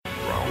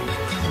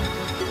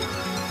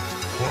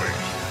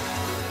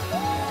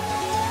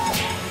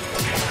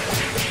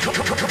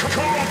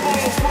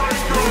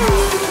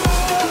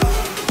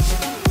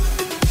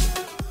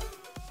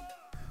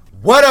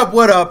What up?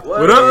 What's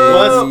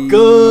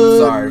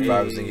good? I'm sorry if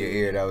I was in your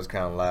ear. That was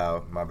kind of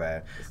loud. My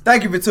bad.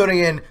 Thank you for tuning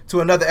in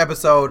to another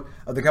episode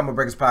of the Combo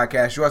Breakers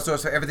Podcast, your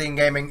source for everything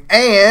gaming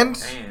and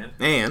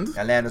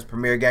Atlanta's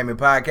premier gaming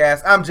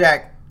podcast. I'm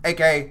Jack,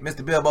 a.k.a.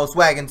 Mr. Bilbo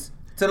Swaggins.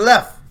 To the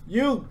left.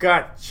 You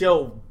got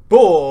your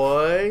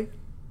boy,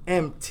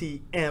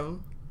 MTM,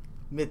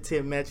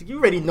 Mid-Tier Magic. You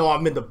already know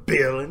I'm in the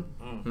building.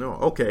 No,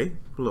 okay.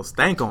 A little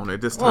stank on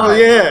it this time. Oh,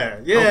 yeah.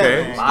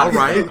 Okay.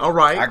 All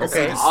right. I can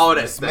see all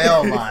that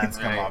smell lines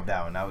come off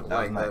that one. That was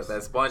nice.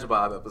 That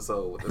SpongeBob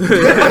episode.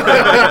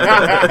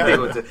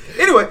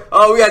 Anyway,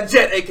 we got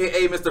Jet,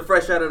 a.k.a. Mr.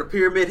 Fresh out of the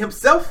Pyramid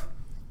himself.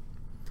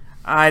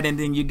 Alright, and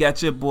then you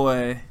got your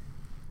boy,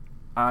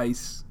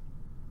 Ice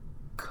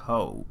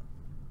Cold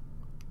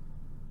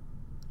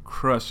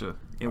Crusher,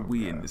 and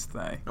we in this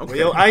thing. Okay. Where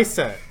your ice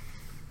at?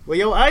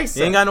 You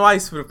ain't got no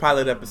ice for the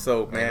pilot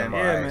episode, man.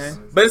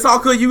 Man. But it's all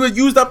good. You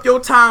used up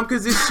your time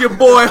because it's your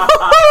boy,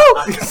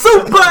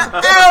 Super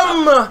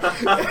M,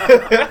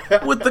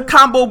 with the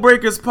Combo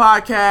Breakers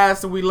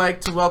Podcast. And we'd like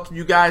to welcome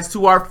you guys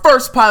to our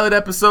first pilot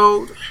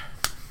episode.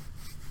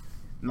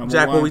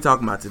 Jack, what we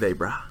talking about today,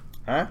 bro?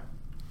 Huh?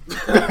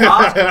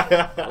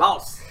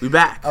 Lost. We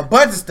back. A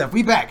bunch of stuff.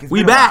 We back.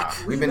 We back.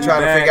 We've been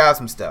trying to figure out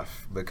some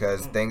stuff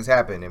because things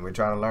happen and we're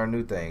trying to learn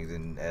new things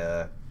and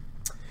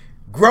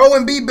grow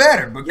and be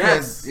better.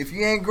 Because if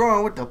you ain't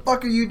growing, what the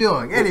fuck are you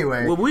doing?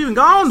 Anyway. Well, we've been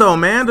gone though,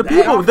 man. The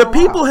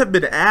people have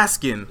been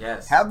asking.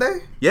 Yes. Have they?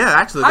 Yeah,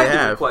 actually they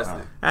have.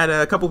 Requested. I had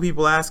a couple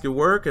people ask at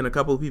work and a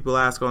couple people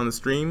ask on the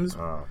streams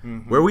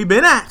where we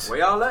been at. Where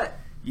y'all at?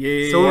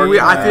 Yeah. So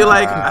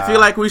I feel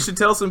like we should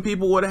tell some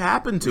people what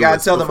happened to us. You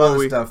gotta tell them before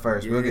other stuff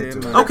first. We'll get to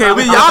it. Okay,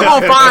 y'all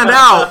gonna find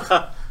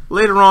out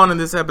later on in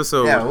this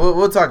episode. Yeah,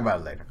 we'll talk about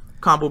it later.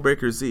 Combo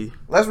Breaker Z.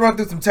 Let's run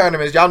through some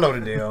tournaments. Y'all know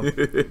the deal.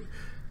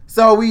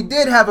 So we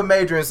did have a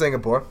major in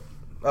Singapore,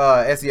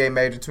 SEA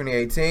Major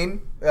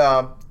 2018.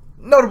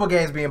 Notable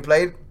games being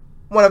played.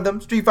 One of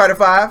them, Street Fighter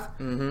V.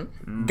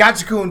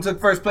 Gachikun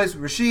took first place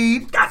with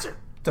Rashid. Gotcha.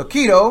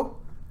 Tokido.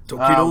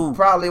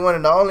 Probably one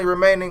of the only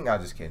remaining. I'm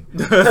just kidding.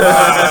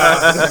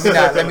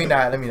 Let me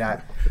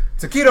not.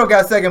 Tokido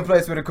got second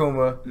place with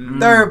Akuma.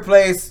 Third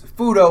place,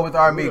 Fudo with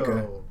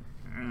Armika.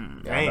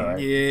 Dang.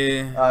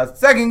 Yeah.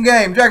 Second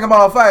game, Dragon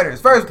Ball Fighters.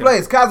 First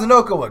place,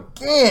 Kazunoko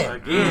again.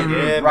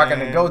 Yeah, Rocking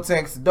man. the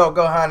Gotenks,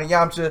 Gohan, and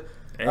Yamcha.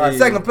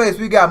 Second place,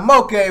 we got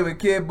Moke with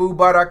Kid Buu,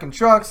 Bardock, and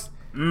Trunks.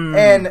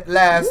 And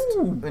last,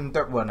 and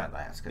third, well, not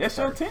last. That's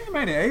your team,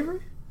 ain't it,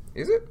 Avery?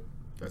 Is it?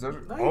 No,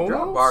 you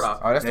dropped Bardock.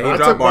 Oh, that's I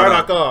took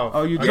Bardock off.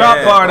 Oh, you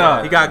dropped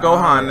Bardock. He got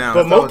Gohan now.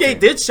 But Moke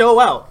did show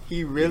out.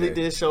 He really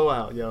did show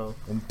out, yo.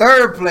 In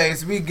third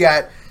place, we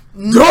got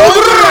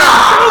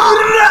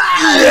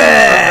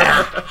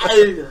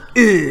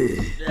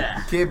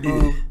Kid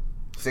Buu,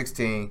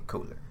 16,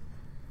 Cooler.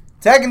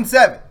 Tekken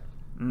 7.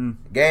 A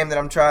game that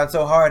I'm trying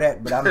so hard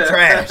at, but I'm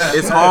trash.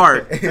 It's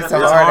hard. It's a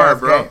hard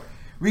bro. Game.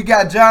 We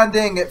got John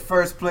Ding at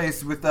first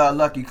place with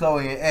Lucky,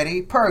 Chloe, and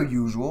Eddie, per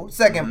usual.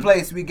 Second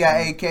place, we got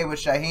AK with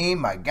Shaheem,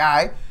 my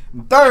guy.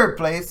 In third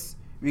place,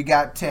 we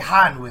got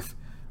Tehan with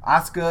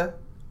Asuka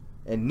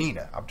and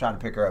Nina. I'm trying to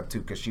pick her up,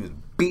 too, because she was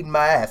beating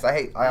my ass.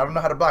 I don't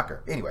know how to block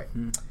her. Anyway.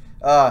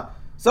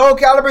 Soul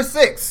Calibur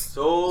 6.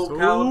 Soul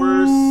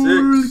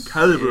Calibur 6.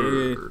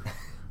 Calibur.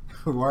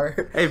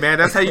 Word. Hey, man,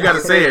 that's how you got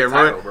to say it,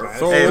 right?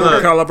 Soul Hey,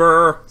 look.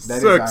 Calibur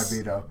That 6. is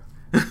IB, though.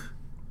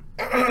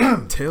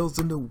 Tails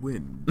in the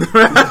wind. What is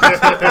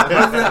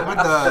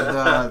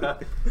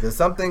it? With the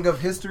something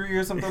of history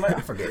or something like that?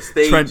 I forget.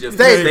 Stage of Stage of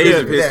There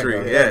history. you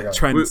go, there you Yeah. go.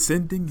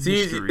 Transcending See,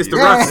 history. it's the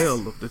The Yes.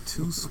 tale of the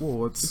two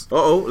swords.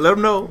 Let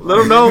them know. Let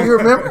them Do you know.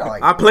 remember?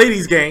 Like, I play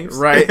these games.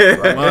 Right.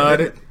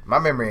 Mud. my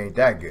memory ain't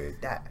that good.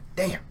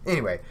 Damn.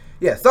 Anyway,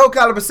 yeah, Soul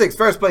Calibur 6.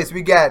 First place,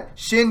 we got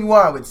Shin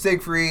Yuan with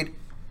Siegfried.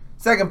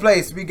 Second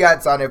place, we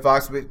got Sonic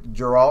Fox with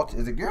Geralt.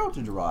 Is it Geralt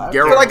or Geralt? I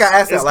feel Geralt. like I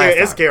asked that last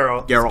time. It's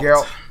Geralt.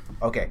 Geralt.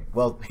 Okay,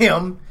 well,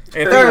 him.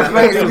 If Third he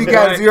place, was we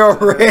got black- Zero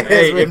Red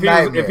Hey, with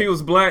Nightmare. if he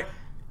was black,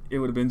 it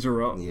would have been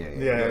Geralt.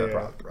 Yeah.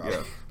 Probably.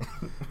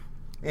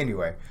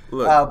 Anyway.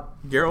 Look,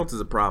 Geralt is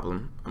a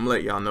problem. I'm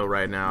going to let y'all know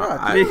right now.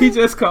 Bro, He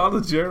just called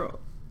it Gerald.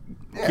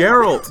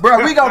 Geralt.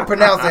 Bro, we gonna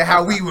pronounce it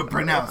how we would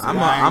pronounce it. I'm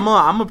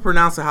going to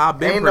pronounce it how I've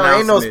been ain't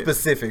pronouncing no it.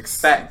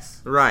 specifics.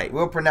 Facts. Right.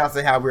 We'll pronounce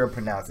it how we'll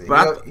pronounce it.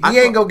 But he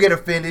ain't gonna get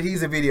offended.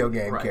 He's a video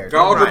game character.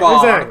 Geralt the Right.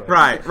 Ball. Exactly.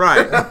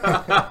 Right.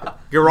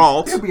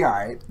 Geralt. He'll be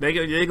alright. They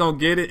gonna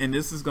get it, and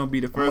this is gonna be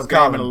the first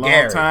call game in a him long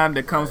Gary. time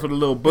that comes with a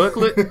little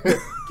booklet.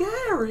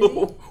 Gary.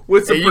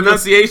 With some Hey, you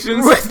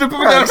pronunciations. What's the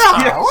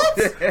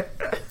pronunciation?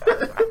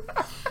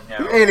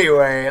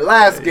 Anyway,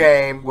 last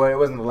game. Well, it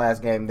wasn't the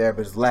last game there,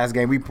 but it's the last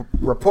game we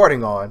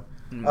reporting on.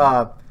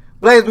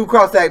 Blaze Blue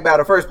Cross Tag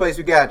Battle. First place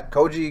we got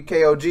Koji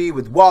KOG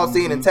with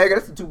Wallstein and Taker.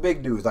 That's the two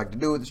big dudes, like the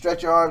dude with the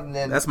stretch arms, and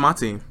then That's my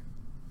team.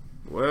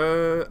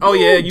 What? Oh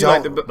yeah, you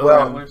like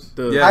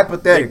the Yeah.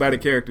 hypothetically. big body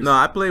characters. No,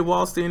 I play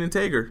Wallstein and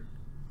Tager.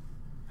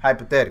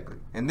 Hypothetically,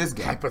 in this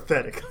game,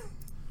 Hypothetically.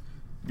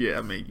 Yeah,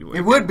 I mean you.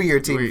 it would be your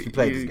team if you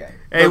played this game.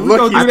 Hey, we Look,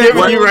 gonna he's do that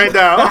giving with you right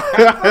now.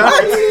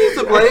 What? You used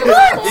to play?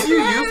 Did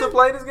you used to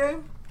play this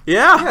game?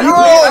 Yeah. He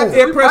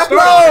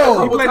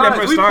played that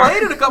first We start.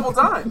 played it a couple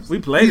times. We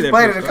played He's it.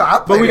 played it a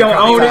couple, But we don't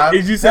own it.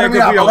 Is you saying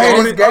because we don't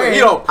own it? Game. You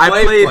don't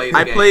play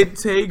I the played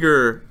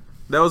Tager.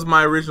 That was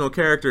my original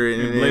character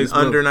in Blaze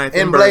Blue. Under Night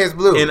In in Birth. Blaze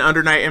Blue. In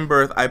Under Night in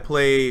Birth, I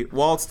play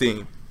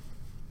Waldstein.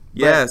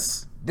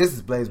 Yes. This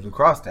is Blaze Blue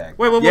Cross Tag.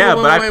 Wait, Yeah,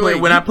 but I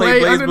played when I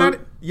played Blaze Blue. Blue.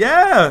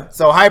 Yeah.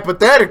 So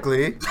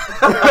hypothetically,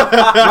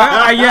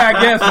 Yeah, I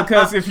guess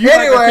because if you like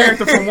Anyway. a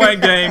character from one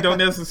game, don't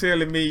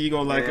necessarily mean you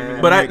gonna like him. In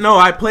the But next.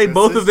 I played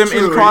both of them in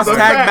true. cross These are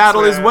tag facts,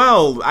 battle as man.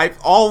 well.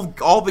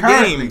 All the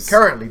games.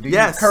 Currently, do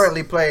Yes. you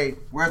currently play?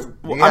 Where's?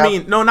 Well, I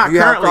mean, no, not do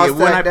you have currently.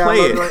 When I cross-tag play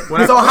it. downloaded?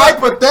 When So I,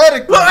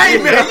 hypothetically, well,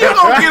 hey man, you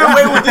gonna get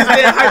away with this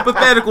damn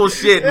hypothetical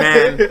shit,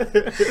 man.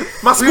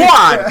 My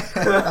squad.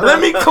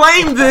 Let me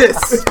claim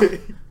this.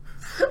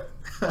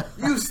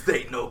 You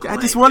state no claim.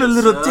 I just want a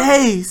little son.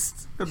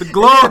 taste of the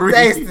glory.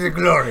 taste the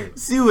glory.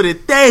 See what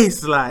it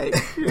tastes like,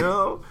 you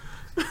know.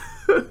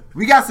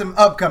 We got some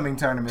upcoming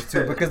tournaments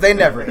too because they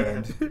never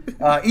end.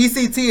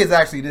 ECT is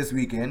actually this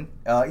weekend.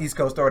 East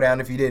Coast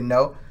Throwdown, if you didn't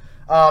know.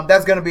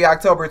 That's going to be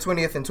October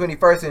 20th and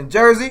 21st in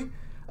Jersey.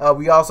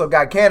 We also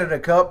got Canada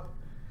Cup.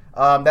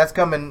 That's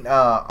coming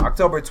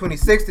October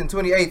 26th and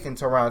 28th in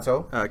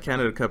Toronto.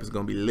 Canada Cup is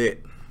gonna be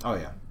lit. Oh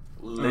yeah.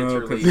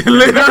 Literally.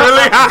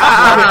 Literally.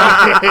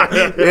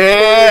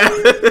 Yeah.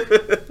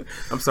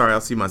 I'm sorry.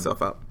 I'll see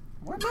myself out.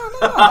 What? No.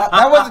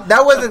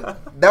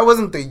 That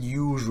wasn't the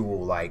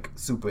usual like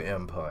Super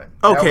M pun.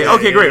 Okay.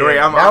 Okay. Great. Great.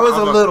 That was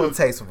a little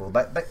tasteful.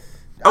 I'll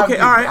Okay,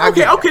 give all you- right. I'll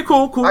give you Okay, that.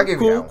 cool. I'll give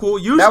you that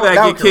one. Usually That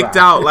I was get kicked correct.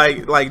 out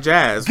like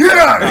Jazz. Get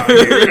out of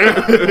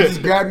here!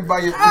 Just grab you by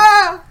your.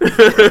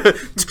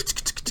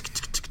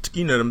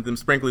 You know them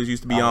sprinklers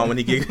used to be on when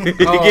he get. He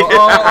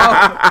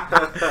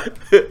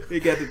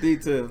got the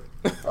detail.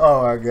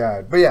 Oh my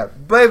god! But yeah,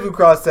 Blaze Blue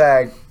Cross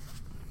Tag.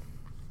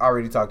 I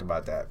already talked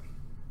about that.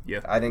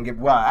 Yeah. I didn't get.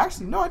 Well,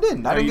 actually, no, I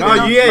didn't. I didn't you get.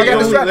 didn't. I Yeah, got you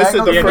distracted. I listed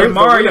ain't the go Yeah, first. then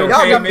Mario Y'all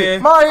got came me.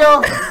 in.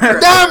 Mario,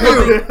 damn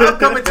you!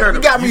 Upcoming You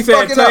tournament. got me You said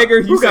fucking up. Tager.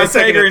 You said said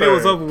second Tager, and and it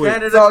was third. over with.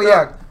 Canada So Cup.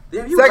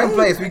 yeah, Damn, you second right.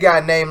 place we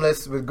got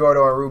Nameless with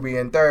Gordo and Ruby.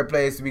 In third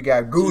place we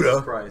got Jesus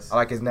Gouda. Christ. I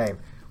like his name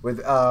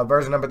with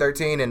version number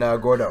 13 and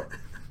Gordo.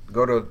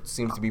 Gordo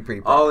seems to be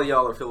pretty. All of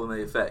y'all are feeling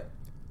the effect.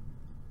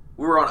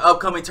 We were on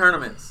upcoming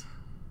tournaments.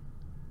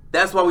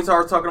 That's why we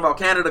started talking about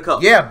Canada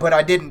Cup. Yeah, but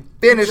I didn't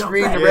finish jumped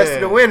reading the back. rest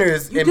of the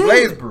winners You in did.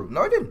 Blaze Brew.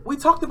 No, I didn't. We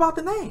talked about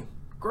the name.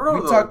 We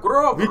talked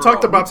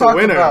about the talked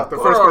winner, about- the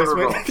first place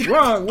winner.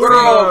 Wrong.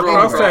 Bro,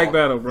 Cross bro. tag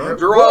battle, bro. I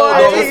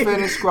Geraldo. just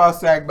finished cross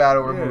tag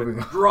battle. We're moving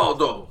on.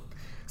 Geraldo.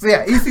 So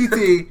yeah,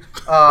 ECT,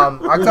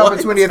 October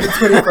 20th and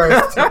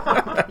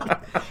 21st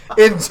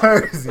in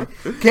Jersey.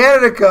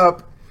 Canada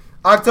Cup,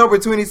 October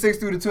 26th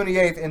through the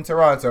 28th in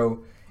Toronto.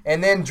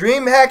 And then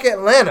DreamHack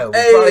Atlanta will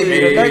probably be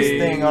the next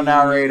thing on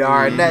our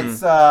radar. And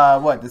that's, the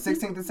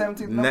 16th and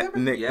 17th of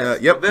November?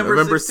 Yes, Yep. November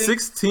November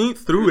 16th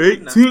through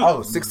 18th. Oh,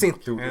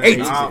 16th through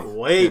 18th.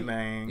 Wait,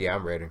 man. Yeah,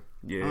 I'm ready.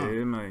 Yeah,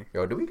 man.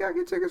 Yo, do we gotta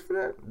get tickets for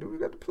that? Do we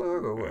got the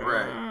plug or what?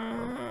 Right.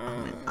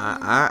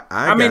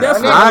 I mean, got-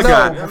 that's I what need to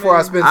I know got. before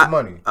I spend some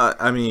money.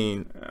 I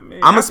mean, I'm I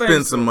gonna think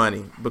spend so. some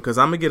money because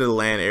I'm gonna get a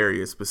LAN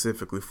area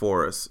specifically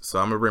for us. So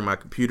I'm gonna bring my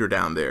computer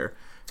down there,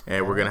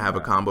 and we're gonna have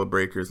a Combo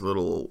Breakers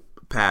little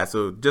pad.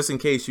 So just in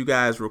case you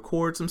guys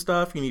record some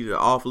stuff, you need to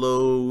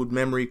offload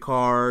memory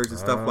cards and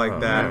stuff like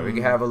that. Yeah, we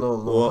can have a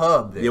little Well,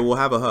 hub there. Yeah, we'll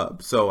have a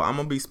hub. So I'm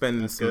gonna be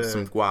spending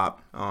some guap.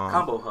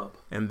 Combo Hub.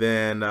 And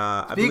then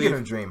I Speaking believe,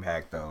 of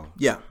DreamHack, though,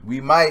 yeah.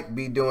 we might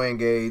be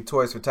doing a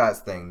Toys for Tots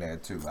thing there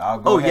too. I'll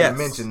go Oh, ahead and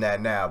yes. mention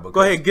that now. Because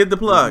Go ahead, get the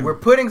plug. We're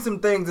putting some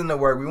things in the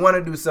work. We want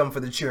to do something for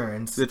the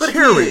childrens. The For the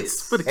cheerings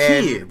kids. for the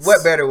And kids.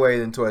 what better way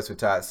than Toys for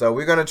Tots? So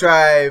we're gonna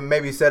try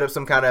maybe set up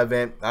some kind of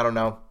event. I don't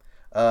know,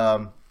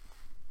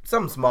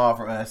 something small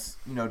for us,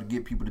 to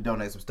get people to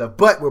donate some stuff.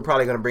 But we're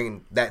probably gonna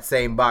bring that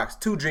same box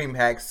to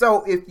DreamHack.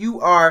 So if you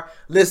are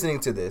listening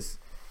to this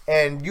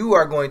and you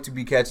are going to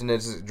be catching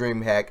this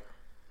DreamHack,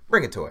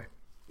 bring a toy.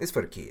 It's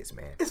for the kids,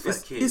 man. It's for the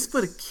kids. It's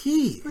for the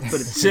kids. For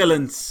the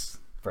chillins.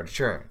 For the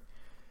children.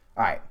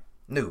 All right,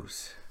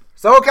 news.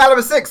 Soul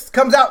Calibur 6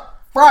 comes out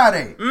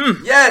Friday.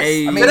 Yes.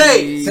 Hey.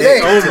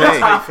 Today.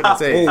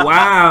 Oh,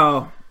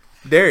 wow.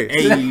 Darius,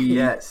 Hey.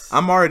 Yes.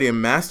 I'm already a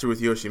master with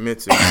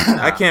Yoshimitsu.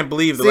 I can't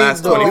believe the See,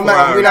 last look, 24 we're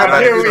not hours. about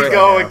to Here do we this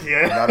go right now.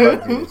 again. Not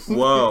about to do this.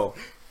 Whoa,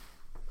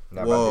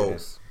 Not about to Whoa. do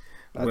this.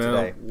 Not Well,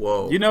 today.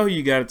 whoa. You know who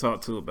you got to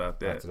talk to about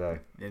Not that. today.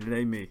 And it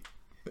ain't me.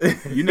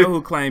 You know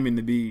who claiming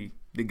to be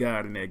the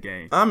god in that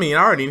game. I mean,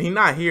 he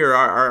not here.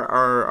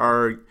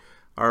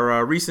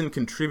 Our recent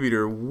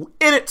contributor in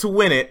it to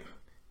win it.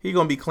 He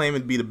gonna be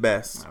claiming to be the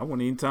best. I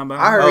wasn't even talking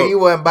about I heard Oh. he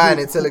wasn't buying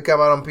it till it come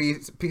out on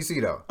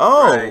PC though.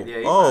 Oh, Right,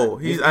 yeah,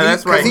 he's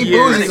that's right. Because he He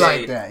bougie is.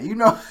 like that.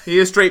 He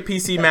is straight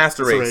PC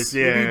master race.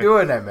 He be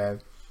doing that,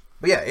 man.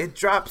 But yeah, it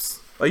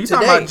drops. Are you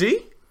today. talking about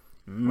G?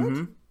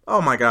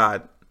 Oh my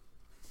God.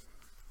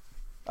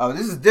 Oh,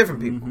 this is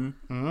different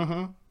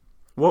people.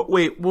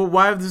 Wait,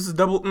 why is this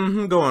double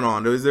going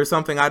on? Is there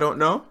something I don't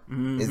know?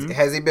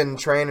 Has he been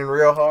training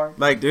real hard?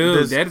 Like,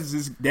 Dude, that's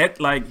his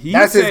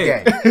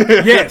game.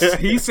 Yes,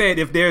 he said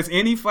if there's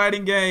any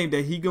fighting game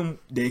that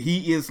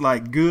he is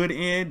like good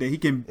in, that he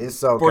can It's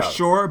Soul for Calibur.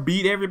 sure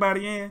beat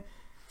everybody in,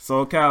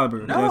 Soul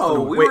Calibur.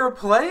 No, we were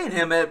playing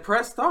him at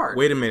press start.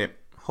 Wait a minute.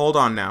 Hold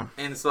on now.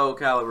 In Soul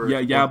Calibur. Yeah,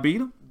 y'all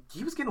beat him.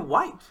 He was getting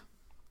wiped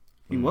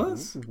He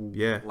was.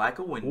 Yeah. like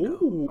a window.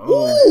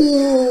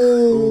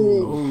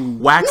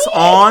 Wax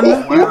on.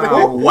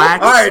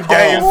 Wax All right,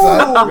 damn,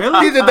 son.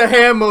 Really? He did the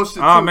hand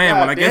motion. Oh too. man,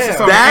 well I guess it's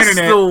Goddamn. on That's the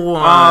the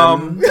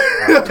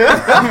internet.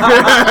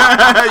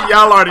 one.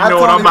 Y'all already know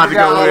what I'm about to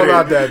go all with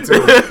about it. that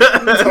too.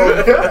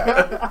 Totally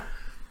forgot.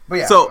 But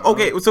yeah. So,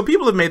 okay, so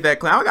people have made that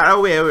claim.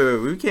 Wait.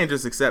 We can't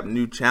just accept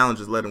new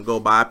challenges, let them go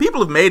by.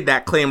 People have made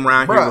that claim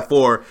around here Bruh,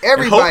 before. And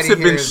everybody hopes have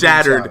here been has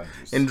shattered, been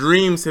challenges. and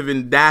dreams have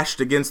been dashed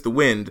against the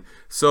wind.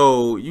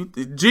 So,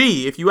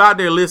 if you out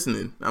there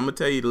listening, I'm going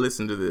to tell you to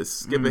listen to this.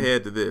 Skip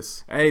ahead to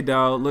this. Hey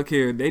dog, look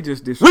here. They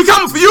just We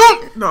coming for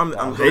you! No,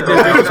 They just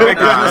disrespected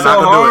you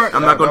so hard.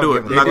 I'm not going to do it.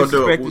 I'm They not going to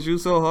do disrespected it. you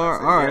so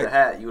hard. If All you had a right.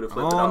 hat, you would have I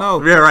flipped it don't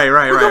off. know. Yeah, right.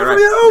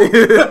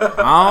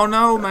 I don't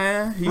know,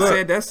 man. He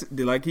said that's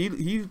like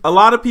he. A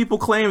lot of people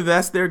claim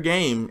that's their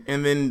game,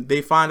 and then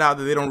they find out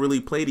that they don't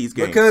really play these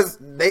games. Because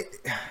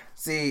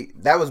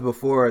that was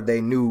before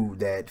they knew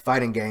that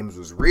fighting games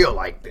was real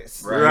like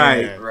this.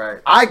 Right.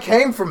 I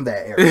came from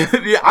that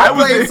era. Yeah, I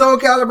was played there. Soul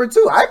Calibur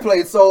 2. I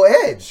played Soul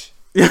Edge.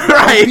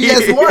 Right.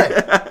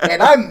 PS1.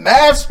 And I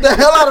mashed the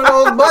hell out of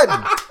those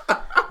buttons.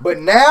 But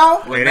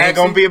now, It ain't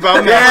gonna be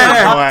about Yeah,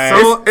 that.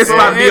 so it's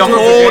about to be a Edge was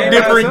whole a game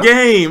different myself.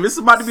 game. It's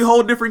about to be a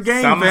whole different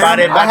game,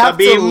 Somebody man. I have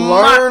be to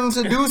learn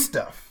to do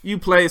stuff. You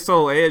play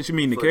Soul Edge? You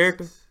mean the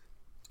character?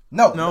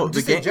 No, the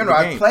just game- in general. the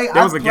I game. play. There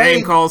I was a played-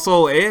 game called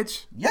Soul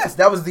Edge. Yes,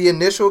 that was the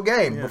initial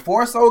game.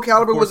 Before Soul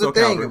Calibur Before was a Soul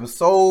thing. Calibur. It was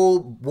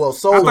Soul I thought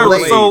Soul it was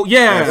Blade. Soul.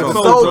 Yeah, It was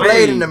Soul Soul Blade.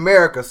 Blade in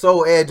America,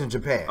 Soul Edge in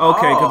Japan.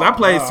 Okay, because I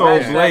played Soul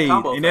right. Blade,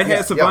 Combo and it had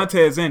Yes,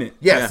 Cervantes in it.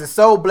 Yes, Yeah. it's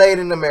Soul Blade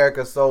in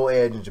America, Soul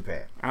Edge in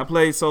Japan. I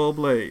played Soul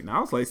Blade. And I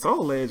was like,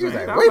 Soul Edge. was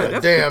Man. like, I was wait a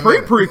that's damn the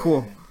minute.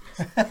 prequel.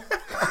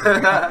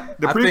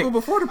 The prequel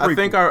before the prequel. I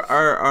think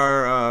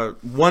our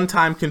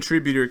one-time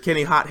contributor,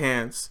 Kenny Hot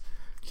Hands.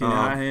 Kenny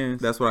Hot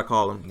Hands. That's what I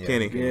call him,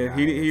 Kenny. Yeah,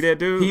 he that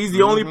dude. He's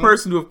the only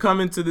person to have come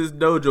into this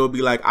dojo,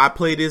 be like, I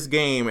play this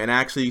game, and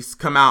actually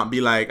come out and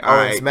be like, all Oh,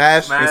 right, and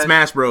Smash? in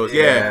Smash Bros.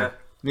 Yeah. Yeah.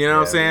 You know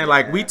what I'm saying?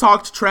 Like, we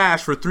talked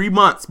trash for 3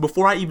 months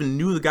before I even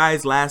knew the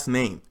guy's last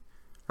name.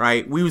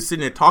 Right? We was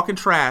sitting there talking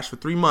trash for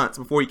 3 months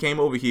before he came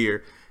over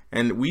here,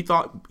 and we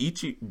thought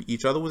each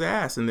other was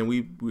ass, and then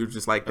we were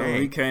just like, Oh,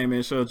 dang. he came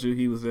and showed you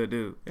he was that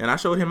dude. And I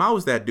showed him I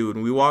was that dude,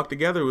 and we walked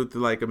together with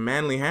like a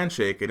manly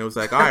handshake, and it was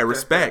like, all right,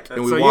 respect,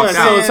 and we So walked you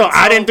out. So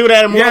I didn't do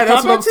that in Mortal Yeah,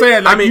 that's what I'm Kombat?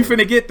 saying. Like, I mean- you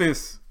finna get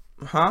this.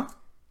 Huh?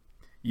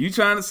 You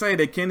trying to say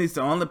that Kenny's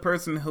the only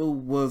person who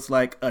was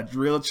like a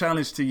real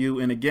challenge to you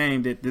in a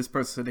game that this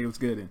person said they was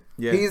good in?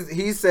 Yeah.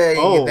 He's saying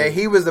Oh. that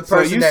he was the So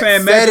person you that saying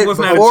said Magic it was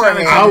not a beforehand.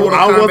 challenge?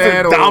 I Mortal wasn't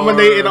Kombat or-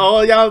 dominating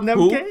all y'all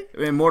never Who? came.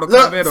 In Mortal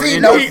Look, Kombat or see,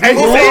 in no, And he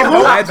saying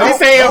who? He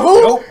saying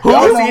who?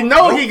 Who? He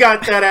know he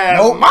got that ass.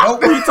 Nope,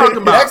 nope. What are you talking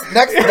about?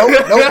 Next, nope.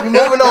 We're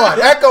moving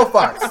on. Echo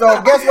Fox. So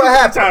guess what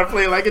happened? Trying to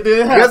play like it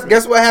didn't happen.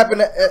 Guess what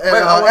happened at Echo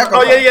Oh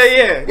Fox?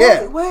 yeah.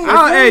 Yeah. Wait,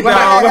 Oh, hey, What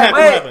dog.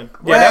 happened?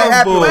 Yeah,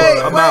 that was bull. wait,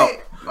 I'm wait, out.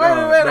 wait a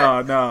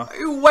minute. No.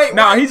 You wait.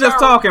 No, wait, he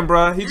just no. talking,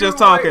 bro. He just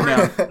talking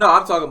now. No,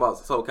 I'm talking about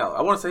Soul Calibur.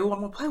 I want to say who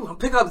I'm gonna play with. I'm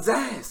gonna pick up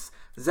Zaz.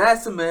 Zaz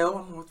Samel.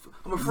 I'm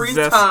gonna freeze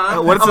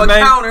time. What is I'm his a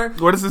name? counter.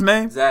 What is his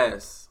name?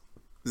 Zaz.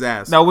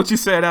 Zaz. No, what you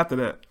said after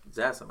that?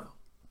 Zaz Samel.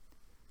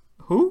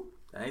 Who?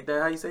 Ain't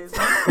that how you say his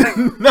name?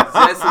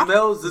 Zaz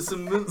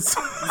Samel.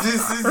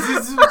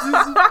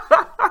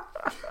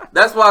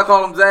 That's why I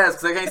call him Zaz,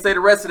 because I can't say the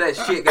rest of that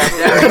shit.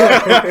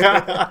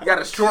 Goddamn. You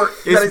got a short.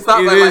 You gotta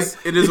stop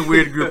It is a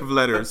weird group of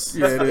letters.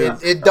 Yeah, it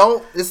is. It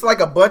don't. It's like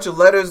a bunch of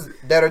letters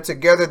that are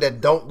together that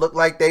don't look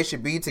like they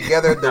should be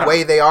together the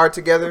way they are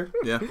together.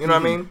 Yeah. You know what I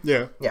mean?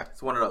 Yeah.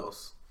 It's one of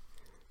those.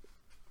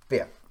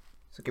 Yeah.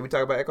 So can we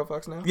talk about Echo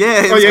Fox now?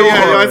 Yeah. Oh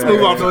yeah. Let's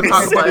move on. We'll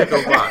talk about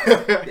Echo Fox.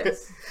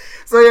 Yes.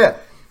 So yeah,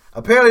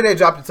 apparently they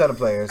dropped a ton of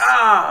players.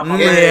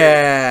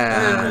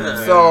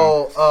 Yeah.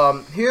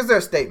 So here's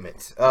their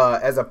statement.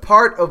 As a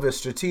part of a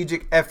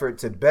strategic effort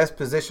to best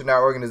position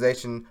our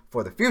organization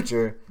for the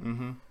future,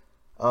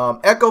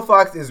 Echo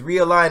Fox is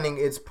realigning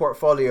its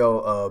portfolio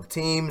of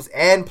teams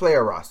and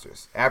player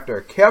rosters. After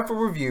a careful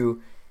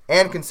review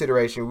and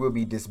consideration, we'll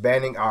be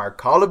disbanding our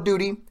Call of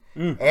Duty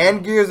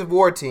and Gears of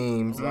War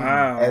teams,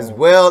 Wow. as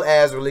well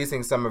as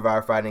releasing some of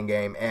our fighting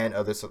game and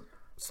other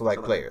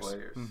select players.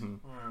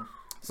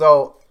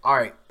 So, all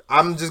right,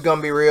 I'm just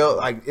gonna be real.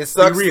 Like, it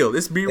sucks. Be real.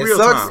 This be It real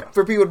sucks time.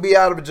 for people to be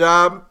out of a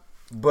job,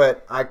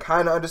 but I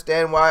kind of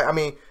understand why. I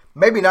mean,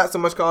 maybe not so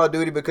much Call of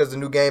Duty because the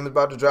new game is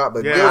about to drop,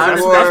 but Yeah, Gears of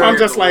that's War, why I'm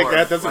just like,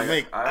 that doesn't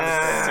make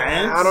I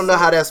sense. I don't know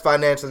how that's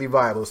financially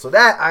viable. So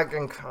that I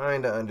can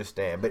kind of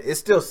understand, but it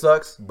still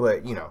sucks.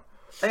 But you know,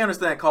 They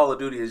understand Call of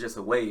Duty is just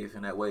a wave,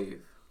 and that wave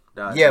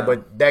Yeah, down.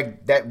 but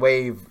that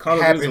wave Call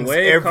of happens Duty's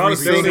wave. Call every of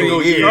Duty-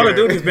 single year. Call of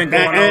Duty's been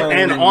going on.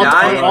 And And on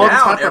dying top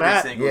down of every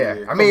that, single Yeah,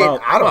 year. I mean,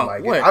 About- I don't well,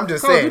 like what? it. I'm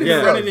just Call of saying. Duty's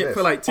it running does it this.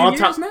 for like 10 on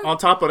years top now. on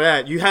top of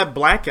that, you have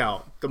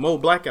Blackout, the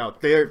mode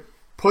Blackout. They're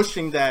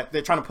pushing that.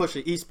 They're trying to push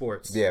the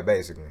esports. Yeah,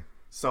 basically.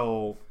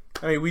 So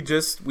I mean, we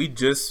just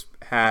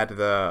had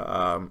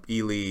the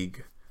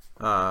E-League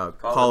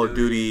Call of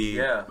Duty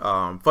yeah.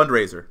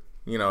 fundraiser,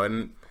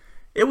 and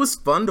it was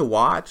fun to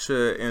watch.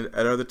 And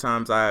at other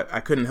times, I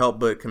couldn't help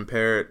but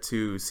compare it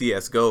to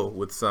CS:GO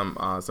with some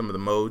of the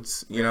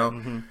modes,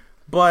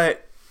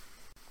 But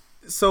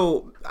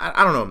so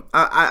I don't know.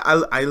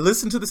 I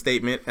listened to the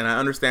statement and I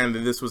understand that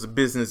this was a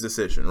business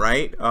decision,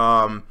 right?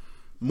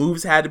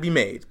 Moves had to be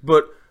made,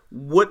 but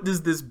what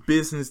does this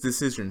business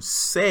decision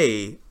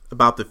say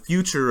about the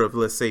future of,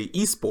 let's say,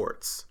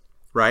 esports,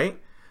 right?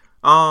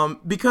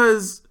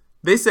 Because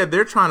they said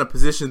they're trying to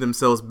position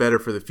themselves better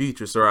for the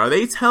future. So are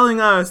they telling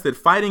us that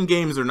fighting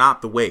games are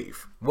not the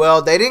wave?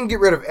 Well, they didn't get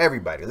rid of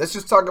everybody. Let's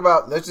just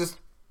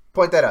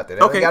point that out there.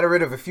 They Okay. got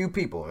rid of a few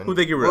people. And Who'd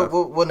they get rid of?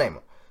 We'll name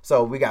them.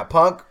 So we got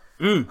Punk,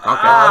 Okay.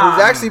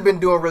 who's actually been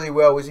doing really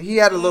well. He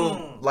had a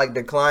little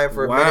decline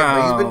for a minute,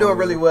 but he's been doing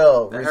really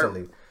well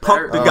recently.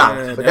 Punk the hurt. guy.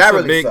 But That's that a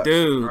really big sucks.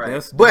 dude. Right.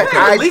 That's But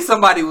At least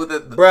somebody with a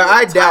Bruh,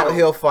 I doubt title.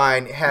 he'll have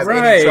Right.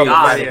 any trouble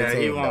God, finding yeah, the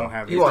team. he won't though.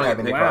 have He any won't have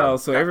trouble. any wow. problem.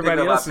 So I think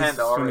everybody about else is Panda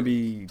going to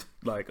already.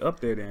 be up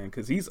there then,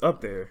 because he's up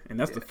there, and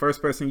that's the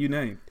first person you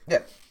named. Yeah,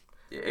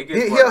 Yeah, it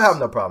gets worse. he'll have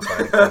no problem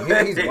finding the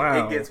team. He's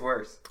Wow. It gets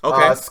worse.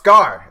 Okay.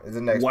 Scar is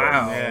the next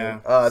Wow.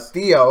 person. Yeah.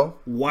 Theo,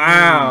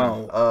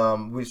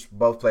 Wow. which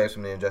both players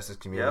from the Injustice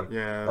community.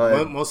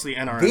 yeah, mostly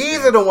NRS. These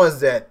fans. are the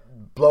ones that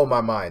blow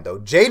my mind, though.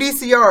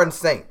 JDCR and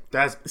Saint.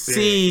 That's big.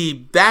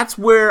 See, that's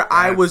where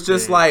I That's was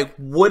just big. like,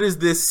 what does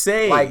this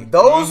say? Like,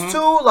 those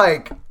two,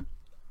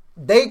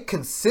 they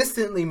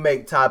consistently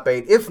make top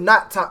 8, if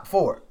not top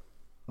 4.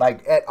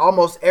 Like, at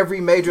almost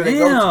every major they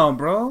go Damn,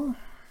 bro.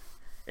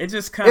 It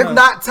just to. kind If of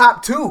not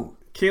top 2.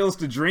 kills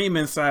the dream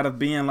inside of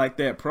being like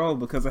that pro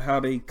because of how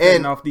they cutting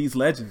And off these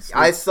legends.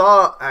 I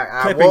saw.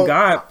 I Clipping won't.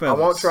 I won't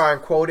Godfellas. try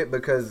and quote it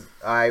because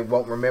I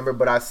won't remember.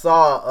 But I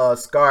saw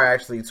Scar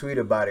actually tweet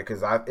about it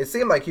because it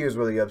seemed like he was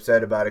really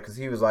upset about it because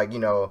he was like,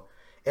 in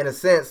a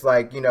sense,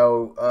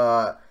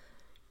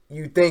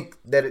 you think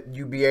that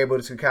you'd be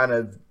able to kind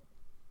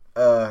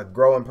of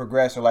grow and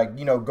progress or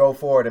go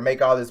forward and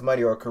make all this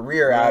money or a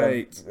career out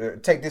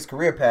of take this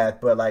career path,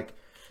 but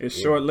it's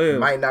it short-lived.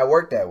 might not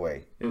work that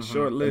way. It's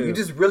short-lived. You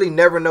just really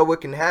never know what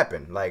can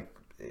happen. Like,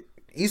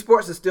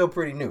 esports is still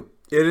pretty new.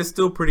 it is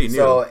still pretty new.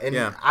 So, and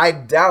yeah. I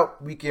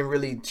doubt we can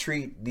really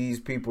treat these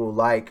people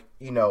like,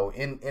 in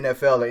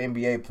NFL or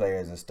NBA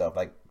players and stuff.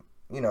 Like,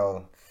 I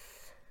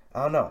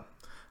don't know.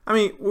 I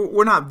mean,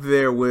 we're not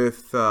there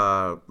with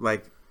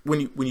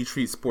when you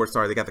treat sports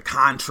stars, they got the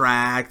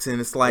contracts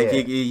and it's like Yeah.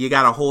 you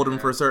got to hold them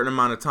for a certain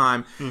amount of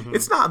time.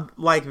 It's not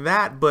like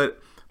that, but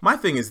my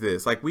thing is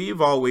this: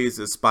 we've always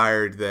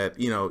aspired that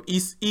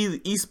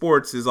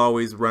esports is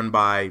always run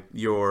by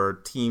your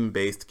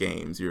team-based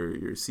games,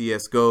 your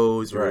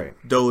CS:GOs, your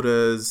Right.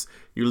 Dotas,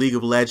 your League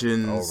of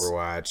Legends,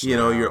 Overwatch your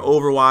now.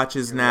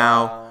 Overwatches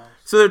now. Wow.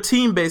 So they're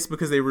team-based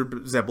because they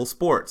resemble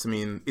sports. I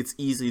mean, it's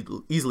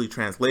easily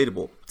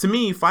translatable. To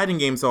me, fighting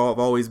games have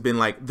always been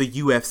like the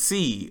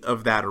UFC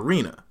of that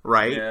arena,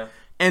 right? Yeah.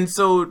 And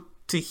so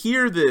to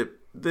hear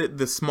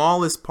the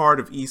smallest part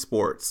of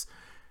esports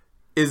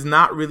is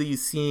not really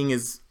seeing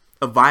as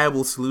a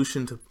viable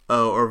solution to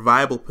or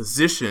viable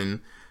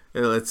position,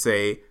 let's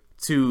say,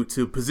 to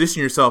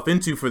position yourself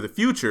into for the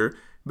future,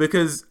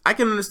 because I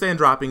can understand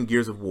dropping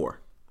Gears of War,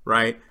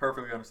 right?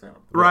 Perfectly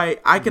understandable. Right,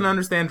 I can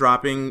understand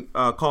dropping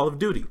Call of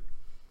Duty.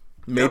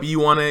 Maybe you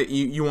want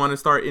to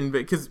start in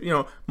because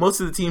most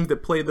of the teams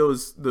that play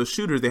those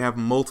shooters, they have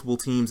multiple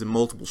teams and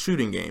multiple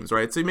shooting games,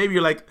 right? So maybe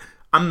you're like,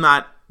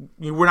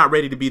 we're not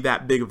ready to be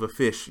that big of a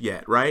fish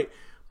yet, right?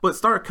 But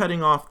start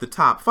cutting off the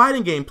top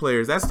fighting game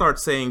players. That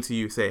starts saying to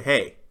you,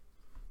 hey,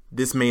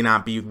 this may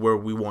not be where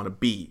we want to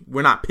be.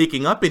 We're not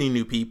picking up any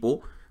new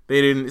people.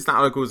 They didn't. It's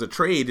not like it was a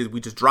trade. We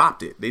just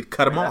dropped it. They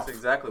cut them off. That's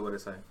exactly what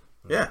it's saying.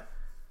 Yeah.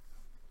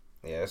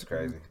 Yeah, it's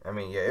crazy. I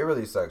mean, yeah, it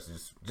really sucks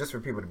just for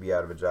people to be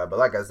out of a job. But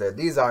like I said,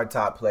 these are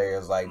top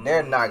players. Like,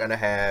 they're not going to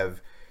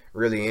have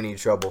really any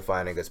trouble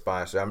finding a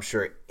sponsor. I'm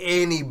sure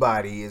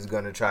anybody is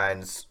going to try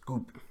and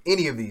scoop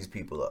any of these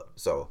people up.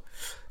 So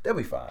they'll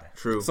be fine.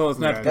 True. So it's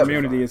not the that'd be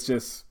community, fine. it's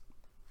just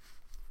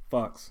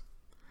Fox.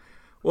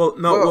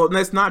 Well,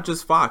 that's not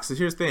just Fox. So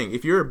here's the thing.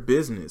 If you're a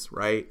business,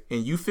 right,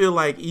 and you feel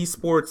like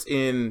esports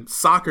in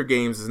soccer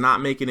games is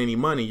not making any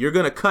money, you're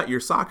going to cut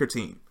your soccer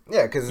team.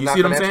 Yeah, because it's You not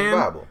see what I'm financially saying?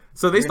 viable.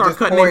 So they You're start just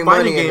cutting pouring their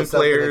fighting money into game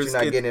something that players. you're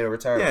not getting in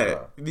return Yeah,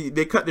 for.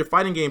 they cut their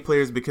fighting game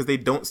players because they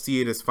don't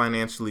see it as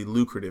financially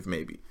lucrative,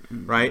 maybe,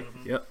 right?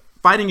 Yep.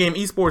 Fighting game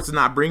esports is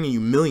not bringing you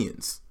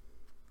millions.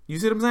 You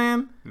see what I'm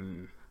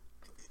saying?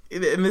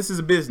 And this is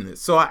a business,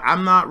 so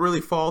I'm not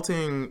really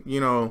faulting,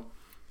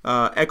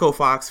 Echo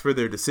Fox for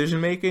their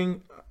decision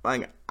making.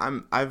 Like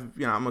I'm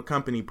a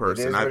company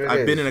person. what it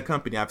I've been is. in a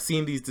company. I've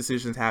seen these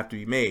decisions have to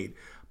be made.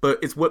 but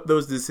it's what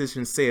those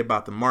decisions say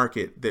about the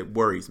market that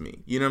worries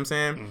me. You know what I'm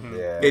saying? Mm-hmm.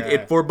 Yeah.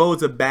 It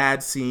forebodes a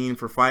bad scene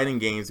for fighting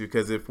games,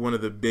 because if one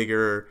of the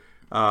bigger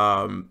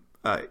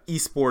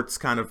esports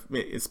kind of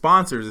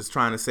sponsors is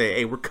trying to say,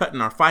 hey, we're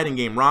cutting our fighting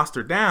game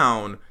roster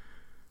down,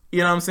 you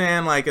know what I'm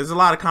saying? Like, there's a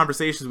lot of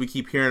conversations we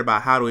keep hearing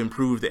about how to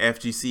improve the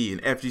FGC,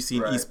 and FGC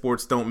and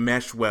esports don't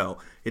mesh well.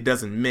 It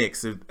doesn't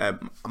mix.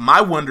 My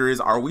wonder is,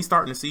 are we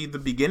starting to see the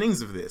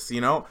beginnings of this? You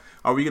know,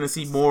 are we going to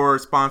see more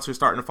sponsors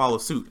starting to follow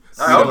suit?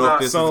 I don't know if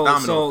this is a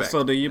domino effect.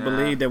 So do you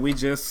believe that we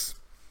just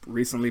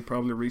recently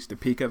probably reached the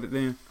peak of it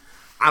then?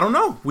 I don't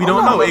know. We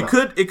don't know. It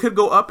could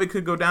go up. It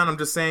could go down. I'm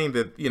just saying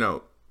that, you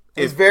know,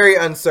 it's very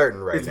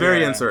uncertain right now. It's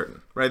very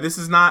uncertain, right? This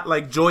is not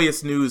like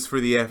joyous news for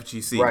the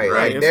FGC,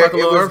 right? It's like a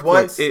little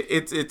earthquake.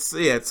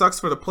 It sucks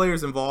for the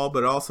players involved,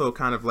 but it also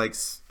kind of like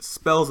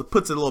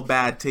puts a little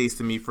bad taste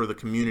in me for the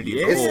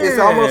community. As a whole. It's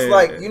almost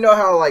like, you know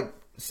how like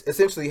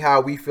essentially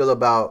how we feel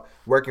about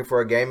working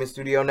for a gaming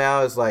studio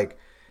now is like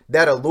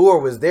that allure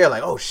was there,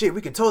 like, oh shit,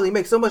 we can totally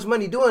make so much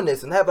money doing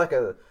this and have like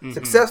a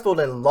successful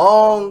and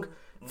long,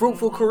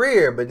 fruitful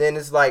career. But then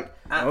it's like,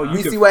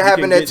 you see what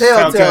happened at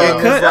Telltale.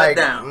 It's like,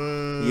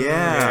 you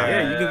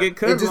can get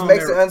cut. It just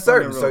makes it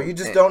uncertain, so you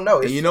just don't know.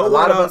 It's you know a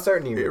lot of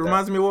uncertainty. It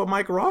reminds me of what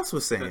Mike Ross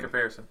was saying.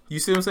 Comparison. You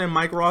see what I'm saying?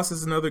 Mike Ross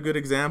is another good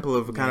example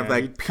of kind of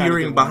like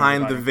peering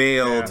behind the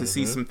veil to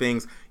see some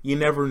things. You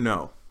never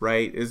know,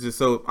 right? It's just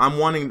so I'm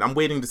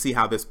waiting to see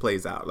how this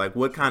plays out. Like,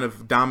 what kind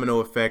of domino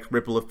effect,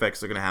 ripple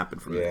effects are going to happen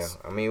from this?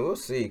 I mean, we'll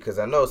see, because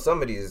I know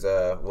some of these.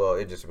 Well,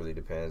 it just really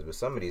depends. But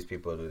some of these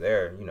people are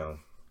there, you know.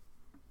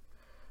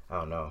 I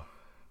don't know.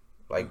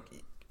 Like,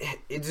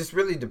 it just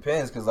really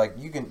depends, because like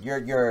you can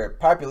your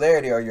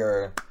popularity or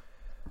your,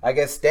 I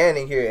guess,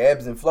 standing here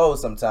ebbs and flows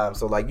sometimes.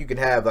 So like you can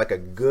have like a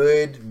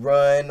good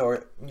run,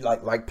 or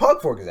like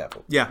Punk, for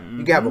example. Yeah,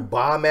 you can have a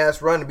bomb ass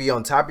run to be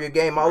on top of your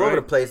game all over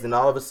the place, then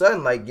all of a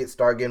sudden like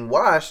start getting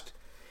washed,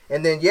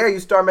 and then you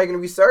start making a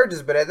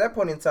resurgence. But at that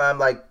point in time,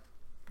 like,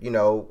 you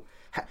know,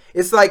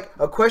 it's like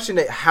a question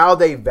of how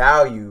they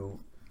value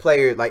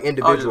players, like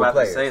individual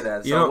players. To say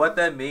that. So what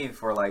that mean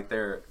for like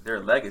their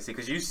legacy?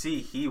 Because you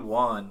see, he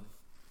won.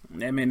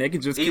 I mean, they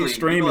can just keep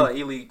streaming.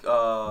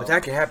 But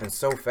that can happen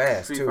so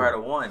fast Street too. Fighter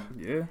 1.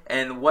 Yeah.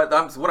 And what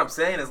I'm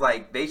saying is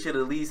like they should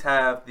at least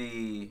have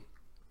they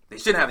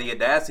shouldn't have the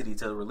audacity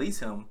to release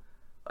him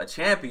a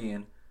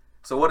champion.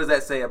 So what does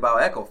that say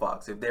about Echo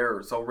Fox if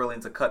they're so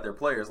willing to cut their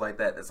players like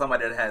that? That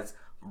somebody that has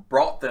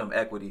brought them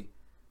equity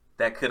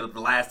that could have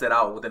lasted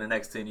out within the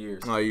next 10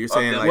 years. Oh, you're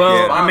saying like,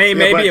 I mean,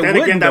 maybe it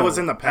wouldn't. Again, that was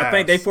in the past. I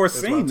think they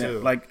foreseen well,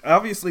 that. Like,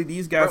 obviously,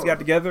 these guys got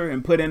together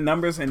and put in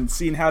numbers and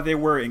seen how they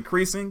were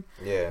increasing.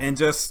 Yeah. And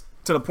just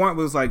to the point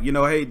was like, you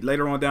know, hey,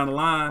 later on down the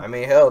line. I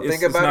mean, hell,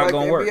 think about not like the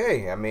gonna work.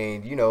 NBA. I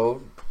mean, you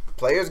know,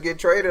 players get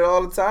traded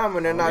all the time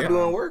when they're not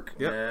doing work.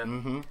 Yeah.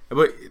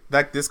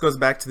 But this goes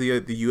back to the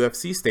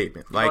UFC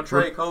statement. Like, don't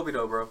trade Kobe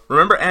though, bro.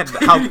 Remember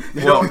how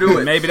don't do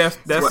it. Maybe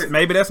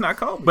that's not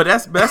Kobe. But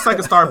that's like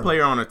a star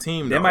player on a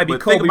team. That might be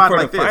Kobe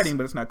for the fighting,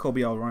 but it's not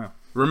Kobe all around.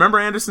 Remember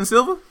Anderson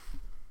Silva?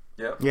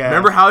 Yep. Yeah.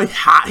 Remember how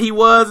hot he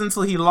was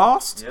until he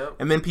lost? Yep.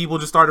 And then people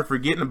just started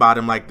forgetting about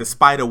him. Like, the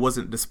Spider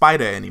wasn't the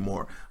Spider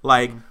anymore.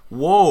 Like,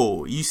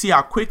 whoa. You see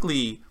how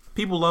quickly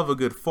people love a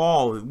good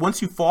fall.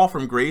 Once you fall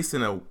from grace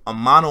in a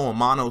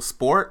mono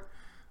sport,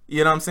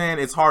 you know what I'm saying?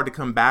 It's hard to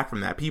come back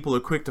from that. People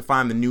are quick to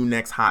find the new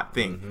next hot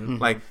thing. Mm-hmm.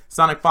 Like,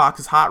 Sonic Fox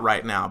is hot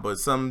right now, but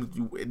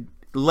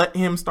let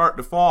him start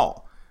to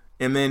fall.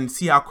 And then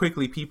see how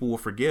quickly people will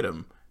forget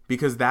him.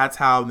 Because that's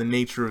how the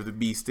nature of the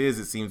beast is,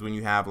 it seems, when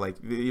you have, like,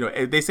 you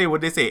know, they say what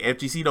they say.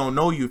 FGC don't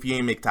know you if you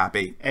ain't make top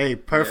 8. Hey,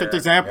 perfect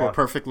example,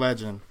 perfect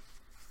legend.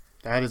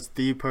 That is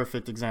the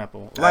perfect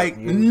example. Like,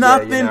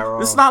 nothing.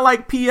 It's not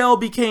like PL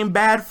became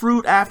bad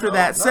fruit after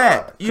that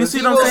set. You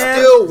see what I'm saying?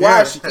 He will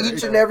still watch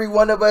each and every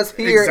one of us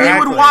here. Exactly.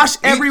 He would watch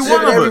every one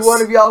of us. Every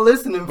one of y'all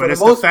listening. But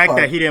it's the fact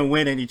that he didn't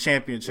win any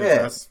championships.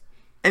 Yeah. That's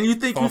And you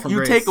think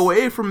you take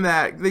away from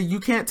that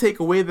you can't take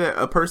away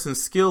a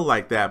person's skill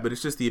like that, but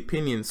it's just the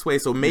opinion sway.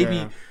 So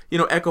maybe, you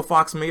know, Echo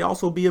Fox may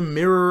also be a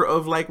mirror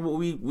of like what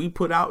we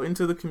put out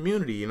into the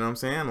community. You know what I'm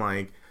saying?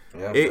 Like,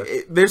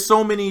 there's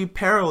so many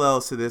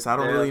parallels to this. I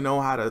don't really know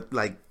how to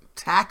like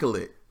tackle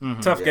it. Mm-hmm.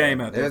 Tough game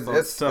out there.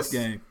 It's tough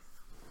game.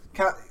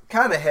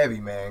 Kind of heavy,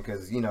 man,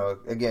 because, you know,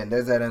 again,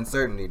 there's that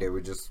uncertainty that we're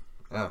just.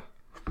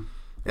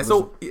 And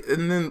so,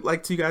 and then,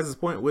 like, to you guys'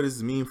 point, what does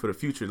this mean for the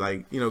future?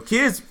 Like, you know,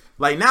 kids,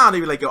 like, now they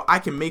be like, yo, I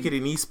can make it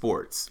in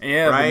esports.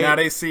 Yeah, right? But now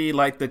they see,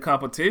 like, the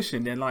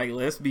competition. And, like,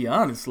 let's be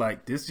honest,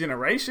 like, this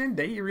generation,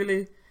 they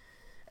really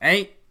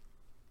ain't,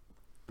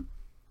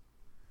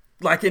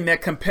 like, in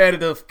that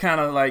competitive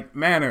kind of, like,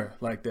 manner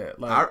like that.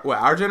 Like,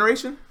 our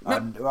generation?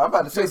 I'm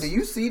about to say, do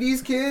you see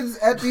these kids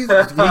at these?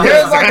 There's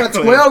like a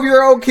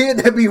 12-year-old kid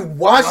that be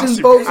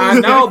watching folks. I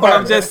know, but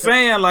I'm just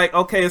saying, like,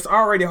 okay, it's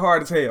already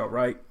hard as hell,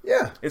 right?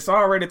 Yeah. It's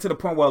already to the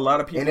point where a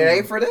lot of people. And it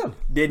ain't for them.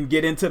 Didn't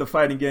get into the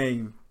fighting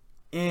game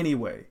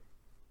anyway.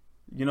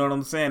 You know what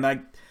I'm saying?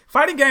 Like,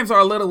 fighting games are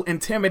a little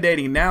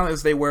intimidating now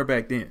as they were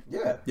back then.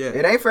 Yeah.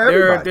 It ain't for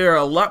everybody. They're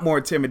a lot more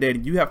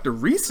intimidating. You have to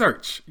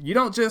research. You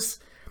don't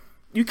just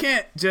you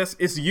can't just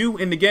it's you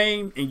in the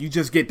game and you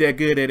just get that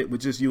good at it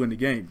with just you in the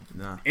game.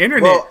 Nah.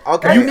 Internet. Well,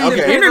 okay, You need okay.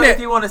 the internet. If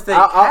you want to stay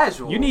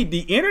casual, You need the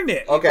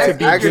internet Okay, to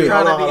be actually, good.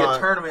 trying to hold be on, a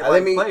tournament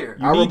Let me- player.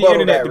 You I'll need the rebuttal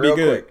internet that to be real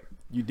good. quick.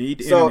 You need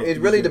the So internet it to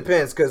be really good.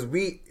 depends because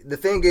the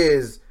thing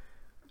is,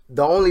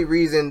 the only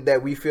reason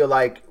that we feel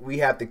like we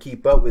have to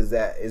keep up with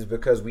that is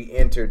because we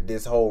entered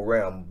this whole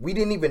realm. We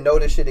didn't even know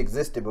this shit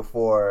existed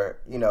before,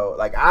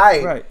 like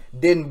I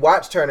didn't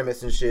watch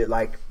tournaments and shit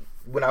like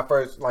when I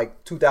first,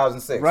 like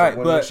 2006, Right,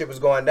 when but- shit was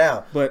going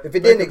down. but if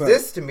it didn't think about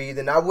exist to me,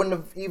 then I wouldn't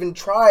have even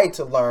tried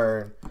to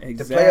learn to play a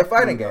Exactly,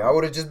 fighting game. bro. I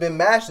would have just been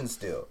mashing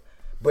still.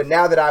 But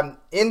now that I'm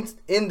in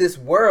this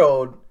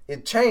world,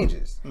 it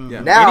changes.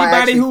 Yeah. Now I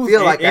Anybody actually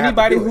feel like anybody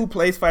I have to do who it.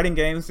 plays fighting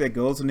games that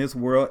goes in this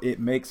world,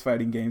 it makes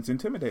fighting games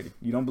intimidating.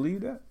 You don't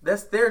believe that?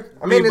 that's their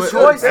I mean, it's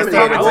choice. choice. That's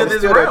coming to this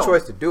Still their realm.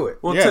 choice to do it.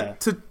 Well, Yeah.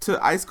 to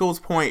Ice Gold's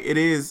point, it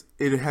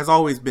has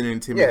always been an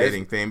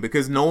intimidating thing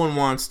because no one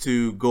wants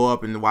to go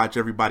up and watch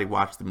everybody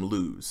watch them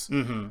lose.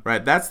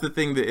 Right? That's the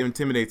thing that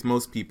intimidates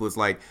most people. Is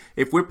like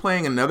if we're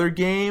playing another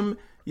game,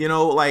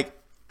 like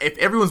if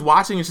everyone's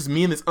watching, it's just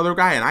me and this other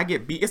guy, and I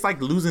get beat. It's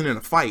like losing in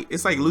a fight.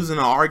 It's like losing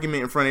an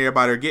argument in front of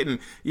everybody, or getting,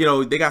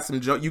 they got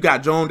you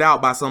got joned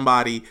out by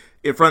somebody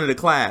in front of the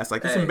class.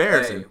 Like it's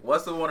embarrassing. Hey,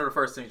 what's one of the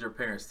first things your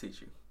parents teach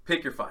you?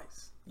 Pick your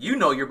fights. You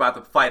know you're about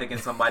to fight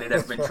against somebody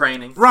that's been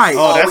training. Right.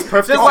 Oh, that's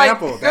perfect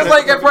example. Just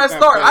like at press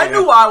start. I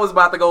knew I was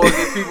about to go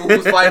against people who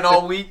was fighting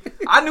all week.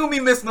 I knew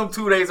me missing them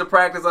 2 days of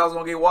practice, I was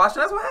going to get washed.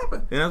 That's what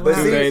happened. And that's But what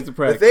see, 2 days of the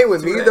practice. thing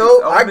with 2 me days.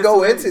 though, I I missed go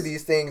 2 into days.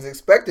 these things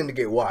expecting to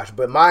get washed.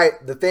 But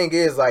the thing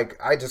is,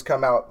 like, I just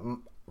come out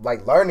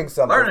like learning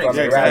something from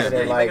it rather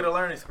than you like. make it a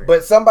learning experience.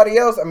 But somebody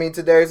else, I mean,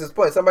 to Darius's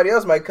point, somebody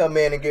else might come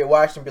in and get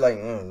washed and be like,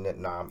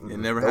 nah, It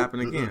never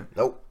happened again.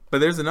 Nope. But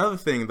there's another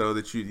thing though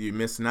that you're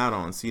missing out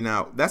on. See,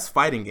 now that's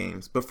fighting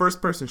games, but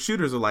first person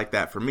shooters are like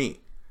that for me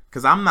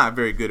because I'm not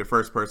very good at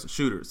first person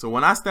shooters. So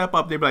when I step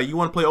up, they be like, "You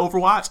want to play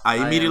Overwatch?" I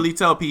immediately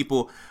tell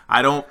people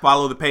I don't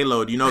follow the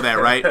payload. You know that,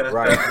 right?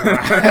 Right.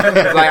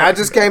 Like I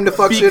just came to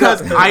fuck shit up.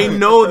 Because I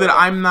know that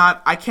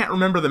I can't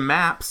remember the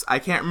maps, I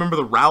can't remember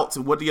the routes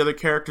and what the other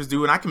characters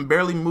do, and I can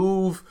barely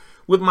move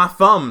with my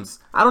thumbs.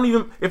 I don't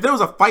even, if there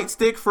was a fight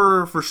stick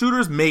for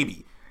shooters,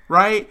 maybe,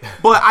 right?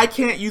 But I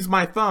can't use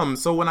my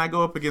thumbs, so when I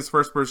go up against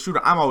first person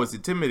shooter, I'm always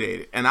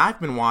intimidated. And I've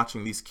been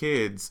watching these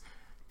kids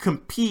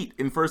compete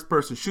in first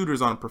person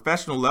shooters on a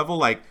professional level,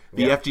 like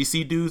the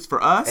FGC dudes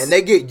for us. And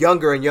they get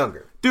younger and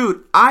younger.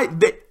 Dude, I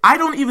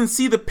don't even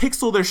see the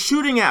pixel they're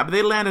shooting at, but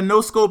they land a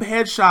no-scope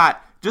headshot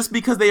just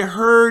because they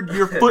heard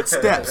your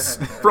footsteps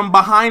from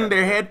behind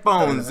their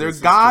headphones. They're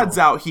gods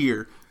out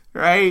here,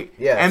 right?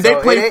 Yeah. And so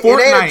they play it ain't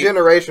Fortnite. a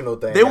generational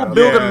thing. They will now.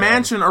 build Yeah. a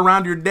mansion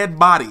around your dead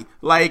body.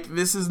 Like,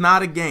 this is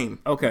not a game.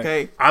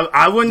 Okay.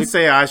 I wouldn't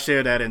say I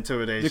share that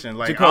intimidation.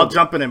 Like, Jacoby. I'll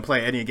jump in and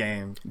play any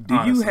game.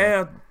 Don't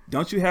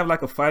you have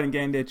like a fighting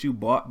game that you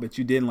bought but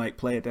you didn't like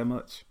play it that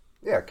much?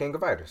 Yeah, King of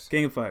Fighters.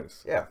 King of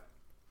Fighters. Yeah.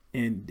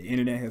 And the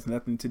internet has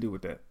nothing to do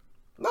with that.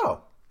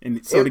 No.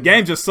 And so the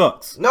game just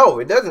sucks. No,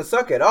 it doesn't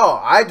suck at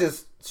all. I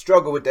just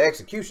struggle with the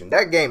execution.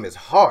 That game is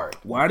hard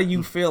Why do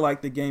you feel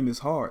like the game is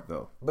hard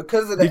though?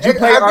 because of the. Did you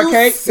play have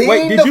arcade? seen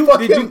Wait, the did you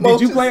fucking play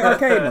motions?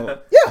 arcade mode?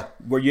 Yeah,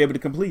 Were you able to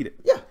complete it?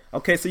 yeah.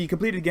 Okay, so you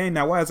completed the game.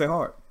 Now, why is it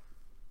hard?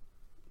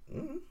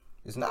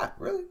 It's not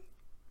really,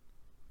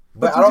 But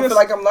but you I don't just- feel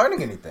like I'm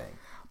learning anything.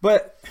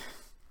 But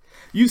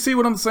you see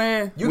what I'm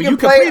saying? You When can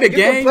complete play. a You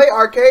game. can play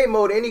arcade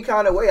mode any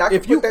kind of way. I can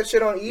If you- put that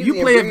shit on easy. you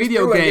play a and breeze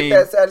video through and game. get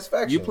that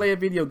satisfaction. You play a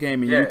video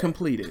game and Yeah. you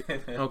complete it,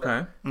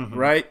 Okay.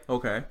 right?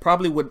 Okay.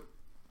 Probably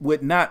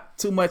with not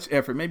too much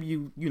effort. Maybe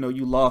you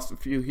lost a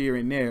few here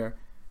and there,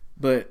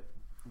 but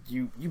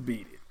you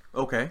beat it.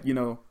 Okay.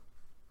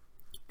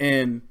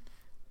 And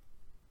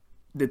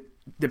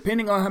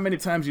depending on how many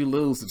times you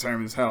lose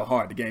determines how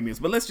hard the game is.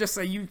 But let's just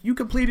say you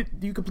completed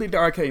the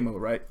arcade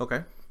mode, right?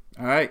 Okay.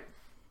 All right,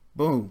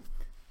 boom.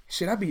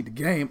 Shit, I beat the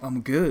game.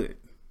 I'm good,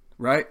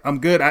 right? I'm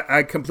good.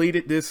 I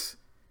completed this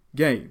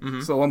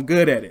game, so I'm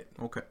good at it.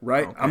 Okay.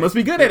 Right? Okay. I must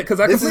be good at it because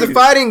I This is completed a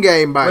fighting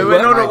game, by the way.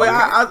 Wait, no.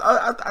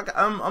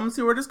 I'm gonna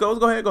see where this goes.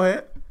 Go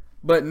ahead.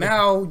 But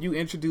now you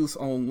introduce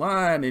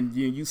online and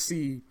you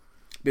see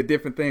the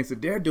different things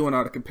that they're doing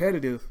out of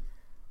competitive.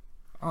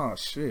 Oh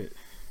shit,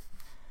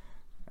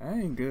 I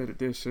ain't good at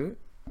this shit.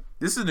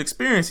 This is an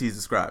experience he's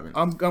describing.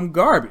 I'm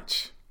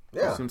garbage.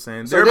 Yeah. That's what I'm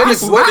saying. So There are then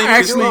it's people what who you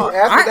think do it's-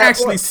 after I that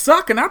actually point.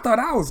 suck, and I thought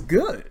I was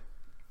good.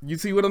 You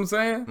see what I'm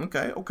saying?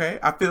 Okay,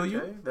 I feel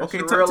you. that's Okay,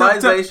 your tell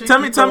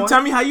realization. me, Keep going.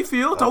 tell me how you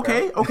feel.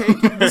 Okay.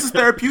 This is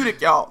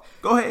therapeutic, y'all.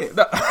 Go ahead.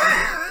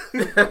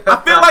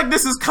 I feel like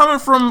this is coming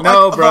from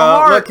No, like, bro. the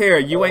heart. Look here.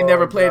 You ain't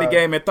never played a God.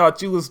 game and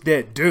thought you was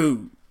that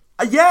dude.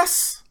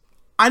 Yes,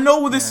 I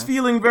know this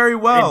feeling very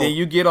well. And then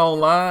you get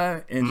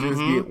online and just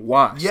get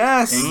watched.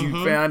 Yes. And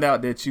you found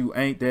out that you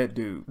ain't that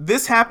dude.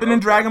 This happened in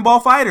Dragon Ball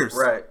Fighters.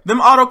 Right. Them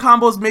auto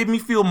combos made me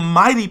feel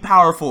mighty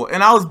powerful,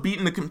 and I was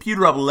beating the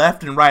computer up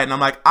left and right, and I'm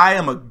like, I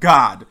am a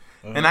god.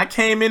 And I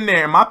came in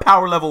there, and my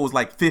power level was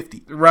like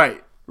 50.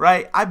 Right.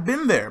 Right? I've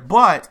been there,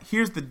 but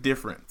here's the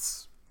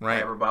difference. Right?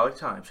 Hyperbolic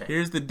time change.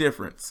 Here's the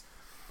difference.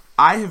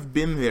 I have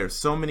been there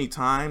so many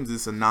times,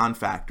 it's a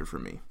non-factor for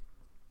me.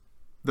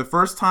 The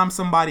first time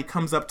somebody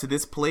comes up to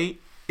this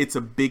plate, it's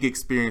a big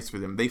experience for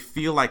them. They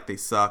feel like they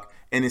suck,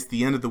 and it's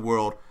the end of the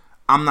world.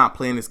 I'm not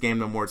playing this game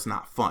no more. It's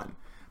not fun.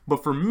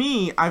 But for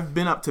me, I've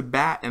been up to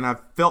bat, and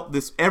I've felt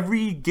this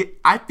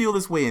I feel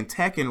this way in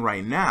Tekken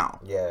right now.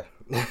 Yeah.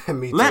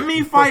 Me too. Let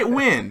me fight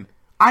win.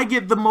 I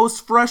get the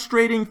most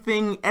frustrating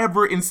thing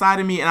ever inside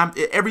of me, and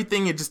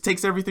it just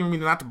takes everything from me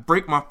not to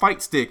break my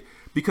fight stick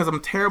because I'm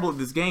terrible at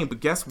this game. But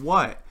guess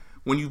what?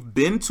 When you've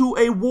been to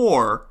a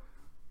war,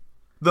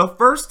 the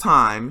first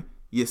time,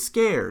 you're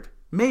scared.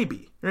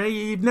 Maybe. Right?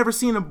 You've never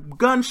seen a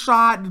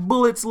gunshot,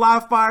 bullets,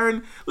 live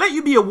firing. Let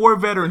you be a war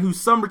veteran whose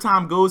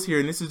summertime goes here,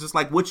 and this is just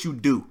like what you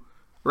do.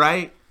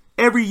 Right?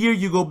 Every year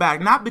you go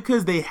back, not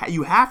because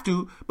you have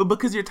to, but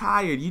because you're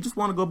tired. You just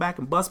want to go back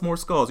and bust more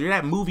skulls. You're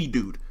that movie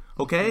dude.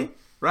 Okay? Mm-hmm.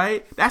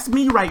 Right? That's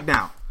me right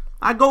now.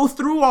 I go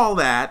through all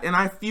that, and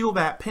I feel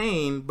that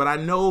pain, but I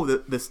know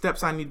the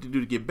steps I need to do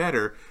to get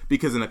better,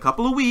 because in a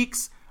couple of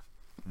weeks,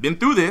 been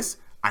through this,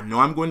 I know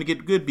I'm going to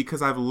get good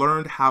because I've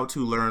learned how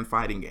to learn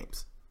fighting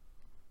games.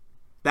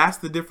 That's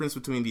the difference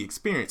between the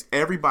experience.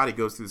 Everybody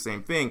goes through the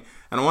same thing,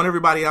 and I want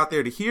everybody out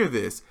there to hear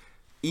this.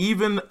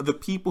 Even the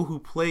people who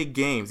play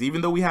games,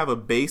 even though we have a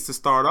base to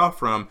start off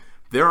from,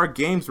 there are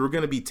games we're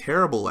going to be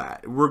terrible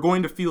at. We're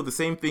going to feel the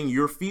same thing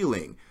you're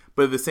feeling.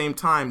 But at the same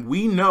time,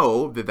 we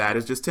know that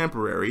is just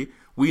temporary.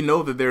 We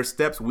know that there are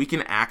steps we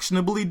can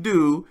actionably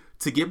do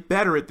to get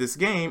better at this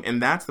game.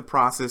 And that's the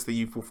process that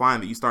you will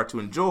find that you start to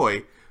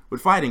enjoy with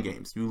fighting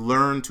games. You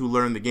learn to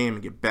learn the game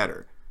and get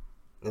better.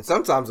 And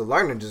sometimes the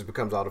learning just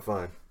becomes all the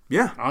fun.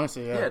 Yeah.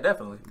 Honestly, yeah. Yeah,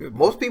 definitely. Good.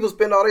 Most people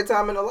spend all their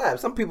time in the lab.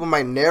 Some people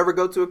might never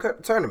go to a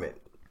tournament.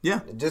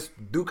 Yeah. Just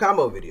do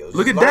combo videos.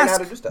 Look Just at learn how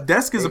to do Desk. stuff.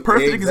 Desk is a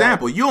perfect Exactly.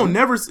 example. You'll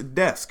never see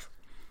Desk.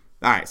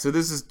 All right, so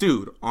this is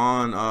dude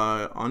on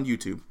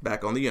YouTube,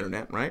 back on the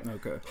internet, right?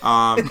 Okay.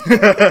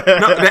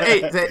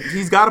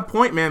 He's got a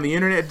point, man. The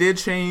internet did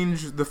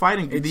change the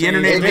fighting. The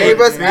internet It made gave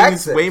us things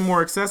access. way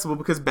more accessible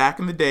because back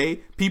in the day,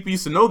 people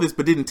used to know this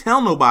but didn't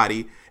tell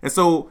nobody, and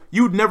so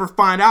you'd never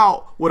find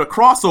out what a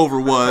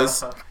crossover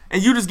was,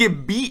 and you just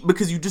get beat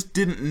because you just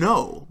didn't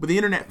know. But the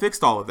internet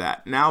fixed all of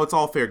that. Now it's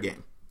all fair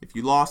game. If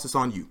you lost, it's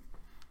on you.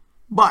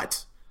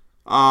 But,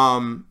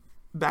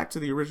 back to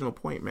the original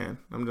point, man.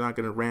 I'm not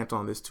going to rant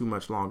on this too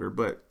much longer,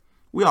 but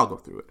we all go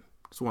through it.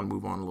 Just want to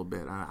move on a little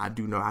bit. I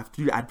do know. I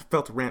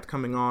felt a rant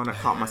coming on. I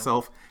caught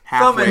myself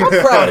halfway. I'm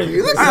proud of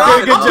you. This is Good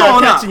I'm job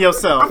going up. catching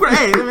yourself.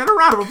 Hey, man, a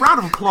round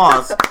of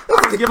applause.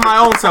 Give my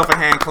own self a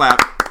hand clap.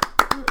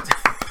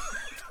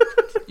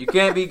 You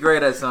can't be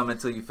great at something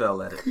until you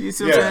fail at it. You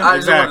see what I'm saying? I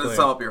just wanted Exactly. to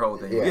sum up your whole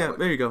thing. Yeah,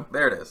 there you go.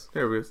 There it is.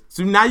 There it is.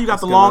 So now you got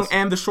the long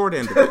and the short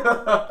end of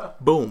it.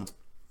 Boom.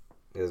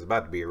 It was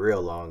about to be a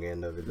real long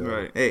end of it, though.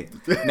 Right. Hey.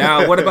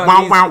 Now, what about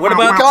Wow, these? wow, What wow,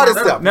 about wow. Caught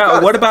itself.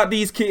 now? What about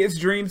these kids'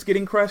 dreams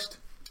getting crushed?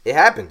 It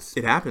happens.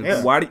 It happens.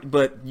 Yeah. Why?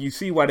 But you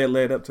see why that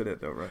led up to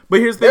that, though, right? But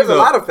here's the There's thing, a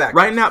though. lot of factors.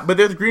 Right now, but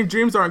their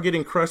dreams aren't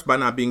getting crushed by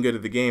not being good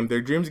at the game. Their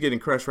dreams are getting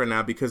crushed right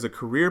now because a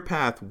career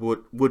path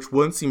which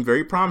once seemed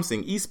very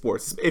promising,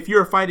 esports. If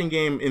you're a fighting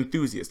game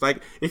enthusiast,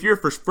 like if you're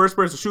for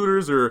first-person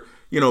shooters or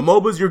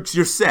MOBAs,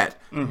 you're set.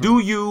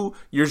 Mm-hmm.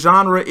 Your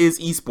genre is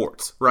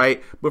esports,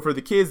 right? But for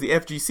the kids, the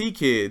FGC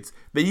kids,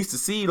 they used to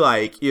see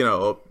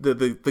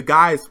the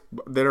guys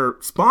that are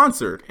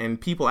sponsored,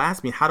 and people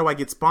ask me, how do I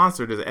get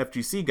sponsored as an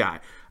FGC guy?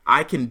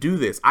 I can do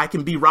this. I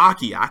can be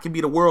Rocky. I can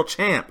be the world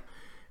champ.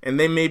 And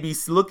they may be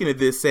looking at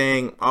this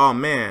saying, oh,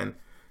 man,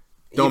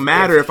 don't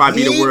matter if I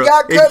be the world.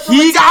 If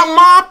he got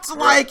mopped,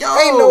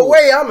 Ain't no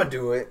way I'm going to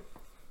do it.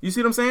 You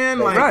see what I'm saying?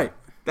 Right.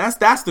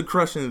 That's the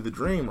crushing of the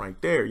dream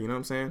right there. You know what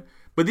I'm saying?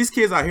 But these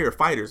kids out here are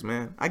fighters,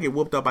 man. I get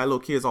whooped up by little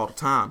kids all the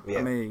time. Yeah.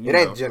 I mean, it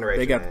ain't generation.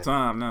 They got man. the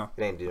time now.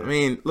 It ain't generation. I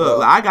mean,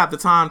 look, I got the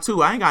time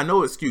too. I ain't got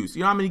no excuse.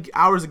 You know how many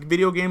hours of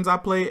video games I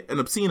play? An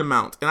obscene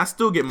amount. And I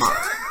still get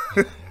mocked.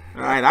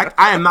 All right,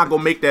 I am not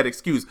gonna make that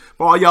excuse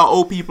for all y'all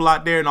old people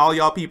out there and all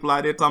y'all people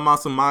out there talking about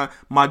some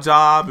my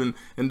job and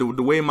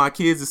the way my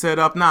kids are set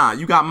up. Nah,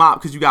 you got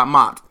mopped because you got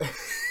mopped.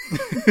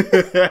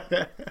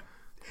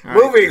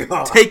 Moving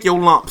on. Take your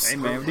lumps. Hey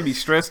man, they be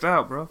stressed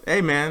out, bro.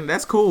 Hey man,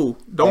 that's cool.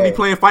 Don't Hey. be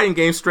playing fighting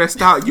games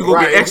stressed out. You gonna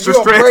Right. get extra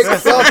You gonna break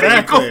stress. something.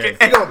 You gonna get You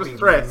gonna extra be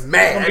stress.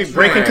 mad. Be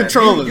breaking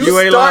controllers. You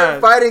ain't start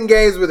lying. fighting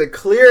games with a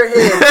clear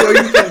head so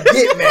you can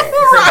get mad.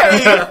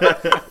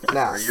 Right.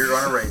 Nah. You're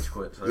gonna rage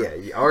quit. So.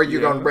 Yeah, or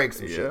you're gonna break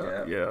some shit.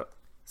 Yeah.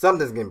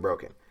 Something's getting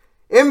broken.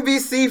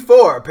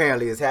 MVC4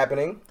 apparently is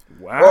happening.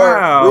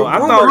 Wow. I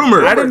thought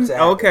rumored. I didn't. to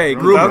happen. Okay,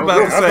 'cause I was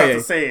about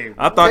to say.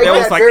 I thought Take that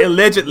was that, like Dirk.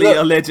 allegedly. Look.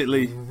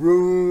 Allegedly.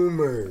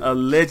 Rumors.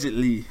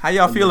 Allegedly. How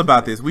y'all feel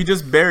about this? We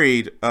just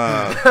buried.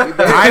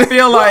 I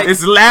feel like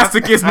It's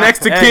Elasticus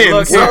next to Hey, Ken.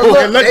 look, So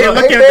look,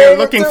 They're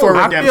looking for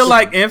I redemption. feel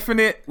like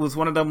Infinite was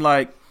one of them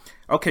like,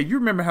 okay, you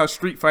remember how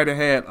Street Fighter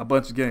had a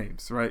bunch of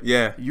games, right?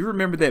 Yeah. You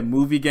remember that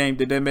movie game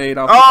that they made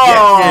off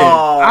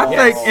Oh! I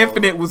think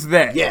Infinite was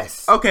that.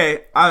 Yes.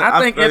 okay, I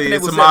think feel you. Infinite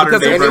It's was a that modern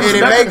because day it was And it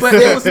version. makes nothing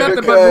but sense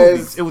movies.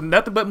 because- It was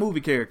nothing but movie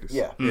characters.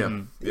 Yeah. Yeah.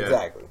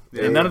 Exactly.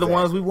 And none of the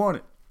ones we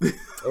wanted.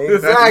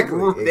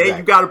 Exactly. There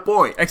you got a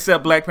point.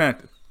 Except Black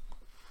Panther.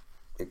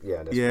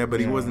 Yeah, that's Yeah, but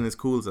he wasn't as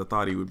cool as I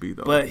thought he would be,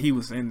 though. But he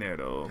was in there,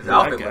 though. His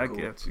outfit I looked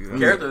cool. get you.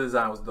 Character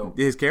design was dope.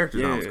 his character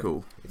design was Yeah.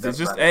 cool. It's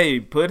just, hey,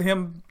 put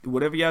him,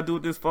 whatever y'all do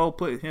with this fall,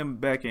 put him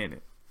back in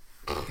it.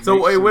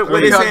 So wait, what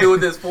What they y'all saying? do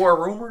with this for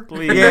a rumor?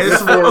 Please. Yeah,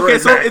 it's okay.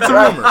 So it's a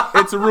rumor.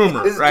 It's a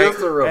rumor, It's right? just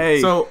a rumor. Hey,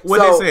 So what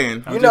So, they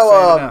saying? I'm You just know,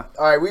 saying it now.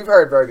 all right, we've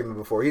heard Bergman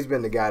before. He's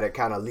been the guy that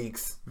kind of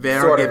leaks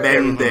sorta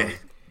everything.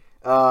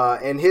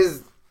 And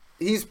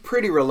he's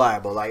pretty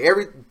reliable. Like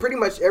pretty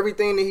much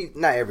everything that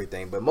not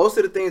everything, but most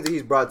of the things that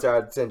he's brought to our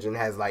attention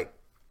has like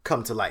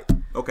come to light.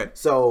 Okay.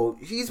 So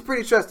he's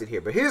pretty trusted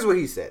here. But here's what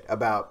he said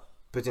about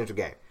potential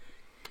game.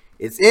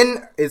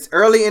 It's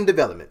early in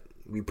development.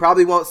 We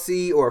probably won't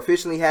see or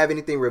officially have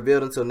anything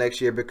revealed until next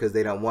year because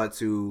they don't want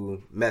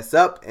to mess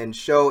up and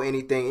show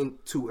anything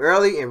too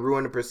early and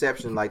ruin the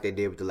perception like they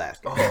did with the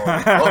last game. They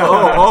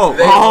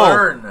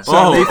learn.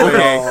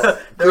 Okay. They're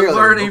Clearly.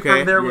 learning Okay.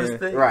 from their Yeah.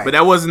 mistake. Right. But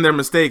that wasn't their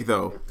mistake,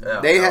 though.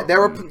 There There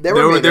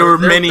were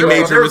many there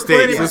major were mistakes.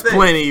 plenty of There's mistakes.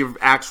 plenty of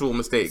actual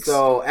mistakes.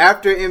 So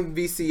after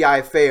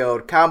MVCI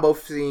failed, Combo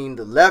Fiend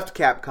left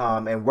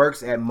Capcom and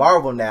works at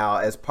Marvel now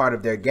as part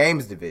of their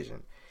games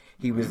division.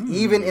 He was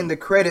even in the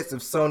credits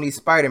of Sony's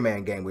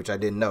Spider-Man game, which I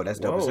didn't know. That's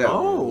dope as hell.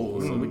 Oh,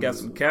 so we got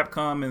some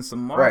Capcom and some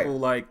Marvel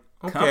Right.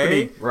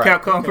 company. Right.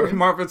 Capcom,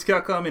 Marvel's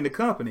Capcom in the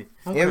company.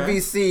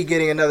 MVC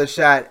getting another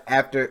shot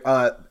after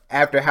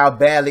how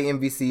badly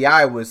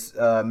MVCI was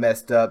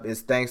messed up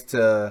is thanks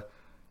to,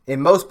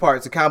 in most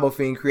parts, to Combo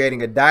Fiend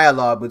creating a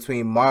dialogue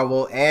between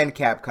Marvel and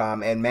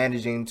Capcom and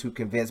managing to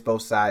convince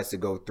both sides to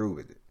go through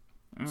with it.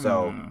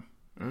 So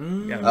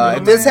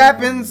if this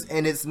happens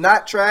and it's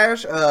not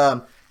trash,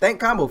 thank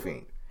Combo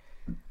Fiend.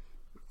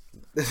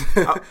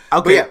 Okay.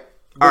 But yeah,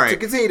 All to right.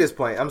 continue this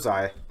point, I'm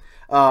sorry.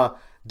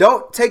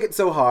 Don't take it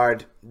so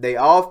hard. They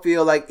all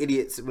feel like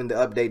idiots when the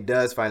update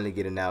does finally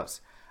get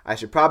announced. I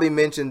should probably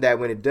mention that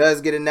when it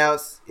does get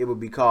announced, it will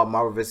be called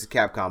Marvel vs.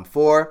 Capcom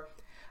 4.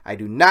 I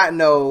do not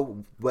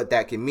know what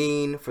that can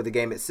mean for the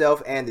game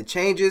itself and the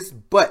changes,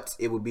 but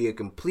it will be a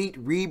complete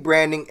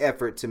rebranding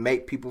effort to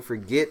make people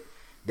forget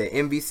that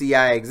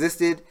MVCI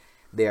existed.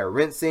 They are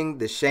rinsing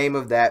the shame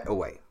of that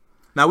away.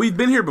 Now, we've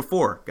been here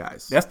before,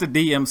 guys. That's the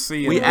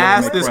DMC. We and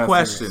asked the this Devil May Cry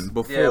question series.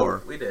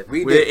 before. Yeah, we did.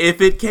 We did.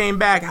 If it came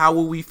back, how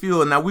would we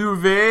feel? Now, we were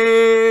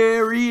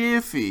very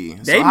iffy.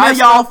 They So how messed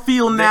y'all up.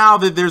 feel now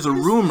that there's a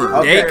rumor?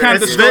 Okay. They kind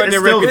of It's destroyed their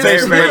still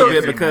reputation a very little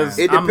bit iffy, because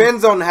It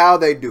depends on how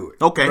they do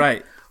it. Okay.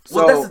 Right.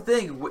 Well, So- that's the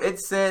thing.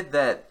 It said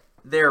that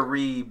they're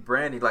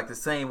rebranding like the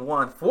same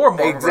one for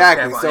Marvel vs.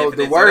 Exactly. Capcom So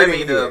Infinite. the wording that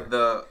mean here-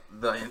 the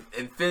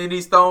Infinity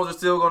Stones are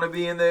still going to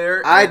be in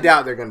there. I and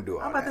doubt they're going to do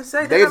all I'm about that. to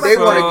say They they're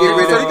want about to get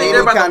rid So of you think any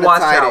they're about kind to of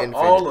watch tie to out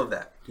Infinity. all of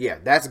that? Yeah,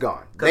 that's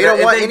gone. 'Cause They don't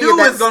if want they any do, of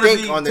that it's gonna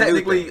stink be on the new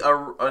technically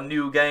thing. a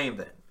new game.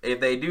 Then if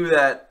they do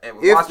that, and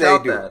If watch they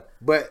out do. that.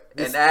 But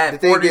And add the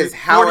thing 40 is,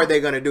 how 40 are they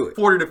going to do it?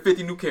 40 to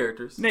 50 new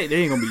characters. They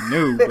ain't gonna be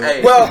new. But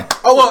Hey. Well,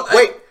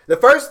 wait. The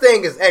first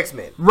thing is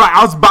X-Men. Right,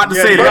 I was about to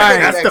say Yeah, that.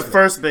 that's the X-Men.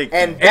 first big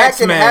And thing. that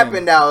can X-Men.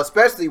 happen now,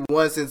 especially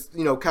once since,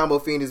 Combo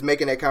Fiend is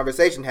making that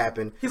conversation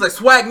happen. He's like,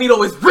 Swag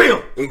Nito is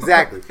real.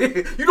 Exactly.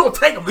 You don't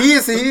take him. He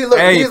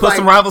hey, is put like,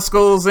 some rival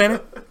schools in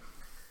it.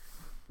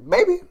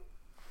 maybe.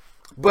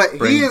 But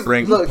Put he is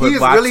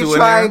Batu really in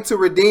trying there. to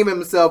redeem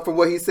himself from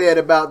what he said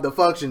about the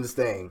functions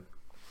thing.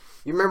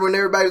 You remember when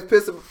everybody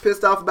was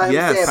pissed off about him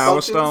Yes. saying Power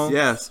functions? Stone.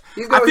 Yes.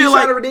 He's I feel trying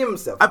like to redeem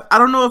himself. I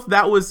don't know if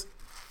that was.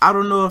 I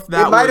don't know if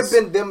that It might was.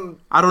 have been them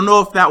I don't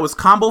know if that was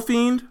Combo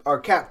Fiend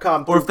or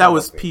Capcom, or through if that Combo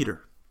was Fiend.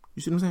 Peter.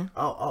 You see what I'm saying?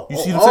 Oh, You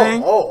see what I'm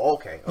saying?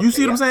 Okay. You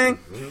see what yeah. I'm saying?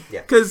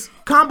 Yeah. Because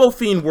Combo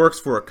Fiend works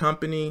for a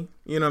company.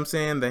 You know what I'm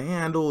saying? The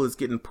handle is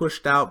getting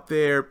pushed out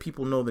there.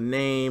 People know the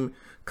name.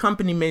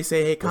 Company may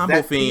say, "Hey, Combo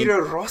That Fiend,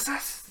 Peter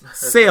Rosas?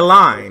 say a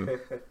line."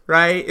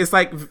 Right? It's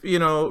like,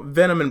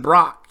 Venom and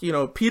Brock.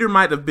 Peter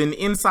might have been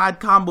inside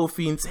Combo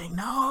Fiend saying,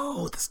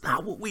 "No, that's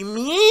not what we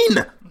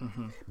mean.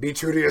 Be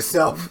true to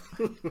yourself.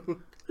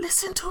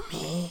 Listen to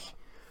me."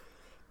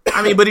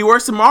 I mean, but he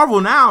works at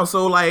Marvel now,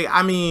 so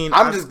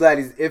I'm just glad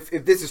if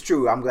this is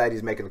true, I'm glad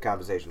he's making the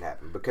conversation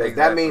happen because that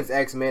Exactly. means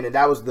X-Men, and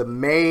that was the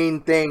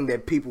main thing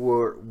that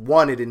people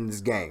wanted in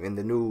this game, in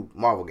the new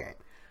Marvel game.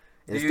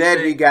 you Instead,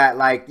 we think- got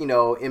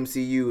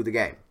MCU the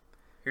game.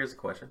 Here's a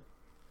question.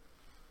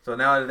 So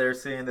now that they're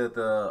seeing that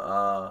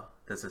the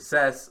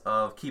success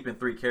of keeping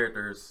 3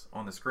 characters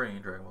on the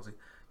screen, Dragon Ball Z,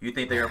 you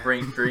think they're gonna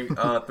bring 3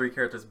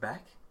 characters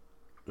back?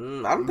 I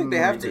don't think they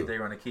Or have you think to. they're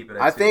gonna keep it?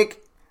 At I 2? think,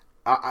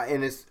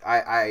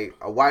 I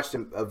watched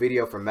a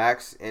video from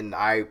Max, and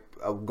I'm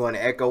going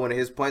to echo one of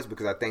his points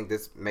because I think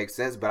this makes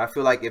sense. But I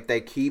feel like if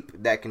they keep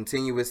that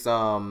continuous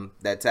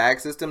that tag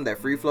system, that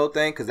free flow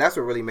thing, because that's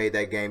what really made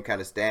that game kind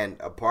of stand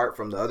apart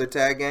from the other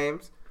tag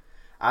games.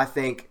 I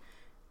think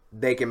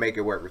they can make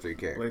it work with 3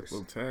 characters.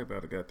 Blake Tag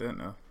about to got that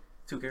now.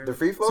 2 The characters.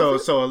 free flow.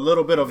 So a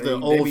little bit of the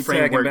They old be tagging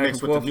framework back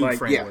mixed and with the forth new like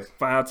framework.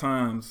 5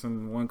 times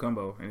in one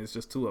combo, and it's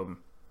just 2 of them.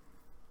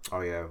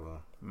 Oh yeah.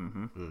 Well.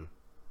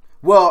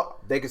 Well,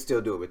 they can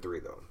still do it with 3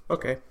 though.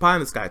 okay. Pie in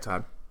the sky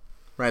time.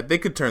 right? They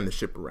could turn the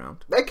ship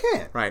around. They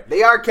can. Right.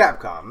 They are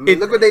Capcom. I mean,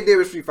 look what they did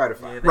with Street Fighter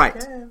 5.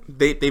 Right.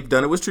 They've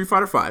done it with Street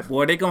Fighter 5.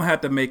 Boy, they're going to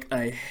have to make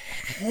a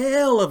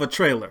hell of a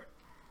trailer.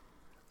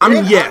 I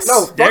mean, yes.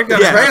 No, fuck They're the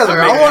gonna have to trailer.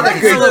 make I want a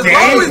it. good So as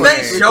long as game.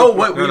 they show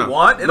what we No.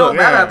 want, it don't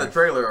matter yeah. how the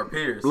trailer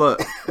appears. Look.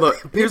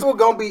 People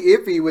gonna be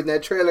iffy when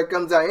that trailer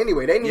comes out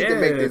anyway. They need to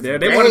make this. They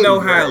want to know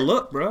game, how bro. it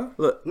look, bro.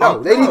 Look. No,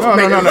 they need to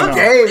make no, this no.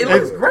 game. It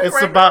looks bro. great. It's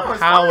right about now.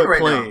 It's how fine it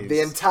right now. plays. The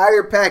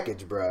entire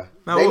package, bro.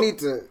 No, They well- need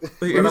to.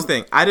 Here's the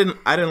thing. I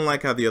didn't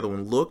like how the other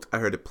one looked. I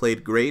heard it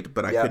played great,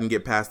 but I Yeah. couldn't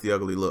get past the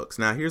ugly looks.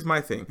 Now, here's my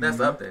thing. That's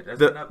updated. That's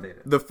been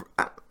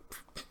updated.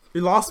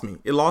 It lost me.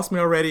 It lost me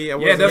already.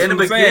 Yeah, that's In what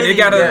the I'm saying. They beginning,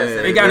 gotta,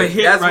 yes, they gotta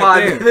hit that's right why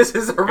there. this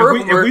is a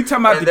rumor. If we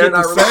talking about to and get they're the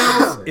not releasing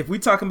sales, it. if we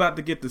talking about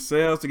to get the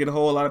sales to get a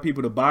whole lot of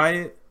people to buy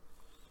it,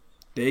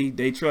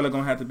 they trailer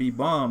gonna have to be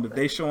bombed. If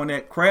they showing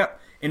that crap,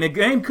 and the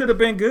game could have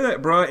been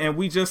good, bro, and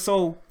we just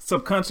so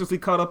subconsciously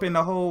caught up in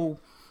the whole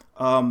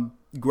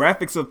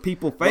graphics of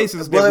people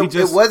faces that we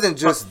just. It wasn't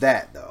just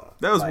that though.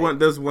 That was Like, one.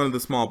 That was one of the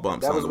small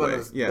bumps That on was the one way.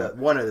 of the, Yeah.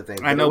 one of the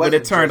things. I know, but it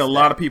wasn't turned a just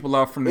lot that. of people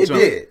off from the It jump.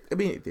 did. I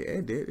mean,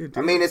 it did.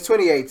 I mean, it's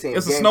 2018.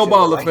 It's a Game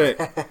snowball should look like-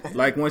 effect.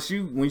 Like once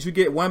you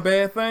get one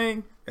bad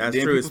thing, That's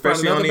then true, people find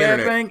especially on another the bad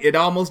internet. thing. It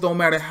almost don't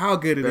matter how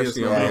good it is.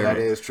 Especially on on the the Yeah, that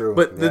internet. is true.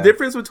 But the Yeah.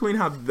 difference between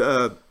how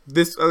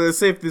this let's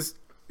say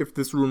if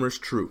this rumor is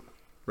true,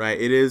 right?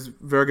 It is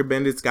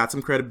Vergabend. It's got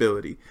some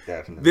credibility.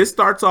 Definitely. This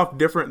starts off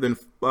different than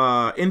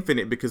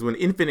Infinite because when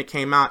Infinite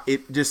came out,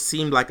 it just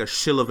seemed like a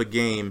shill of a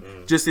game,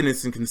 just in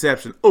its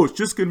conception. Oh, it's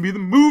just gonna be the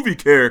movie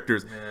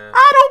characters.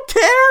 I don't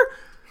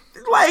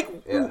care. Like,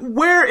 Yeah.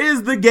 where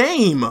is the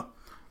game?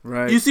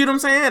 Right. You see what I'm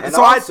saying? And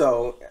so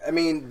also, I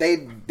mean,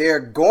 they're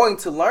going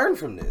to learn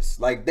from this.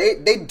 Like they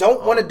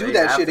don't want to do they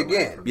that have shit to learn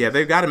again. from yeah,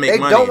 they've got to make They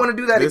money. don't want to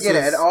do that This again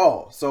is- at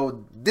all.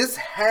 So this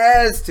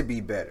has to be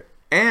better.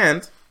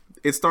 And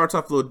it starts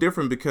off a little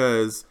different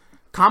because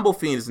Combo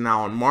Fiend is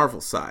now on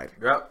Marvel's side.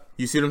 Yep.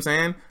 You see what I'm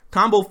saying?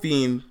 Combo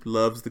Fiend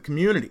loves the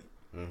community,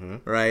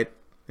 right?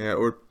 Yeah,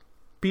 or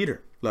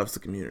Peter loves the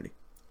community.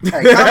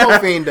 Hey, Combo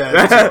Fiend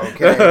does too,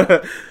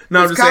 okay?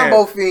 No, I'm This just saying.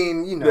 Combo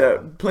Fiend, you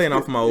know. Playing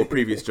off my old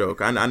previous joke.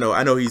 I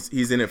know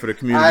he's in it for the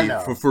community I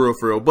know. for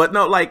real. But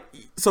no, like,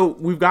 so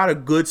we've got a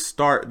good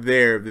start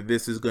there that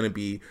this is going to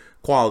be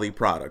quality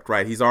product,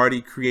 right? He's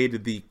already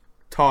created the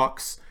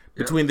talks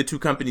between the two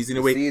companies in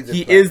a way. seeds are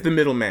He planted. is the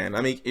middleman.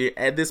 I mean,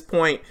 at this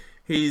point,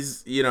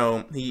 he's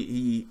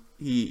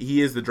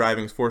he is the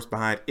driving force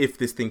behind if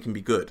this thing can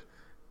be good,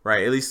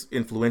 right? At least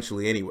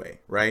influentially, anyway,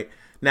 right?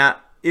 Now,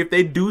 if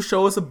they do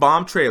show us a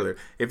bomb trailer,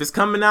 if it's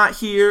coming out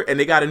here and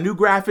they got a new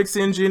graphics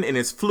engine and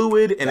it's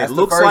fluid and That's it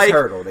the looks first like,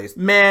 hurdle.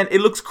 man, it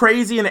looks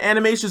crazy and the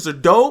animations are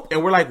dope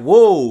and we're like,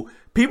 whoa,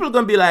 people are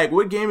going to be like,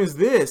 what game is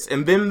this?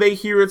 And then they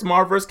hear it's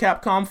Marvel vs.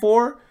 Capcom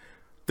 4.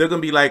 They're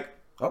going to be like,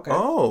 Okay.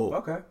 oh.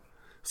 Okay.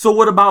 So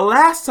what about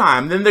last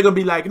time? Then they're going to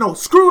be like, no,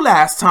 screw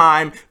last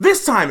time.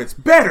 This time it's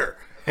better.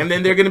 And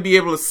then they're going to be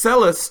able to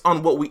sell us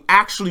on what we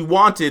actually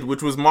wanted,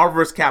 which was Marvel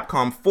vs.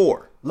 Capcom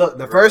 4. Look,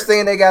 the first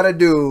thing they gotta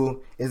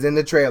do is in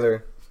the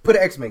trailer put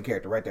an X-Men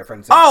character right there front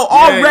and center. Oh,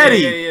 already,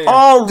 yeah.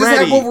 already. Just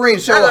have Wolverine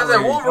show That's up. what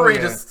I said.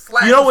 Wolverine just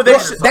slapped. You know what they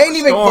his should- face.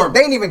 They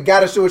ain't even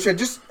gotta show a trailer.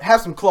 Just have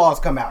some claws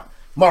come out.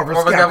 Marvel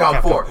vs. Marvel Capcom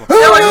Capcom 4. 4.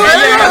 They're like,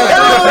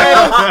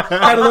 yeah.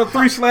 Had a little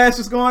 3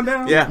 slashes going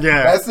down. Yeah,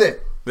 Yeah. That's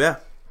it. yeah.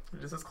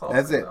 Just his claws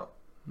That's it. out.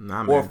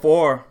 Nah, Or man.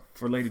 4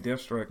 for Lady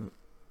Deathstroke.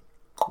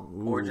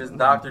 Or just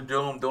Doctor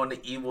Doom doing the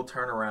evil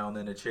turnaround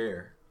in a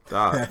chair.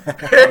 Dog.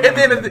 and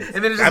then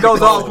it just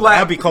goes all black.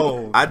 That'd be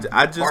cold. I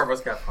Marvel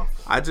vs. Capcom 4.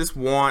 I just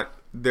want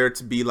there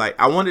to be like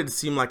I want it to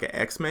seem like an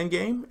X-Men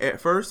game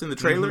at first in the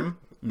trailer.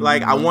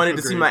 Like I want it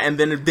to seem like, and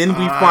then we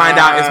find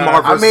out it's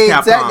Marvel I vs. mean,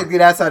 Capcom. technically,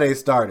 that's how they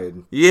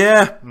started.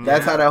 Yeah,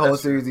 That's how that whole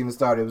series even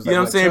started. It was you know what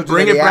I'm what, saying? Children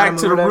Bring of it the back Atom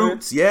to or the whatever?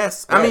 roots.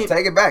 Yes, Yeah, I mean,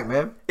 take it back,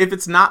 man. if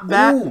it's not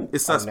that, Ooh.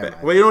 it's Oh,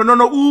 suspect. never mind. Wait,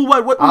 no. Ooh,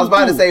 what? I was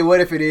about to ooh. say, what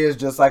if it is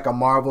just like a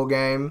Marvel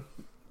game,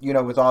 you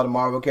know, with all the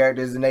Marvel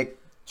characters, and they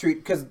treat,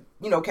 because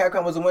you know,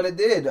 Capcom was the one that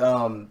did.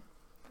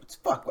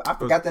 I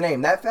forgot the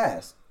name that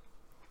fast.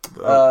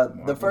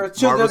 The first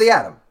Children of the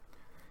Atom.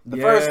 The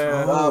first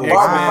Marvel X-Men,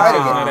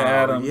 fighting Children of the game.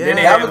 Atom. Yeah. Then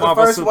they That had was the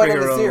Marvel first one in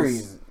the Superheroes.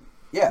 series.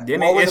 Yeah, Then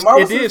Well, was it, it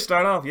Marvel it did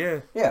start off,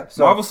 yeah. Yeah,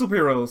 so Marvel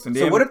superheroes, and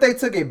then so what if they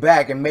took it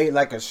back and made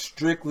like a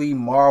strictly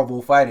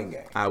Marvel fighting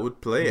game I would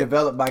play it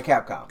developed by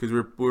Capcom? because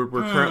we're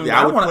currently.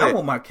 I I would play want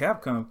it. my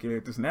Capcom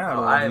characters now.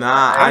 Oh, though.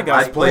 I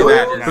gotta I play do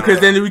that it.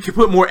 because then we could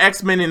put more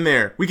X-Men in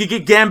there. We could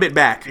get Gambit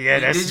back. Yeah,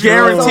 that's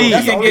Guaranteed.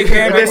 That's You can only- get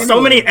Gambit There's so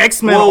anyway. many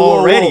X-Men Whoa, whoa, whoa.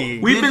 already.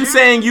 We've Did been you?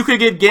 saying you could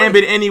get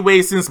Gambit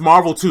anyway since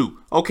Marvel 2.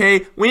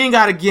 Okay, we ain't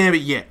got a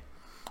Gambit yet.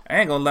 I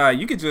ain't gonna lie,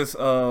 you could just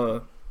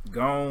go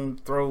on,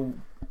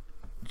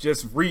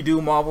 just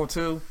redo Marvel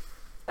 2.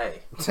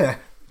 Hey, And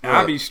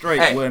I'll be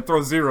straight Hey. and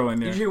throw 0 in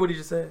did you there. hear what he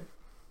just said?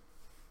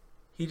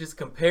 He just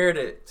compared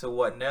it to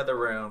what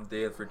NetherRealm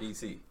did for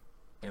DC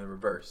in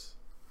reverse.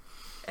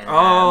 And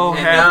Oh, and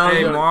have now a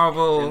you're-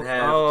 Marvel. and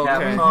have Oh, okay.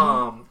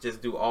 Capcom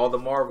just do all the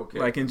Marvel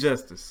characters. Like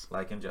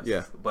Injustice.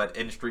 Yeah. But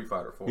in Street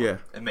Fighter form. Yeah.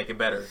 And make it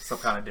better. Some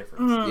kind of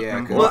difference.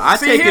 Yeah. Well, I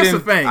see, take it here's in. the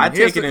thing. I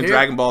Here's take it the- in here-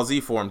 Dragon Ball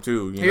Z form too. You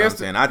know what I'm Here's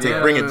saying? the- I take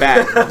yeah. bring it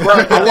back.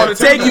 I want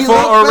to take you for a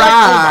Oh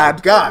ride. my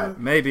God.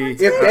 Maybe.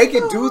 If they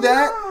could do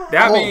that,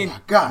 I oh mean, my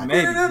God.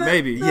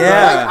 maybe.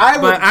 Yeah. I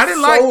would But I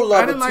didn't so like. love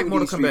I a didn't like 2D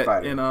Mortal Street Kombat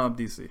Fighter. in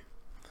DC.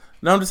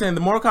 No, I'm just saying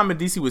the Mortal Kombat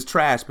DC was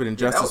trash, but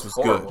Injustice was was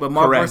horrible. good. But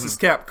Marvel Correct. vs.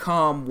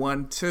 Capcom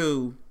 1,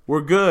 2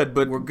 We're good,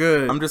 but were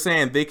good. I'm just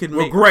saying they could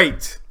were make.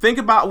 great. Think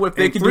about what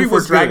they And could 3 do for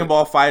was Dragon good.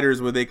 Ball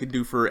Fighters, what they could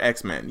do for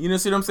X-Men. You know,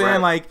 see what I'm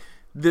saying? Right. Like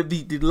the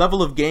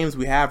level of games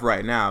we have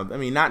right now. I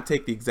mean, not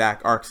take the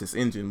exact Arxis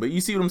engine, but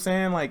you see what I'm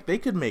saying? Like they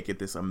could make it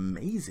this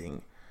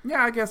amazing.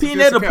 Yeah, I guess.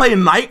 Being able to play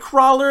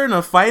Nightcrawler in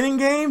a fighting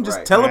game, just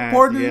Right.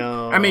 teleporting,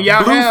 I mean,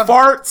 y'all blue have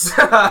farts.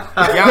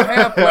 y'all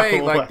have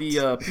played like What? the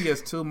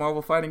PS2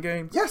 Marvel fighting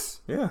games. Yes.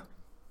 Yeah,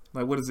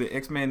 Like what is it,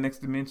 X-Men Next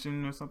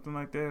Dimension or something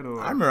like that? Or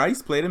I remember I used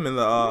to play them in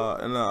the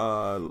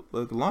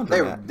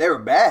laundromat. They were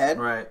bad,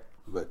 Right.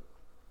 but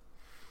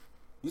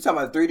you talking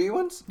about the 3D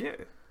ones? yeah.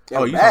 They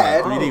Oh, were you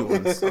bad. talking 3D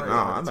ones? Oh, No, yeah,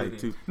 I like 2D.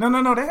 2.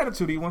 No. They had a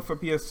 2D one for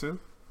PS2,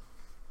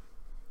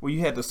 where you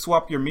had to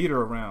swap your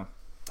meter around.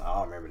 Oh, I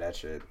don't remember that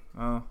shit.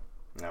 Uh, I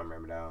don't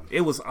remember that one.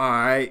 it was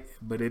alright,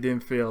 but it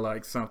didn't feel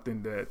like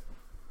something that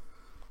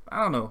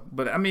I don't know.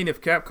 But I mean,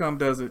 if Capcom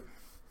does it,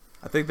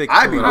 I think they.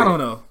 I'd be I don't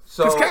know.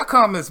 So- Because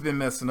Capcom has been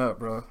messing up,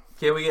 bro.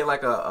 Can we get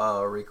like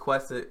a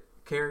requested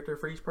character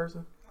for each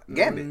person?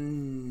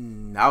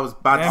 Gambit. I was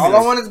about to. All say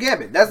I want is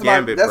Gambit. That's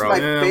Gambit, my bro.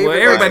 Yeah, favorite.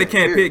 well, everybody wrestler,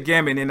 can't period. pick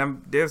Gambit,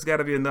 and there's got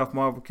to be enough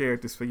Marvel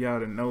characters for y'all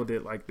to know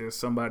that like there's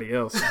somebody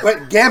else.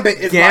 But Gambit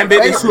is Gambit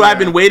my is who favorite. I've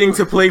been waiting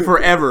to play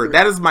forever.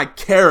 That is my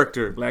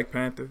character. Black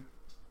Panther.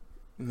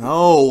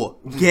 No,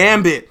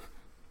 Gambit.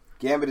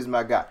 Gambit is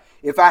my guy.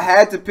 If I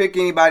had to pick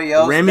anybody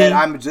else Remy that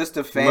I'm just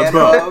a fan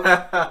LeBeau.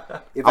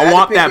 of, if I had to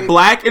want pick that any-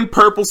 black and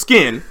purple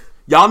skin.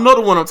 Y'all know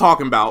the one I'm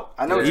talking about.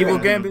 I know what Evil you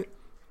mean. Gambit.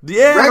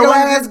 Yeah, Regular the one,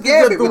 ass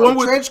Gambit the with one the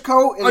with. trench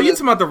coat. And Oh, you the-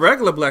 talking about the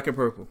regular black and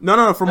purple?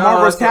 No, from No,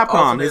 Marvel it's vs. the Capcom.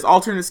 alternate- His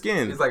alternate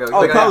skin. He's like a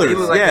the colors. He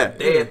was like yeah, a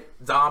dead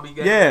zombie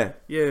game. yeah.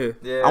 Yeah.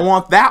 Yeah. I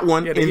want that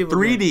one Yeah, the in evil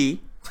 3D,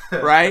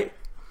 right?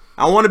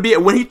 I want to be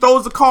when he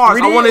throws the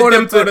cards. I 3D wanted or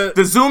them the-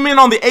 to zoom in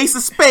on the ace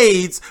of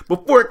spades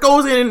before it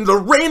goes in, and the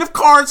rain of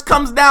cards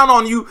comes down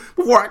on you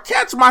before I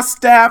catch my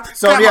staff.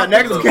 So, yeah,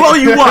 next blow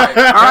you up.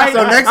 All right,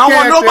 So next I don't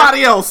character- want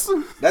nobody else.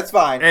 That's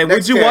fine. And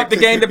Next would you want the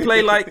character. game to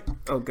play like?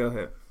 Oh, go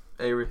ahead.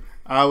 Avery.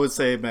 I would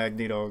say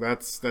Magneto.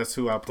 That's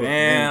who I put.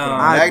 Damn.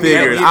 I Magneto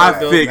figured. is I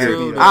dope. figured.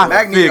 Magneto. I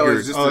Magneto figured.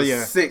 is just Oh, a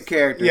yeah. sick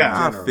character.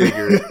 Yeah. in I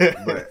general. figured.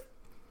 But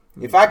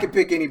if I could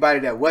pick anybody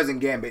that wasn't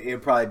Gambit,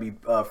 it'd probably be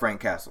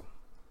Frank Castle.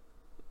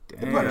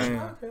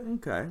 Punisher. Damn.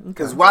 Okay.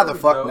 Because why the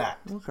fuck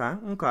Dope. not?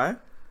 Okay.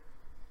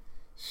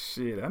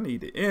 Shit, I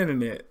need the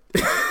internet.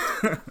 Y'all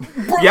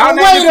Y'all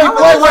wait,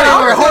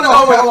 niggas- hold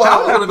on. I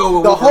was gonna go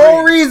with The Wolverine.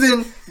 whole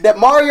reason that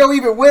Mario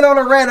even went on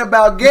a rant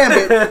about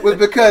Gambit was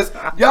because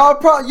y'all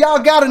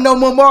gotta know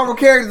more Marvel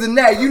characters than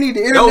that. You need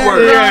the internet.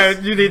 worry. Yeah,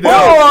 you need to.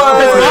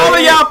 All of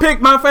y'all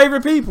pick my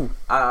favorite people.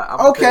 I'm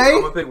Okay.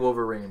 I'm gonna pick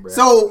Wolverine, bro.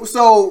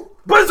 So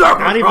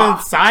Not even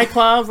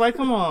Cyclops. Like,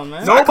 come on,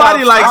 man.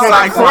 Nobody likes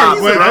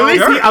Cyclops. But at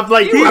least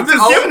I'm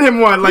just giving him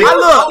one. Like,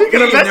 look, you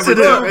could have mentioned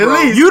him at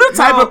least. You the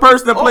type of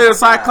person that play with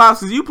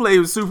Cyclops is you play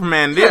with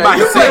Superman. They're about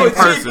you the play same with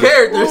cheap person.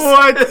 characters.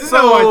 What?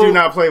 So- No, I do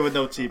not play with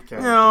no cheap You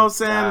characters. know what I'm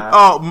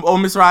saying? Oh,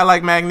 Mr. I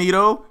like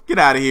Magneto. Get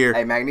out of here.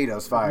 hey,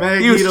 Magneto's fire.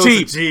 Magneto's was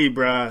cheap. a G,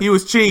 bro. He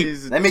was cheap.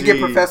 He's a Let me get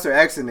G. Professor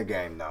X in the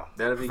game though.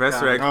 That'd be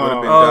Professor kinda- X would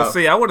have been Oh, dope.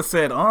 see, I would have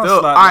said Onslaught.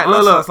 Look, all right,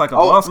 Onslaught's like a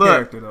boss look.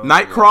 character though.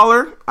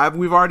 Nightcrawler.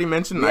 We've already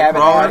mentioned We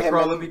haven't had Nightcrawler. him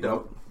Nightcrawler in- be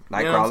dope.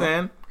 You know what I'm Nightcrawler.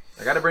 saying?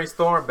 I gotta bring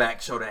Storm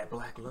back. Show that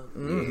black love.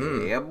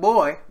 Yeah,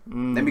 boy.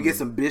 Let me get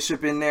some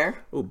Bishop in there.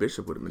 Oh,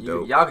 Bishop would have been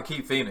dope. Y'all can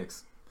keep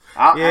Phoenix.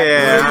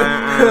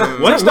 Yeah.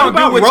 What Just don't do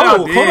about what y'all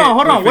Rogue? did Hold on.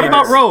 with What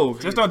about Phoenix. Rogue?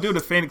 Just don't do the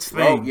Phoenix thing.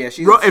 Rogue, yeah,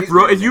 she's If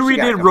good in you there. She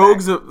gotta redid come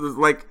Rogue's back.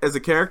 like as a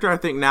character, I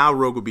think now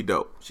Rogue would be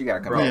dope. She gotta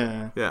come back.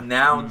 Yeah. Yeah.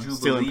 Now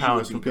Stealing Jubilee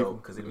powers would from be people.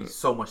 dope because it'd be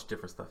so much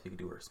different stuff you could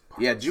do with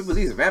her. Yeah,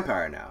 Jubilee's a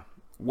vampire now.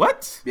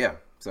 What? Yeah,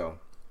 so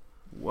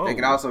Whoa. they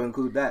can also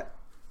include that.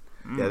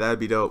 Yeah, that'd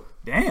be dope.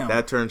 Damn.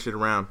 That turned shit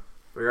around.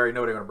 We already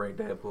know they're gonna bring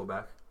Deadpool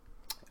back.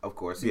 Of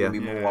course, he's Yeah. gonna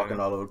be moonwalking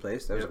all over the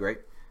place. That was Yep. great.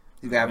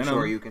 He's gonna have a Venom.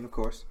 Shoryuken, of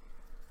course.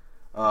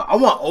 I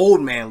want old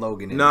man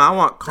Logan in No, there. I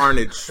want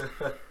Carnage.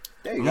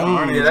 There you go.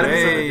 Yeah, that'd be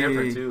Hey, something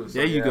different too. So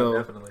there you yeah, go.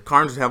 Definitely.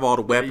 Carnage would have all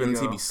the you weapons.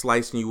 go. He'd be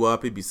slicing you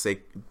up. He'd be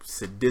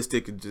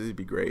sadistic. It'd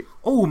be great.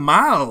 Oh,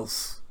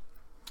 Miles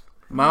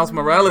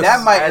Morales.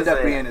 That might As end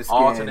up a being a skin.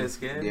 alternate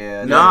skin?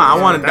 Yeah. No, I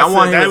want him as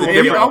a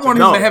different. I want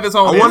him to have his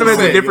own I want him as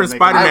a set. different I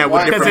Spider-Man with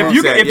want- different Because if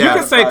you moveset, can, if you yeah.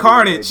 can say Probably what they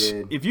Carnage,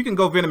 did. if you can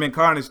go Venom and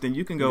Carnage, then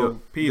you can go Yeah.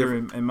 Peter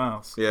and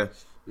Miles. Yeah.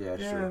 Yeah,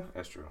 that's true.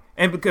 That's true.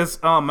 And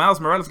because Miles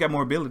Morales got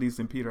more abilities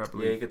than Peter, I Yeah, you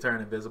believe. could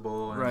turn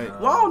invisible. And,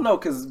 Right. Well, I don't know,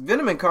 because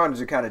Venom and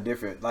Carnage are kind of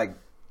different. Like,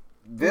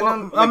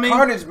 Venom, Well, I mean-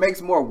 Carnage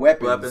makes more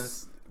weapons.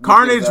 Weapons. which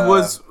Carnage is,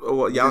 was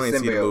well, y'all the ain't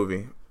seen the symbiote.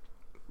 movie,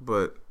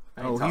 but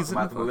I ain't talking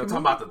about the movie. I'm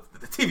talking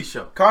about the TV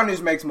show.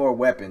 Carnage makes more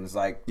weapons.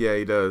 Like, Yeah,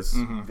 he does.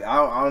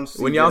 I don't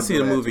see When y'all them see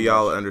doing the that movie, too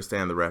y'all much.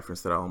 understand the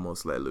reference that I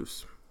almost let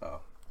loose. Oh.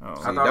 I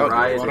See, thought don't do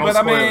Riot. it. Don't But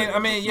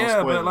spoil yeah,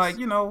 spoilers. but like,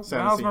 you know,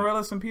 Seven Miles scene.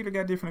 Morales and Peter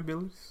got different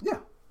abilities. Yeah,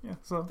 Yeah,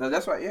 so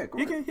that's right. Yeah, go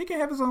ahead. he can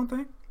have his own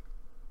thing.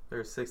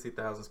 There's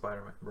 60,000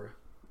 Spider-Man, bro.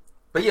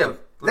 But yeah,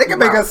 They can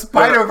make a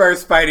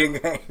Spider-Verse fighting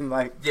game.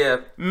 Like, Yeah,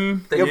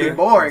 it'll be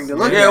boring to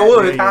look Yeah, at. it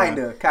would.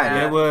 Kinda.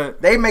 Yeah, it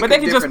would. They make but they it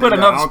can just different put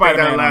enough. another I don't think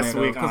Spider-Man that on last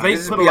there week, because huh? they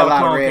This put would a be a lot of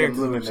lot of clone red and characters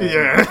blue in in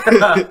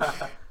that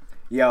shit.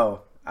 Yeah.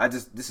 Yo,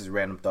 this is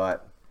random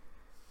thought.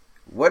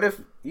 What if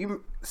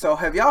you? So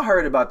have y'all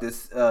heard about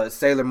this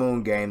Sailor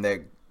Moon game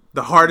that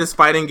The hardest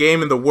fighting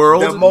game in the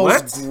world. the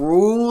most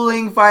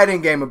grueling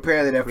fighting game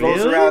apparently that floats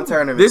Really? around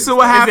tournaments? This is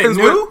what happens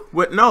new?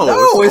 with No,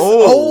 it's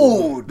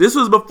old. This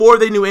was before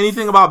they knew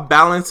anything about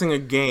balancing a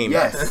game.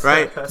 Yes.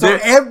 Right? So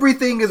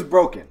everything is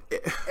broken.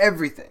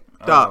 Everything.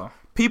 Dog,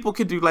 people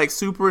could do like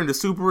super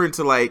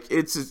into like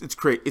it's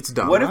great. It's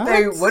dumb. What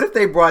if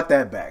they brought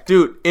that back?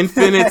 Dude,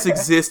 infinites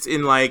exist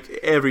in like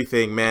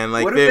everything, man.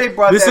 Like What if they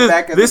brought this that is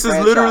back as this a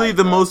is literally franchise,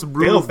 the bro? most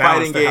brutal They'll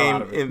balance fighting the hell game.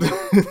 out of In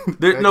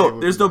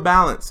it. there's no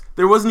balance.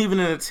 There wasn't even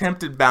an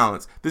attempted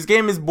balance. This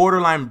game is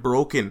borderline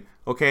broken.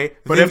 Okay, The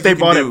But things if they you can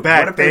brought do- it back,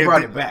 What if they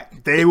brought it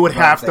back? They would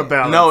have to saying.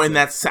 balance. No, it. and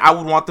that's I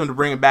would want them to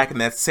bring it back in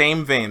that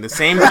same vein, the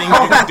same thing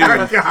you were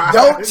doing.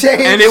 Don't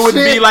change. And it would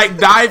be shit. like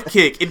dive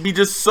kick. It'd be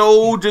just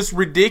so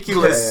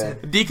ridiculous Yeah.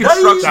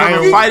 deconstruction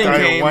of a fighting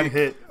game. One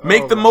hit.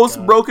 Make Oh the my most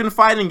God. broken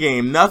fighting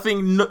game.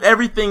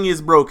 Everything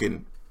is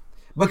broken.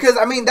 Because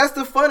I mean that's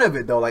the fun of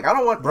it though. Like I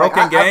don't want Broken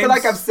I feel games?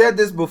 like I've said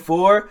this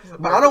before,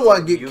 but I don't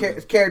want to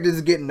get characters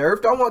to get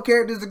nerfed. I want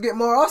characters to get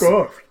more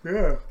awesome.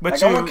 Yeah. But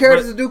Like, I want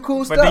characters to do cool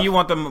but stuff. do you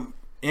want them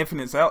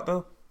infinites out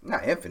though?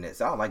 Not infinites.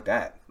 I don't like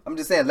that. I'm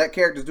just saying let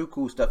characters do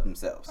cool stuff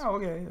themselves. Oh,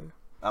 okay. Yeah.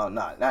 Oh,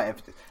 not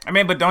infinites. I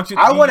mean, but don't you?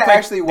 I do you wanna think-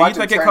 actually watch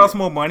Do you think them it try costs to-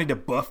 more money to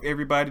buff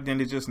everybody than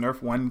to just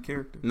nerf one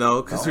character?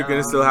 No, because you're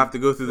gonna still have to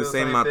go through the Still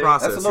same same amount thing.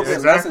 process. That's a little bit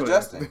Exactly. less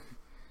adjusting.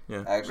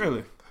 Yeah. Actually.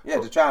 Really?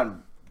 Yeah, to try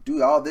and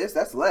do all this,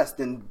 that's less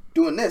than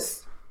doing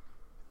this.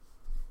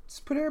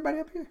 Just put everybody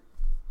up here.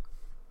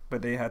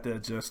 But they have to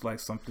adjust like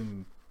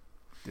something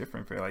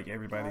different for like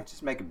everybody.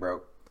 Just make it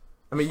broke.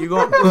 I mean, you're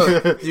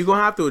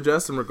gonna have to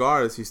adjust them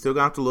regardless. You still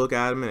gonna have to look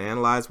at them and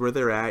analyze where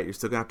they're at. You're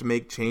still gonna have to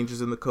make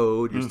changes in the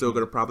code. You're still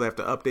gonna probably have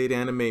to update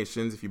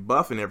animations if you're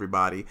buffing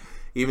everybody.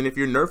 Even if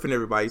you're nerfing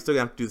everybody, you still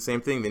gonna have to do the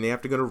same thing. Then you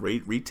have to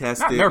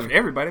retest Not it. nerf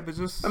everybody, but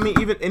just. I mean,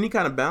 even any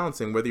kind of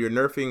balancing, whether you're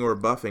nerfing or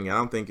buffing, I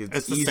don't think it's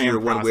It's the easier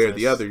same one way or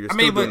the process. other. You're I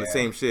still mean, doing but- the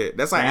same shit.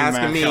 That's like Same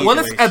asking me. math well,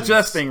 it's calculations.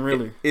 adjusting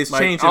really. It's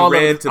Like, changing all of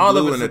red it- to all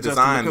of blue it's in a adjusting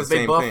design, because the they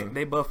same buff, thing.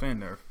 They buff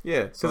and nerf.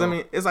 Yeah, because So- I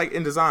mean, it's like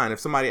in design.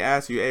 If somebody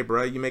asks you, "Hey,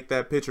 bro, you make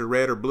that picture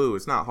red or blue?"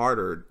 It's not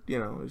harder. You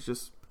know, it's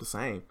just the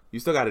same. You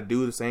still got to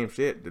do the same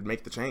shit to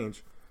make the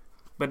change.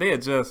 But they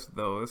adjust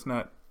though. It's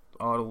not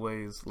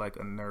always like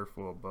a nerf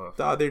or a buff.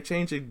 Dog, they're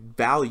changing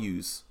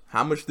values.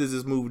 How much does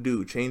this move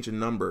do? Change a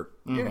number.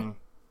 Yeah.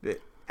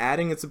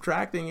 Adding and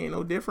subtracting ain't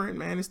no different,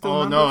 man. It's still Oh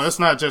numbers. no, it's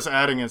not just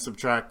adding and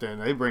subtracting.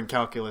 They bring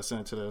calculus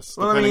into this,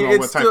 Well, I depending mean, on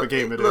it's what type still- of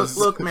game it look, is.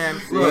 Look, man.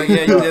 Well, Look,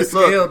 yeah, you just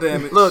scale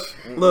damage. Look,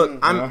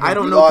 I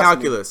don't You know lost me.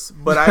 calculus,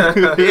 but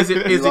is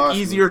it lost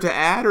me. easier to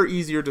add or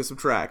easier to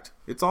subtract?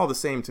 It's all the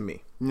same to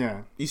me.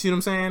 Yeah. You see what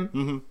I'm saying?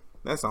 Mm-hmm.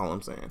 That's all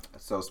I'm saying.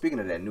 So speaking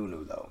of that new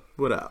though,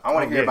 What up? I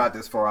want to hear yeah. about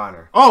this For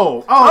Honor.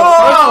 Oh,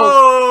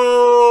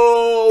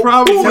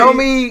 Probably. Tell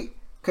me,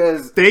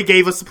 cause They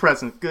gave us a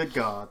present. Good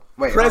God.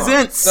 wait, hold on.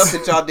 Presents. Stuff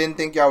that y'all didn't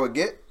think y'all would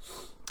get.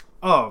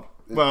 Oh,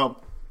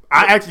 well,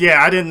 I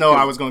didn't know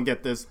I was going to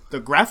get this. The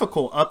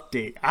graphical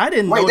update. I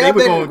didn't Wait, know they they were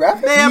updated going the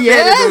graphics? They updated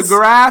Yes. the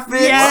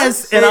graphics.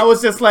 Yes. And I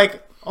was just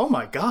like, oh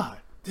my God,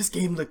 this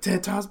game looked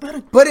 10 times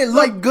better. But it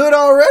looked good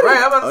already. Right,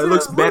 I'm about to It say,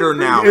 looks better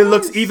now. It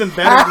looks even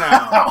better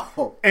now.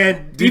 Ow.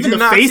 And Did even you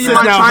the not see faces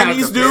my now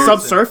Chinese have dude?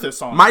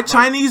 subsurface on. My Like,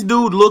 Chinese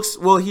dude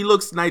he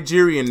looks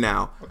Nigerian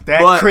now.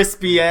 that but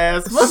crispy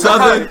ass.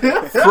 Southern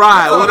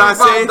fried. What I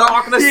say?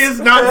 Darkness. He is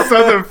not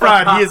southern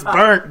fried. He is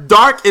burnt.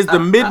 Dark is the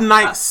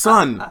midnight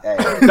sun. Hey,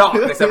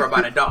 Darkness,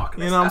 everybody,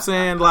 darkness. You know what I'm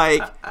saying?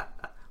 Like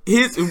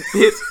his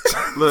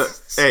look.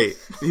 Hey,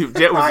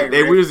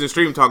 we was in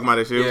stream talking about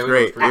this shit. It was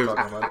great. we It was was-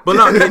 talking about it. But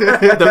no,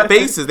 the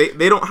faces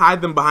they don't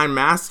hide them behind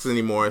masks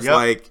anymore. It's Yep.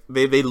 like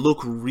they look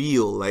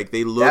real. Like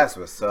they look. that's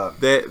what's up.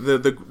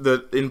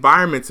 The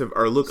environments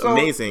look So,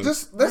 amazing.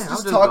 let's Man,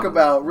 just I'm talk gonna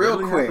about real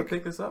really have to quick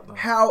pick this up, though.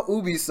 how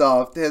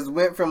Ubisoft has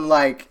went from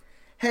like,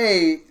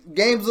 hey,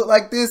 games look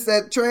like this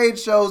at trade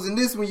shows, and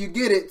this when you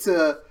get it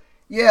to,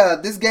 yeah,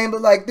 this game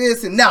look like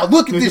this, and now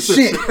look at this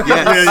shit.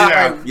 Yes.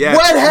 Yeah. Yes.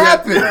 What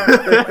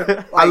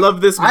happened? I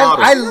love this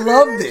model. I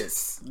love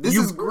this. This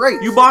is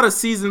great. You bought a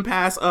season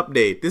pass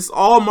update. This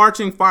all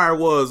Marching Fire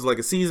was like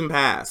a season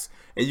pass,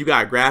 and you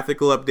got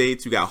graphical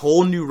updates. You got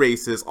whole new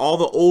races. All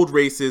the old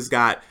races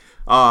got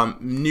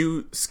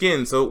new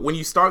skins. So when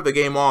you start the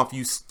game off,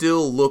 you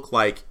still look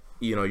like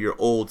your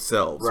old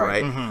selves,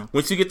 Right. right?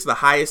 Once you get to the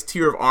highest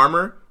tier of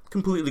armor,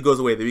 completely goes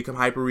away. They become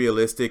hyper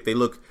realistic. They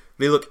look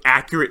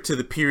accurate to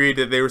the period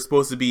that they were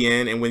supposed to be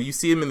in. And when you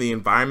see them in the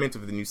environment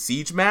of the new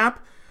Siege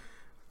map,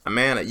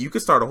 man, you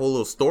could start a whole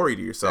little story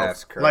to yourself.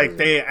 That's crazy. Like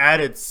they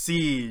added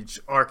Siege,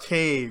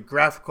 Arcade,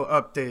 graphical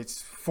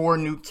updates, 4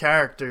 new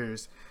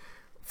characters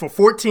for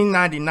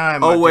 $14.99.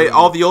 Oh wait,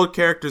 all the old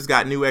characters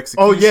got new Oh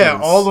executions. yeah,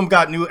 all of them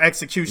got new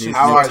executions, New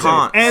new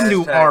taunts. and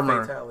new Hashtag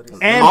armor, fatalities.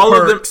 and All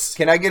of them- perks.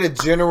 Can I get a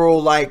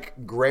general like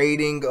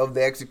grading of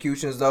the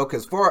executions though?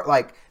 Because for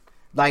like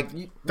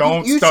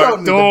Don't you start, showed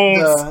me don't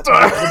the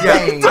start.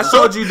 bang. I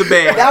showed you the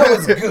band. That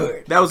was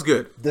good. That was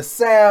good. The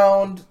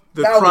sound,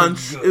 The that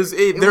crunch was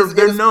good.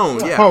 they're known.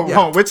 Yeah, Hold yeah.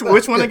 on, which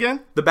one again?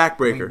 The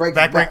backbreaker. Break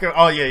his back. Backbreaker.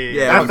 Oh yeah.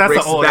 Yeah, That's he breaks an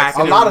his old back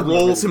and A lot it of them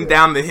rolls are him good.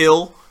 down the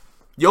hill.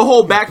 Your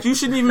whole back, you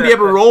shouldn't even be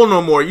able to roll no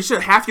more. You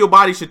should half your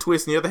body should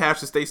twist and the other half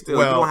should stay still. You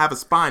Well- don't have a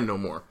spine no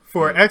more.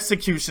 For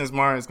executions,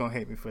 Mario's gonna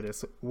hate me for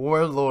this.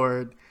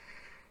 Warlord,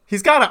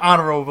 he's got an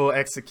honorable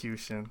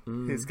execution.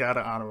 He's got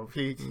an honorable.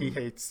 He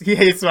hates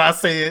when I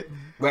say it.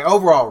 Wait,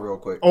 overall, real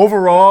quick.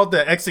 Overall,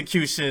 the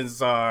executions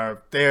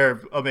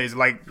they're amazing.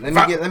 Like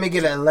Let me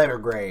get a letter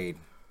grade.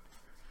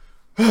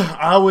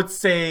 I would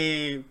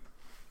say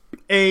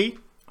A.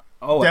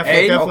 Oh,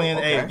 Definitely an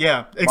okay. A.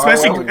 Yeah,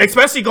 Mario.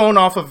 especially going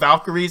off of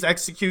Valkyrie's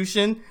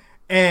execution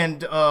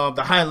and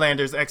the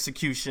Highlander's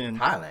execution.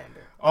 Highlander.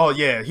 Oh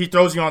yeah, he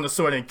throws you on the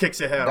sword and kicks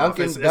your head off.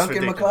 Duncan It's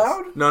ridiculous.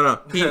 McLeod? No.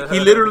 He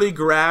literally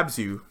grabs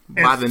you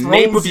by And the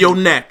nape throws of your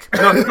you. neck.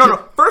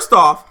 No. First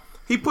off,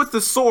 he puts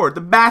the sword,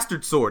 the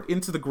bastard sword,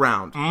 into the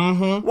ground.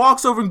 Mm-hmm.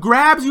 Walks over and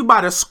grabs you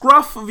by the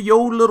scruff of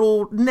your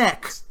little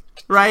neck.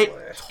 Right?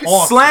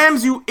 Tosses.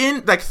 Slams you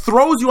in, like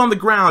throws you on the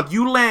ground.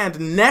 You land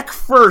neck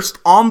first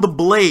on the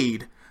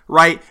blade.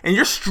 Right? And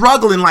you're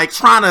struggling, like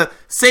trying to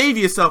save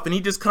yourself. And he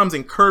just comes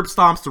and curb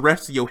stomps the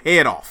rest of your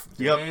head off.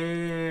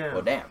 Yep.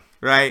 Well, damn.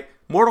 Right?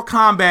 Mortal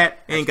Kombat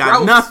ain't got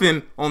gross.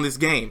 nothing on this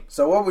game.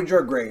 So what would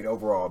your grade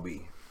overall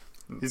be?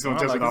 He's gonna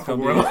judge like it off it's of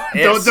gonna world. be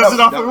Don't S. judge it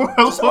off of No, world.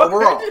 just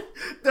overall.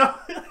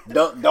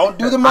 Don't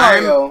do the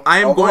Mario.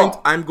 I'm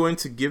Overall. going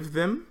to give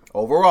them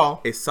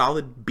Overall. a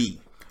solid B.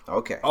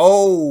 Okay.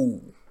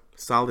 Oh,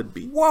 Solid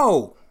B.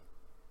 whoa.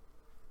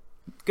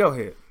 Go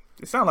ahead.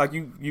 It sounded like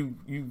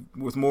you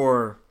was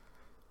more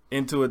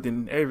into it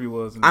than Avery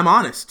was. I'm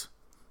honest.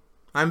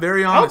 I'm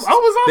very honest. I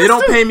was honest They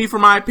don't too. pay me for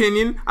my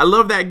opinion. I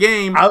love that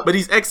game, I- but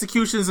these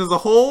executions as a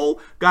whole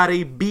got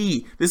a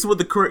B. This is what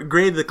the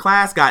grade of the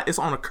class got. It's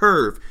on a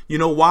curve. You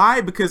know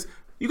why? Because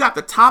you got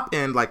the top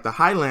end like the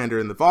Highlander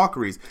and the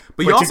Valkyries,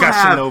 but you But you also got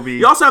have Shinobi.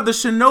 you also have the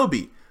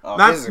Shinobi. Oh,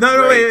 Not- these are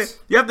no, great. wait.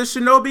 You have the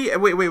Shinobi.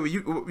 Wait.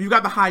 You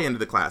got the high end of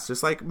the class,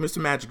 just like Mr.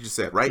 Magic just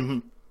said, right?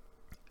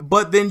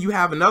 But then you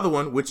have another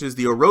one, which is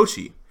the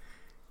Orochi.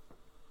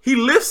 He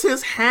lifts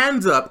his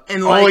hands up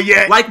and like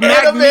Anime.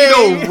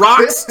 Magneto,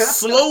 rocks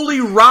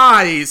slowly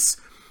rise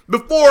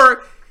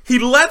before he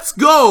lets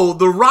go.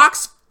 The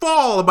rocks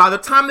fall. By the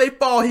time they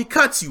fall, he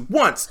cuts you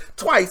once,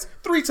 twice,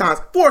 3 times,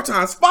 4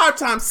 times, 5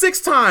 times,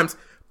 6 times.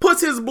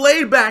 Puts his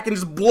blade back and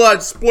just blood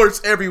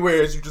splurts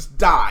everywhere as you just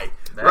die.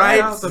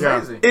 Right? That's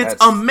amazing. It's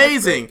That's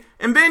amazing.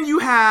 And then you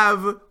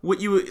have what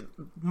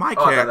my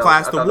Oh, I character thought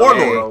class, that the was- I thought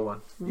that was Warlord. the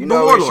one. You The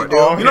know what Warlord. you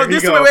do. You know, Here we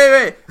this go.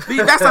 wait.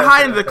 That's the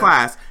high end of the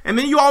class. And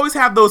then you always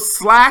have those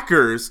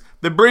slackers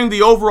that bring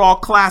the overall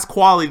class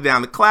quality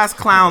down. The class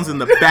clowns in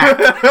the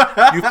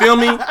back. You feel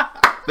me?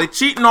 They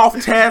cheating off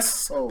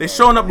tests. They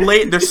showing up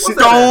late. They're What's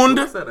stoned.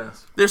 that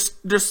answer?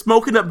 They're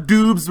smoking up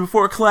doobs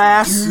before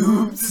class.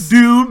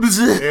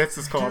 Doobs. It's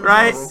just called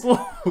Right?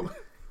 honorable.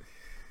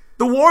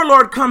 The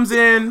Warlord comes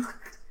in,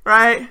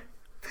 right,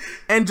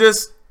 and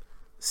just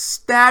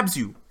stabs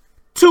you.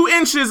 2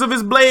 inches of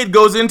his blade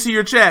goes into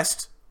your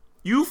chest.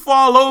 You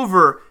fall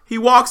over. He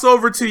walks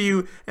over to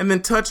you and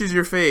then touches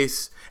your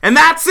face. And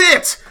that's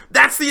it.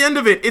 That's the end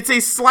of it. It's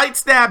a slight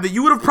stab that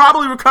you would have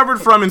probably recovered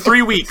from in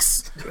 3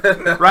 weeks.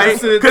 Right?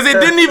 Because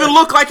it didn't even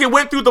look like it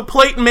went through the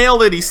plate mail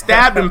that he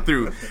stabbed him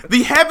through.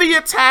 The heavy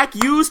attack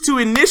used to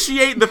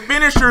initiate the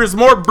finisher is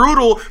more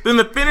brutal than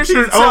the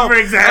finisher itself.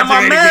 And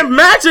my man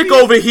Magic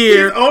over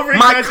here,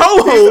 my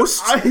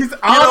co-host,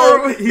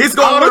 is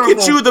going to look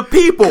at you, the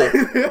people,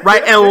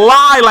 right, and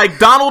lie like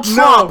Donald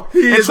Trump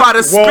and try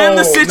to spin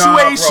the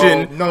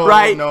situation,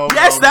 right?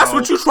 Yes, that's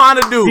what you're trying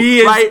to do,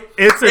 right?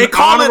 It's an They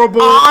call it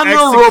honorable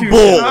honorable. execution.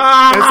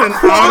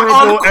 It's an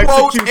honorable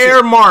Unquote execution.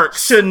 air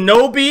marks.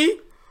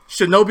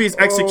 Shinobi's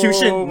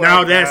execution.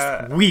 Now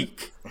that's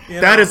weak.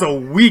 That is a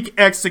weak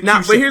execution.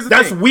 Now, but here's the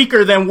that's thing.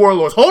 weaker than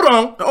Warlords. Hold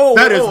on.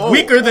 That is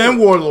weaker than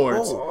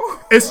Warlords.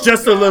 It's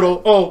just a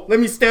little. Oh, let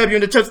me stab you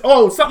in the chest.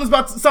 Oh, something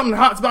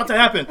hot's about to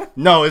happen.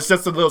 No, it's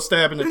just a little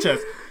stab in the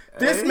chest.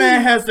 This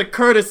man has the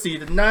courtesy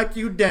to knock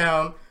you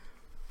down,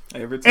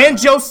 every time.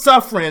 end your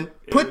suffering,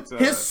 put time.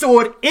 his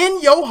sword in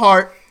your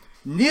heart,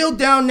 kneel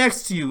down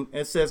next to you,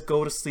 and says,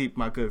 "Go to sleep,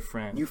 my good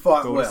friend. You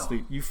fought Go well. to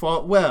sleep. You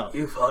fought well.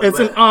 You fought it's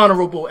well." an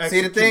honorable See,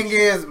 execution." the thing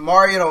is,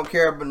 Mario don't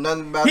care about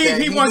nothing about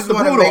that. He wants just the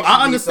wanna brutal. make you I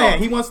be understand.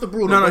 soft. He wants the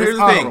brutal. No, but here's it's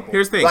the thing. honorable.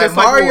 Here's the thing. Like Just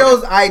like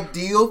Mario's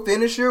ideal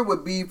finisher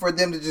would be for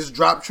them to just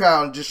drop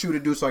trout and just shoot a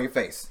deuce on your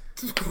face.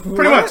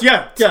 Pretty much,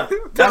 yeah.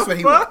 That's what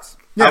he wants.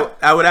 Yeah.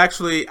 I would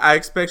actually. I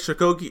expect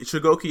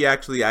Shigoki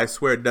actually. I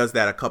swear does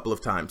that a couple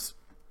of times.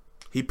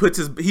 He's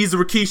the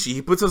Rikishi.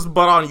 He puts his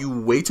butt on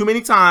you way too many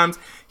times.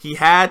 He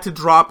had to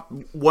drop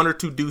 1 or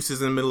 2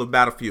 deuces in the middle of the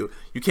battlefield.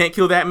 You can't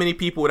kill that many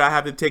people without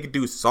having to take a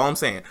deuce. That's all I'm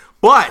saying.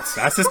 But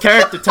that's his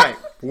character type.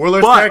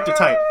 Warlord's character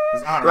type.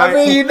 I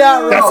mean, you're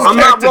not wrong. I'm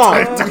not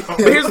wrong. But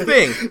here's the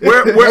thing.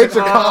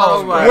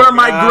 Where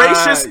my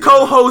gracious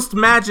co-host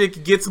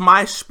Magic gets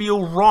my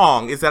spiel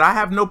wrong is that I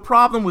have no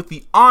problem with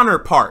the honor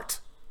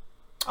part.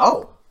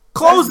 Oh.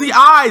 Close the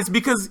eyes,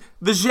 because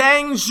the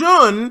Zhang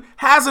Jun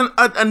has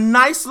a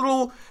nice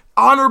little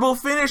honorable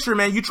finisher,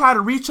 man. You try to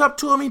reach up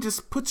to him, he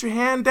just puts your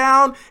hand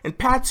down and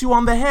pats you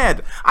on the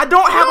head. I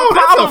don't have a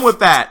problem with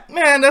that.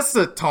 Man, that's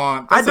a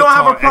taunt. I don't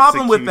have a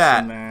problem with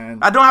that. Man.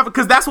 I don't have,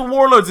 because that's what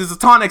Warlords is, a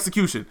taunt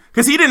execution.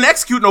 Because he didn't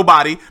execute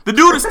nobody. The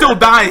dude is still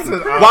dying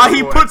while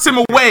he puts him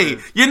away.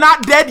 You're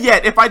not dead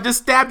yet if I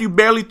just stabbed you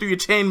barely through your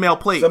chainmail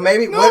plate. So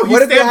maybe,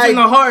 what if the in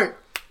the heart?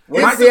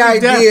 What if the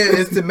idea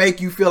is to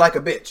make you feel like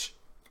a bitch?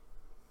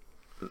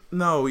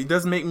 No, he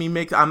doesn't make me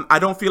I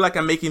don't feel like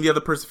I'm making the other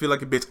person feel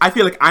like a bitch. I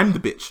feel like I'm the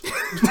bitch.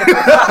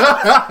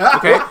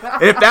 Okay?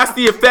 And if that's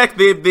the effect,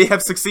 they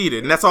have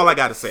succeeded. And that's all I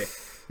got to say.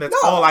 That's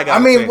all I got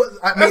to say. I mean,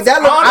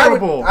 that looks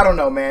honorable. I don't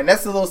know, man.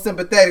 That's a little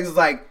sympathetic. It's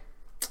like,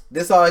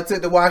 this all it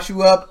took to wash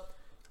you up?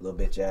 Little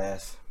bitch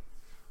ass.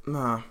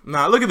 Nah.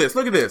 Look at this.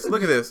 Look.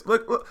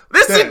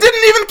 This didn't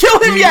even kill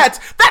him yet.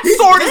 That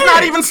sword is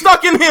not even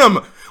stuck in him.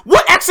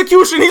 What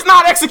execution? He's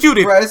not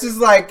executed. Bro, this is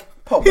like...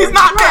 He's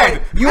not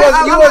dead. You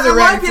wasn't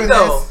ready for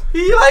this.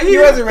 He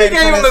wasn't ready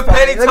for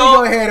this. Let me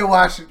go ahead and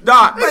watch it.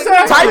 Doc,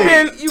 type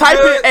in.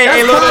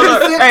 Hey,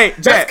 look. Hey,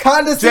 that's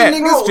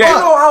condescending as fuck. You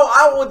know how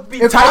I would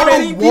be. If I'm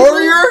a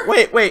warrior,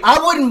 wait. I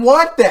wouldn't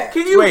want that.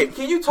 Can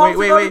you talk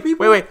to other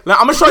people? Wait.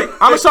 I'm gonna show you.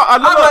 I'm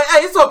like, hey,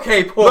 it's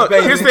okay, poor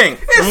baby. Here's the thing.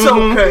 It's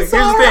okay. Here's the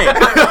thing.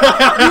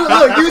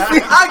 You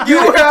see,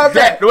 you have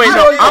that. Wait,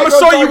 no. I'm gonna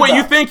show you what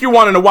you think you're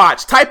wanting to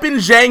watch. Type in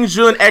Zhang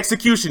Jun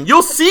execution.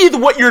 You'll see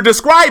what you're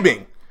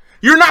describing.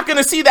 You're not going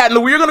to see that. You're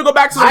going to go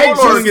back to the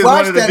Warlord. Is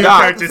one of the new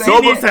characters. He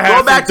needs to have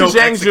go back to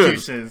Zhang Jun.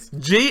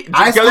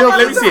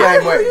 Let me see it.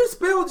 How do you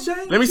spell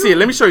Zhang? Let me see it.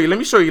 Let me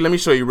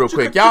show you real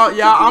quick. Y'all,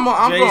 I'm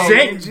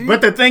going.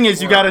 But the thing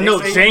is, you got to know,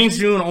 Zhang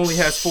Jun only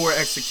has 4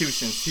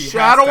 executions.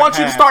 I don't want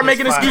you to start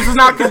making excuses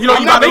now, because you know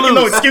you got to lose.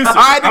 No excuses. All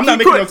right, I'm not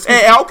making no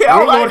excuses. Okay,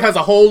 Warlord has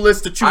a whole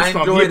list to choose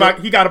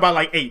from. He got about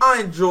like 8.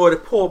 I enjoyed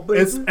it, poor baby.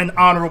 It's an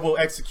honorable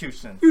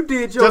execution. You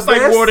did your best. Just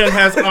like Warden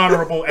has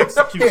honorable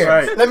execution.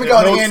 Right. Let me go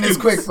and end this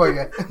quick for you.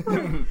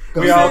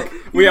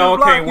 We all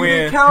can't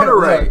win.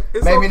 Right.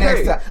 Maybe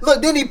next time. Look,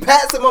 then he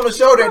pats him on the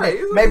shoulder.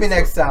 Maybe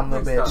next time,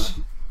 little bitch.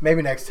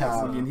 Maybe next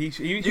time. You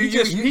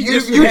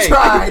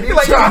tried.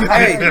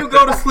 Hey, you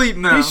go to sleep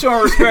now. He's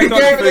showing respect. He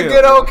gave it a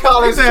good old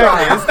college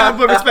try. It's not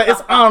for respect.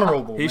 It's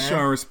honorable. He's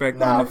showing respect.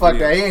 Nah, fuck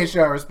that. He ain't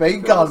showing respect.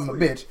 You can call him a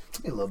bitch.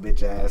 You little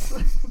bitch ass.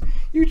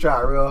 You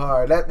tried real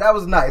hard. That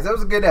was nice. That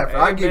was a good effort.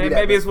 I'll give you that.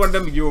 Maybe it's one of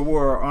them. You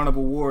were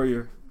honorable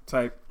warrior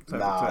type.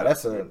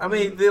 That's a. I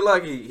mean, they're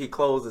like he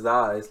closed his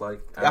eyes,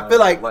 like I feel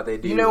like they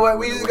do. You know what?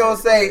 We just gonna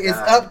say it's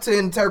up to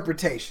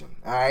interpretation.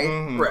 All right.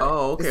 Mm-hmm.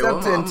 Oh, okay. It's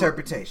up to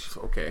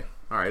interpretation. Okay.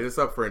 All right. It's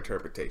up for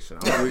interpretation.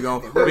 We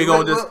gonna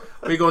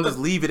just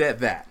leave it at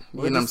that.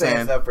 You know what I'm saying?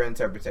 It's up for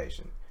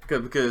interpretation.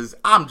 Because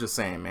I'm just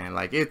saying, man.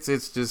 Like it's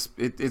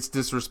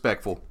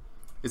disrespectful.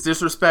 It's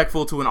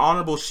disrespectful to an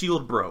honorable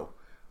shield bro,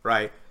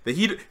 right? That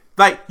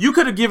you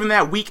could have given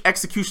that weak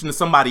execution to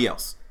somebody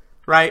else,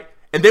 right?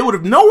 And they would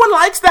have. No one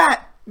likes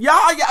that. Yeah,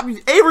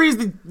 Avery is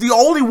the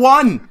only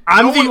one.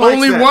 I'm the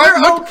only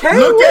one.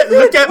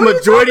 Look at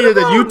majority of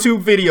the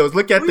YouTube videos.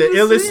 Look at the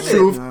Illest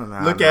Truth.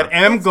 Look at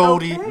M.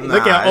 Goldie.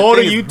 Look at all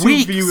the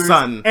YouTube viewers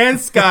and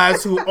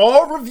Skies who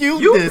all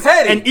reviewed this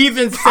and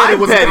even said it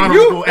was an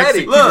honorable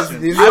execution. Look,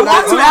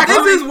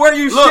 this is where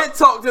you shit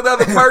talk to the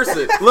other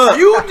person. Look,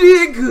 you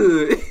did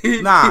good.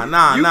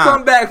 Nah. You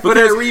come back for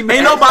that rematch.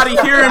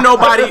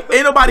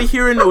 Ain't nobody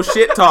hearing no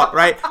shit talk,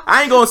 right?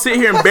 I ain't gonna sit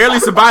here and barely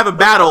survive a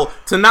battle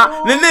to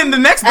not. And then the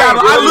next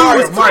battle, I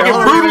lose. I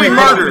get brutally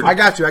murdered. I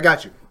got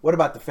you. What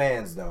about the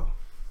fans, though?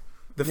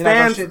 You're not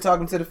gonna shit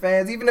talking to the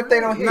fans, even if they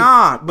don't hear.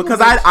 Nah, because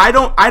I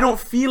don't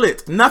feel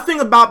it. Nothing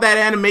about that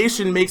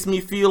animation makes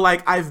me feel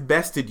like I've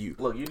bested you.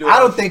 Look, I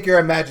don't think your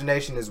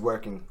imagination is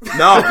working.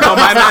 No,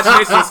 my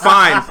imagination is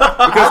fine.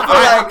 Because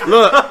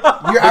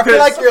I feel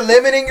like you're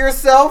limiting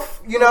yourself.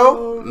 You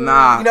know?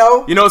 Nah.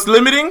 You know what's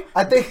limiting?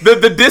 I think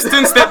the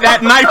distance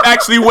that knife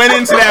actually went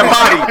into that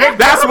body.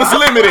 That's what's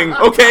limiting.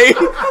 Okay.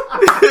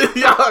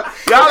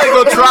 y'all ain't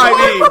gonna try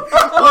me.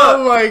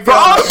 Oh my God. For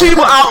all the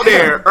people out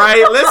there,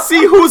 right? Let's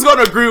see who's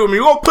gonna agree with me.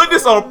 We're gonna put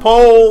this on a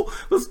poll.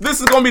 This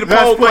is gonna be the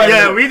poll question.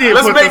 Yeah, we need.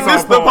 Let's make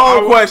this the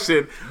poll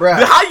question.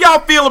 Bruh. How y'all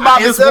feel about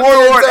this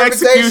warlord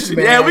execution?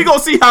 Man. Yeah, we gonna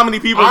see how many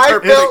people. I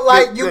felt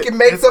like you can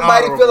make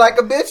somebody feel like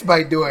a bitch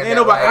by doing that.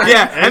 Nobody,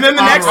 yeah, and then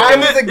the next,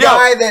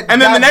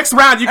 the next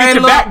round you get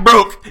your back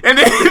broke, and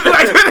then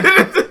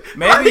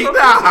Maybe it's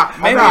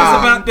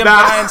about them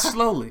dying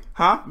slowly.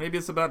 Huh? Maybe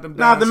it's about them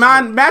Nah, dying the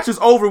slowly. match is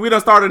over. We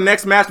done started the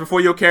next match before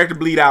your character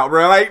bleed out,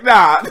 bro. Like,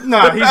 nah,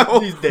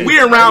 he's dead. We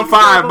in round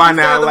 5 by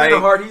now. Like, the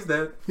heart, he's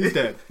dead. He's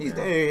dead. He's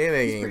dead.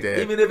 he ain't dead.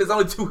 Even if it's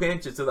only 2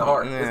 inches to the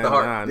heart, it's the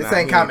heart. This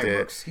ain't comic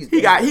books.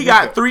 He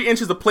got 3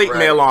 inches of plate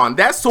mail on.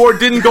 That sword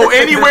didn't go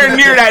anywhere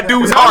near that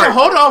dude's No, heart.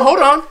 hold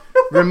on.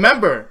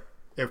 Remember,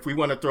 if we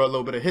want to throw a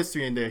little bit of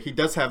history in there, he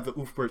does have the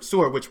Ulfbert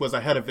sword, which was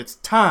ahead of its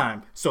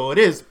time. So it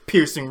is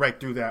piercing right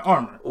through that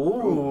armor.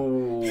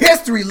 Ooh.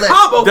 History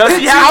lesson. Does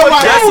he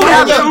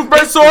have the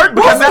Ulfbert sword?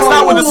 Because that's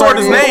not what the sword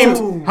is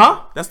named.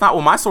 Huh? That's not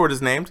what my sword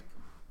is named.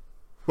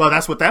 Well,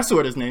 that's what that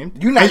sword is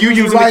named. You're not and you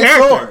using using the the right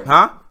character. sword.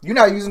 Huh? You're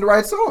not using the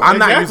right sword. I'm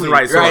not Exactly. using the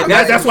right sword.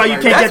 Right, That's why you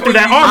can't that's get through what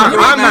that you- armor.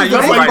 I'm not using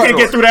That's the why you right can't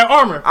get sword. through that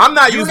armor. I'm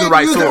not using the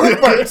right sword.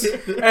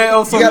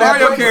 Hey, so You gotta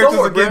Mario have characters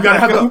sword, again. You gotta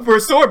have the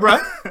Ulfbert sword, bro.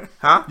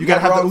 Huh? You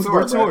gotta have the wrong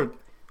Ulfbert sword, sword.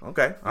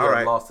 Okay. All All right.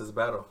 right. Lost his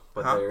battle,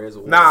 but there is a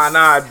war.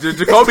 Nah.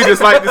 Jacoby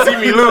just like to see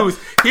me lose.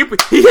 He hit me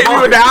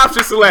with the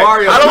option select.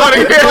 Mario. I don't want to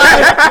hear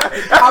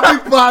that. I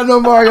be plotting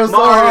on Mario so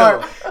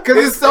hard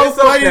because it's so It's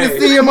funny okay. to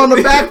see him on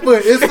the back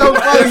foot. It's so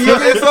funny.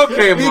 It's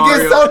okay, He Mario.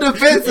 gets so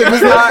defensive. It's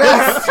the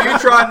best. You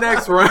try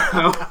next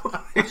round.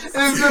 It's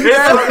the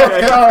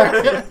best. All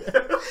right.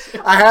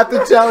 I have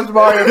to challenge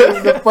Mario. This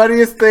is the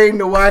funniest thing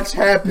to watch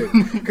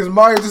happen because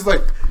Mario's just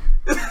like,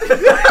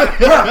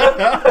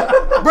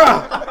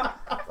 bruh.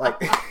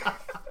 Like,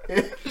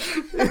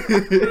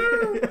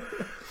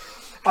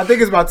 I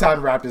think it's about time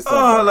to wrap this up.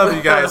 Oh, I love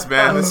you guys,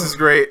 man. This is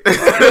great.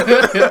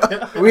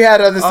 We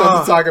had other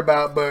stuff to talk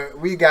about, but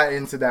we got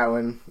into that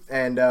one.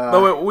 And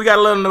But wait, we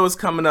gotta let them know what's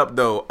coming up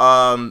though.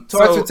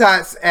 Toys for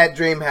Tots at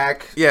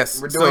DreamHack.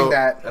 Yes, We're doing so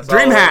that. That's all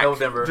in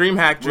November.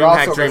 DreamHack, We're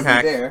also DreamHack, gonna be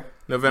DreamHack. there.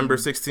 November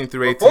 16th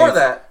through 18th. Before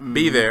that,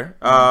 Be there.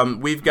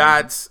 We've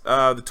got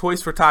the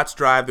Toys for Tots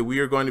drive that we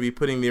are going to be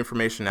putting the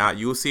information out.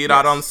 You will see it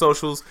out on the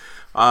socials.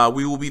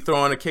 We will be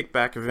throwing a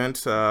kickback event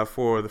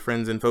for the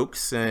friends and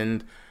folks,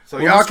 and So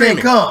we'll y'all be can't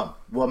streaming. come.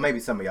 Well, maybe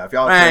some of y'all. If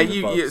y'all Man,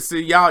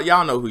 can,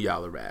 y'all know who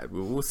y'all are at.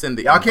 We'll send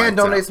the y'all can invites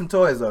donate out. some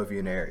toys though if you're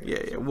in the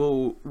area. Yeah.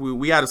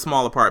 We got a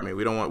small apartment.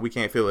 We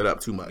can't fill it up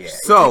too much. Yeah,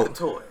 so, take the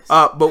toys.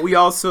 but we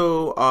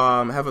also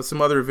have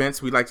some other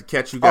events we'd like to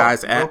catch you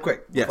guys at. Real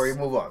quick Yes. before you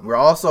move on, we're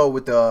also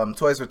with the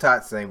Toys for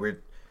Tots thing.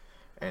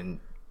 And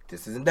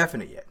this isn't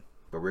definite yet,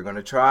 but we're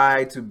gonna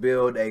try to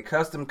build a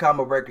custom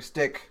combo breaker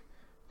stick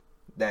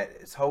that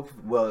is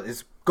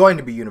it's going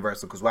to be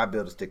universal because why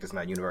build a stick that's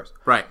not universal?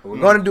 Right. But we're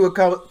going to do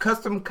a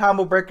custom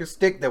combo breaker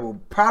stick that will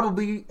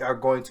probably are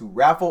going to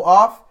raffle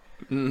off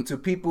to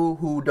people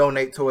who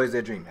donate toys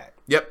at DreamHack.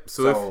 Yep.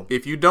 So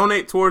if you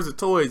donate towards the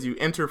toys, you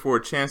enter for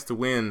a chance to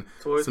win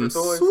Toys some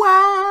for toys?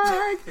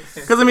 swag.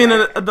 Because I mean,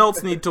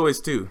 adults need toys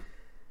too.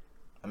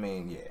 I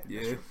mean,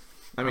 Yeah.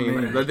 I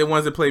mean, the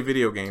ones that play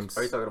video games.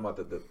 Are you talking about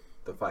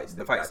the fight stick?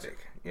 the fight Gotcha. stick.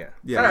 Yeah.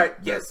 Yeah. All right.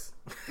 Yes.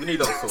 We need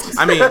those toys.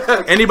 I mean,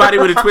 anybody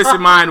with a twisted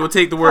mind will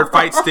take the word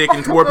fight stick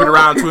and warp it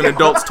around to an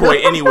adult's toy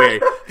anyway.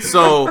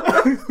 So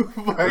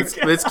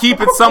let's keep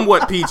it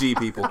somewhat PG,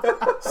 people.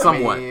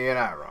 Somewhat. I mean, you're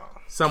not wrong.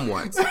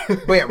 Somewhat.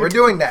 But yeah, we're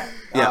doing that.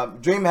 Yeah.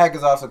 DreamHack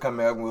is also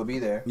coming up and we'll be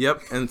there.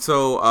 Yep. And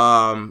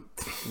so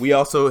we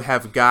also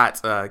have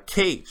got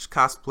Cage,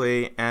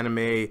 cosplay,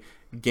 anime,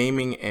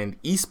 gaming,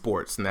 and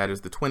esports, and that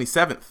is the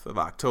 27th of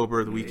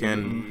October, the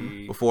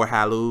weekend before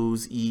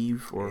Hallows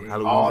Eve or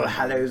Halloween. All the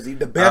Hallows Eve,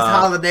 the best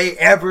holiday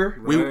ever.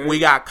 We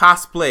got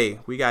cosplay,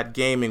 we got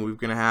gaming. We're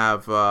gonna have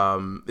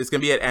it's gonna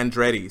be at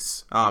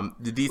Andretti's. The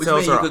Which details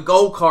means you are could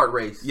go kart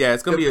race. yeah,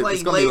 it's gonna be play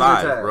it's gonna be laser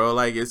live, tag. bro.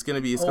 Like it's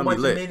gonna be Whole lit.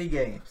 bunch of mini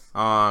games.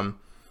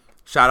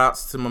 Shout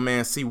outs to my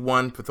man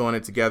C1 for throwing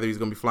it together. He's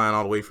gonna be flying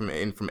all the way from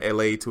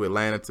LA to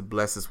Atlanta to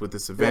bless us with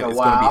this event. Been a It's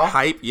gonna while. be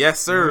hype.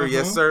 Yes, sir.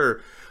 Yes, sir.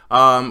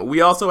 We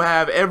also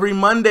have every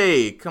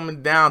Monday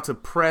coming down to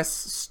Press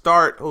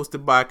Start,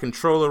 hosted by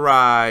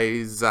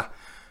Controllerize,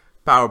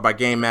 powered by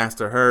Game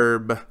Master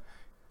Herb.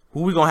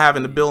 Who we gonna have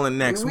in the building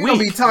next We're week? going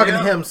to be talking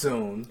to him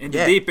soon. In the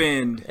Yeah. deep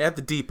end. At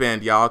the deep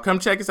end, y'all. Come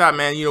check us out,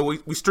 man. You know,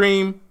 we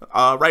stream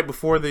right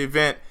before the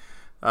event.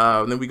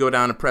 Then we go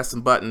down and press some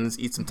buttons,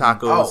 eat some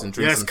tacos, and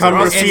drink Yes, some come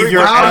soda. receive And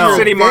your while L. you're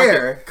City Market.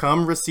 there,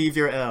 Come receive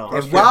your L.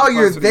 and while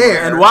you're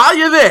there, And while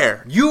you're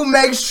there, you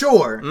make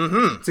sure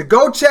to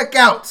go check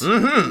out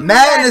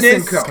Madness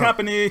This & Co.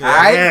 company. All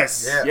right?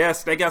 Yes. Yeah.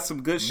 Yes, they got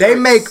some good shirts. They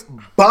make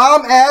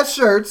bomb-ass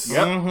shirts.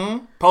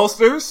 Mm-hmm.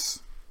 posters,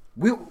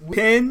 We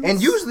pins.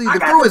 and usually the I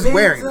got crew is pins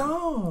wearing them.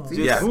 on.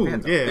 See, Yeah. that's Ooh,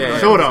 pins on. yeah.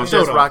 Show it on. We're Show it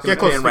just on. rocking Get the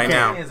close pin to right the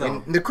now. Hands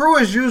on. And the crew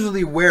is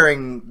usually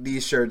wearing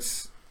these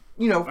shirts,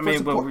 you know, for I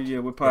mean, but support.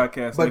 we're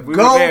podcasting. But If we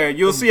go were there,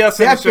 you'll see us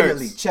in the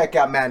definitely shirts. check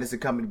out Madness &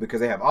 Company because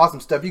they have awesome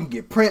stuff. You can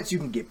get prints, you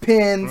can get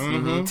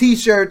pins,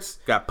 T-shirts.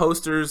 got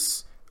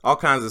posters, all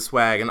kinds of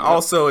swag, and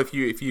also if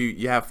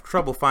you have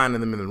trouble finding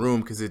them in the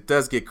room because it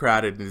does get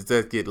crowded and it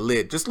does get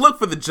lit, just look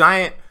for the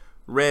giant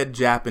red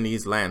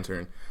Japanese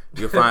lantern.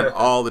 You'll find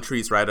all the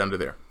treats right under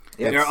there.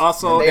 Yes. They're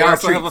also And they are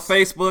also have a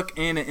treats. Facebook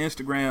and an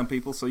Instagram,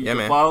 people, so you Yeah, can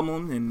man. follow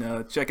them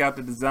and check out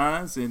the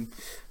designs and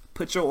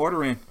put your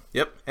order in.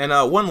 Yep. And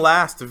one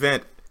last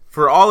event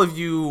for all of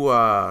you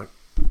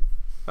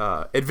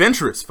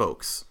adventurous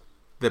folks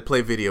that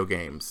play video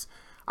games.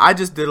 I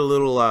just did a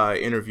little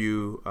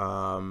interview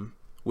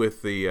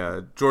with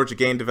the Georgia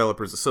Game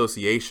Developers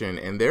Association,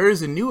 and there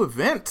is a new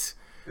event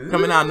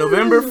coming out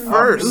November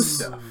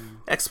 1st.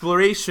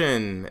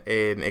 Exploration,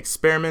 an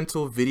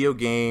experimental video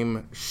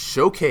game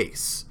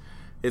showcase.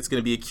 It's going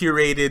to be a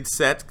curated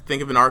set.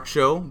 Think of an art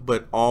show,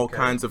 but all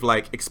kinds of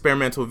like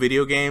experimental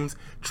video games.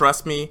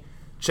 Trust me,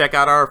 check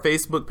out our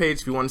Facebook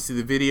page if you want to see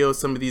the videos.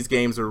 Some of these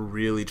games are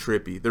really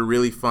trippy. They're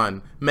really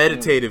fun.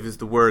 Meditative is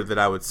the word that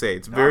I would say.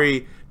 It's a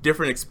very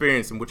different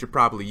experience than what you're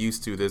probably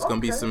used to. There's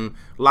going to be some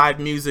live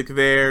music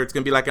there. It's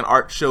going to be like an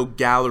art show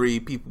gallery.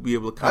 People will be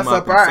able to come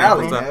up and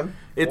sample stuff.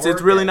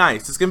 It's really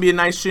nice. It's going to be a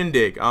nice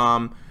shindig.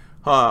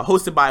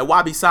 Hosted by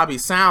Wabi Sabi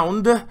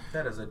Sound.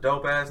 That is a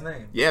dope ass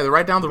name. Yeah, they're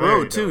right down the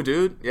road too,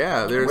 dude.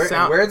 Yeah, there's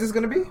sound. Where is this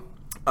gonna be?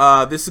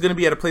 This is gonna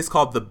be at a place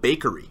called The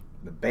Bakery.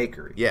 The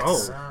Bakery.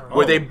 Yes,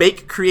 where they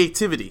bake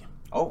creativity.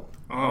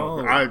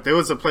 There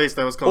was a place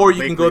that was called. Or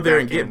you can go there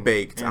and get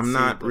baked. I'm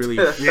not really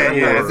sure.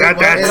 Yeah,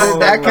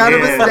 that kind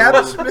of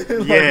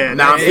establishment. Yeah,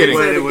 now I'm kidding.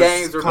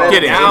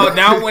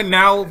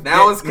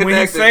 Now it's connected.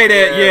 When you say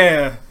that,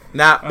 yeah.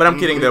 But I'm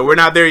kidding though. We're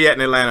not there yet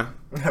in Atlanta.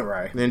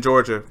 Right. In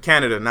Georgia,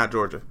 Canada, not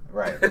Georgia.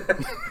 Right.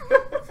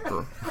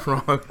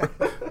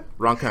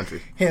 Wrong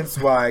country. Hence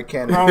why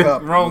Canada.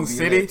 Wrong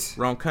city.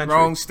 Wrong country.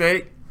 Wrong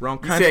state. Wrong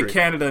country. You said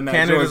Canada, not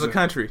Canada's Georgia. a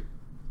country.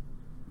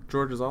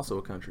 Georgia's also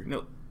a country.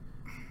 No.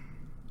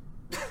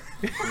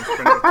 You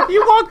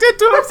walked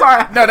into it. I'm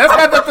sorry. No, that's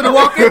got nothing to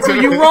walk into.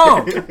 You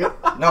wrong.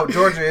 No,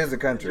 Georgia is a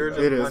country.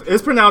 It is.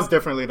 It's pronounced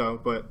differently though,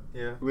 but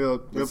Yeah. we'll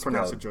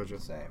pronounce it Georgia.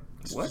 Same.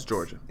 What's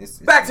Georgia?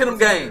 Back to them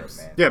games.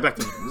 Man. Yeah, back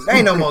to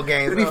Ain't no more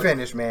games. We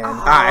finished, man. All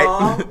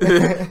right. We're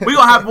going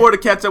to have more to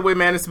catch up with,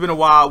 man. It's been a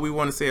while. We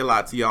want to say a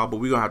lot to y'all, but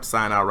we're going to have to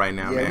sign out right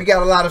now, Yeah, man. we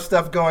got a lot of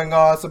stuff going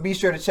on, so be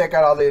sure to check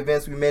out all the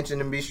events we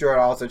mentioned, and be sure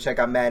to also check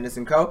out Madness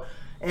 & Co.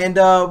 And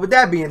with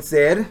that being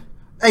said,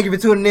 thank you for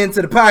tuning in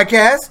to the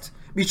podcast.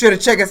 Be sure to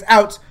check us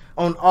out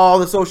on all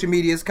the social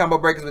medias, Combo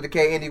Breakers with a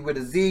K, Indy with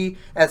a Z.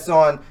 That's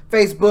on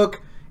Facebook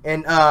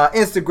and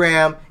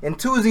Instagram, and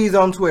 2 Z's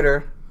on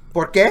Twitter.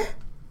 ¿Por qué?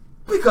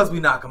 Because we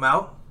knock them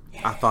out.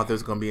 I thought this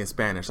was going to be in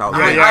Spanish. I was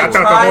Yeah, like, yeah. I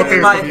tried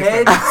in my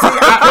head.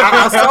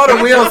 I saw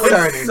the wheels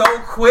turning. So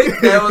quick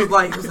that it was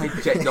like,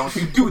 Jay, don't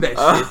you do that shit.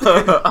 I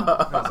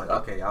was like,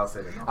 okay, I'll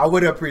say that. I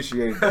would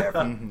appreciate that.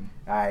 All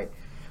right.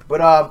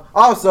 But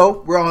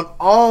also, we're on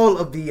all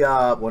of the,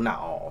 well, not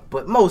all,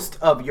 but most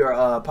of your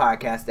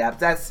podcast apps.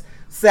 That's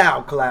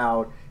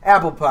SoundCloud,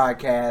 Apple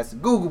Podcasts,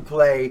 Google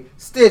Play,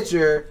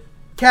 Stitcher,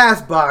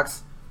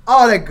 CastBox,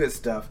 all that good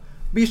stuff.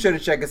 Be sure to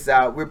check us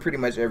out. We're pretty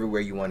much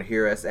everywhere you want to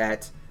hear us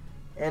at.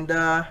 And,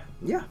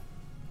 yeah,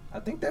 I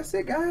think that's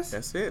it, guys.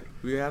 that's it.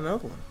 We got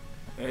another one.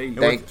 Hey,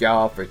 Thank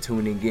y'all for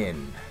tuning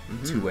in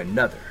to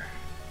another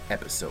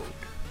episode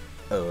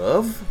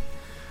of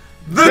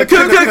The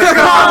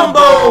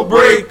Combo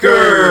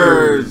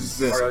Breakers.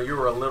 Bro, you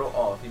were a little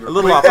off. You were A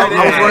little off. I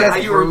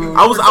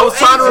I was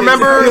trying to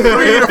remember 3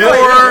 to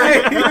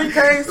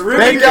 4.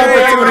 Thank y'all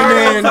for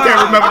tuning in.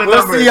 Can't remember the We'll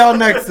number. see y'all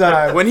next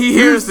time. When he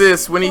hears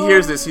this,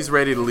 he's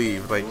ready to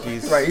leave. Like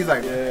he's Right, he's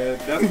like, Yeah,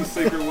 that's the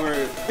secret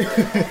word.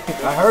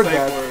 I heard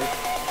that.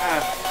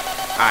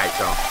 All right,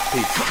 y'all.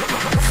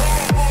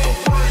 Peace.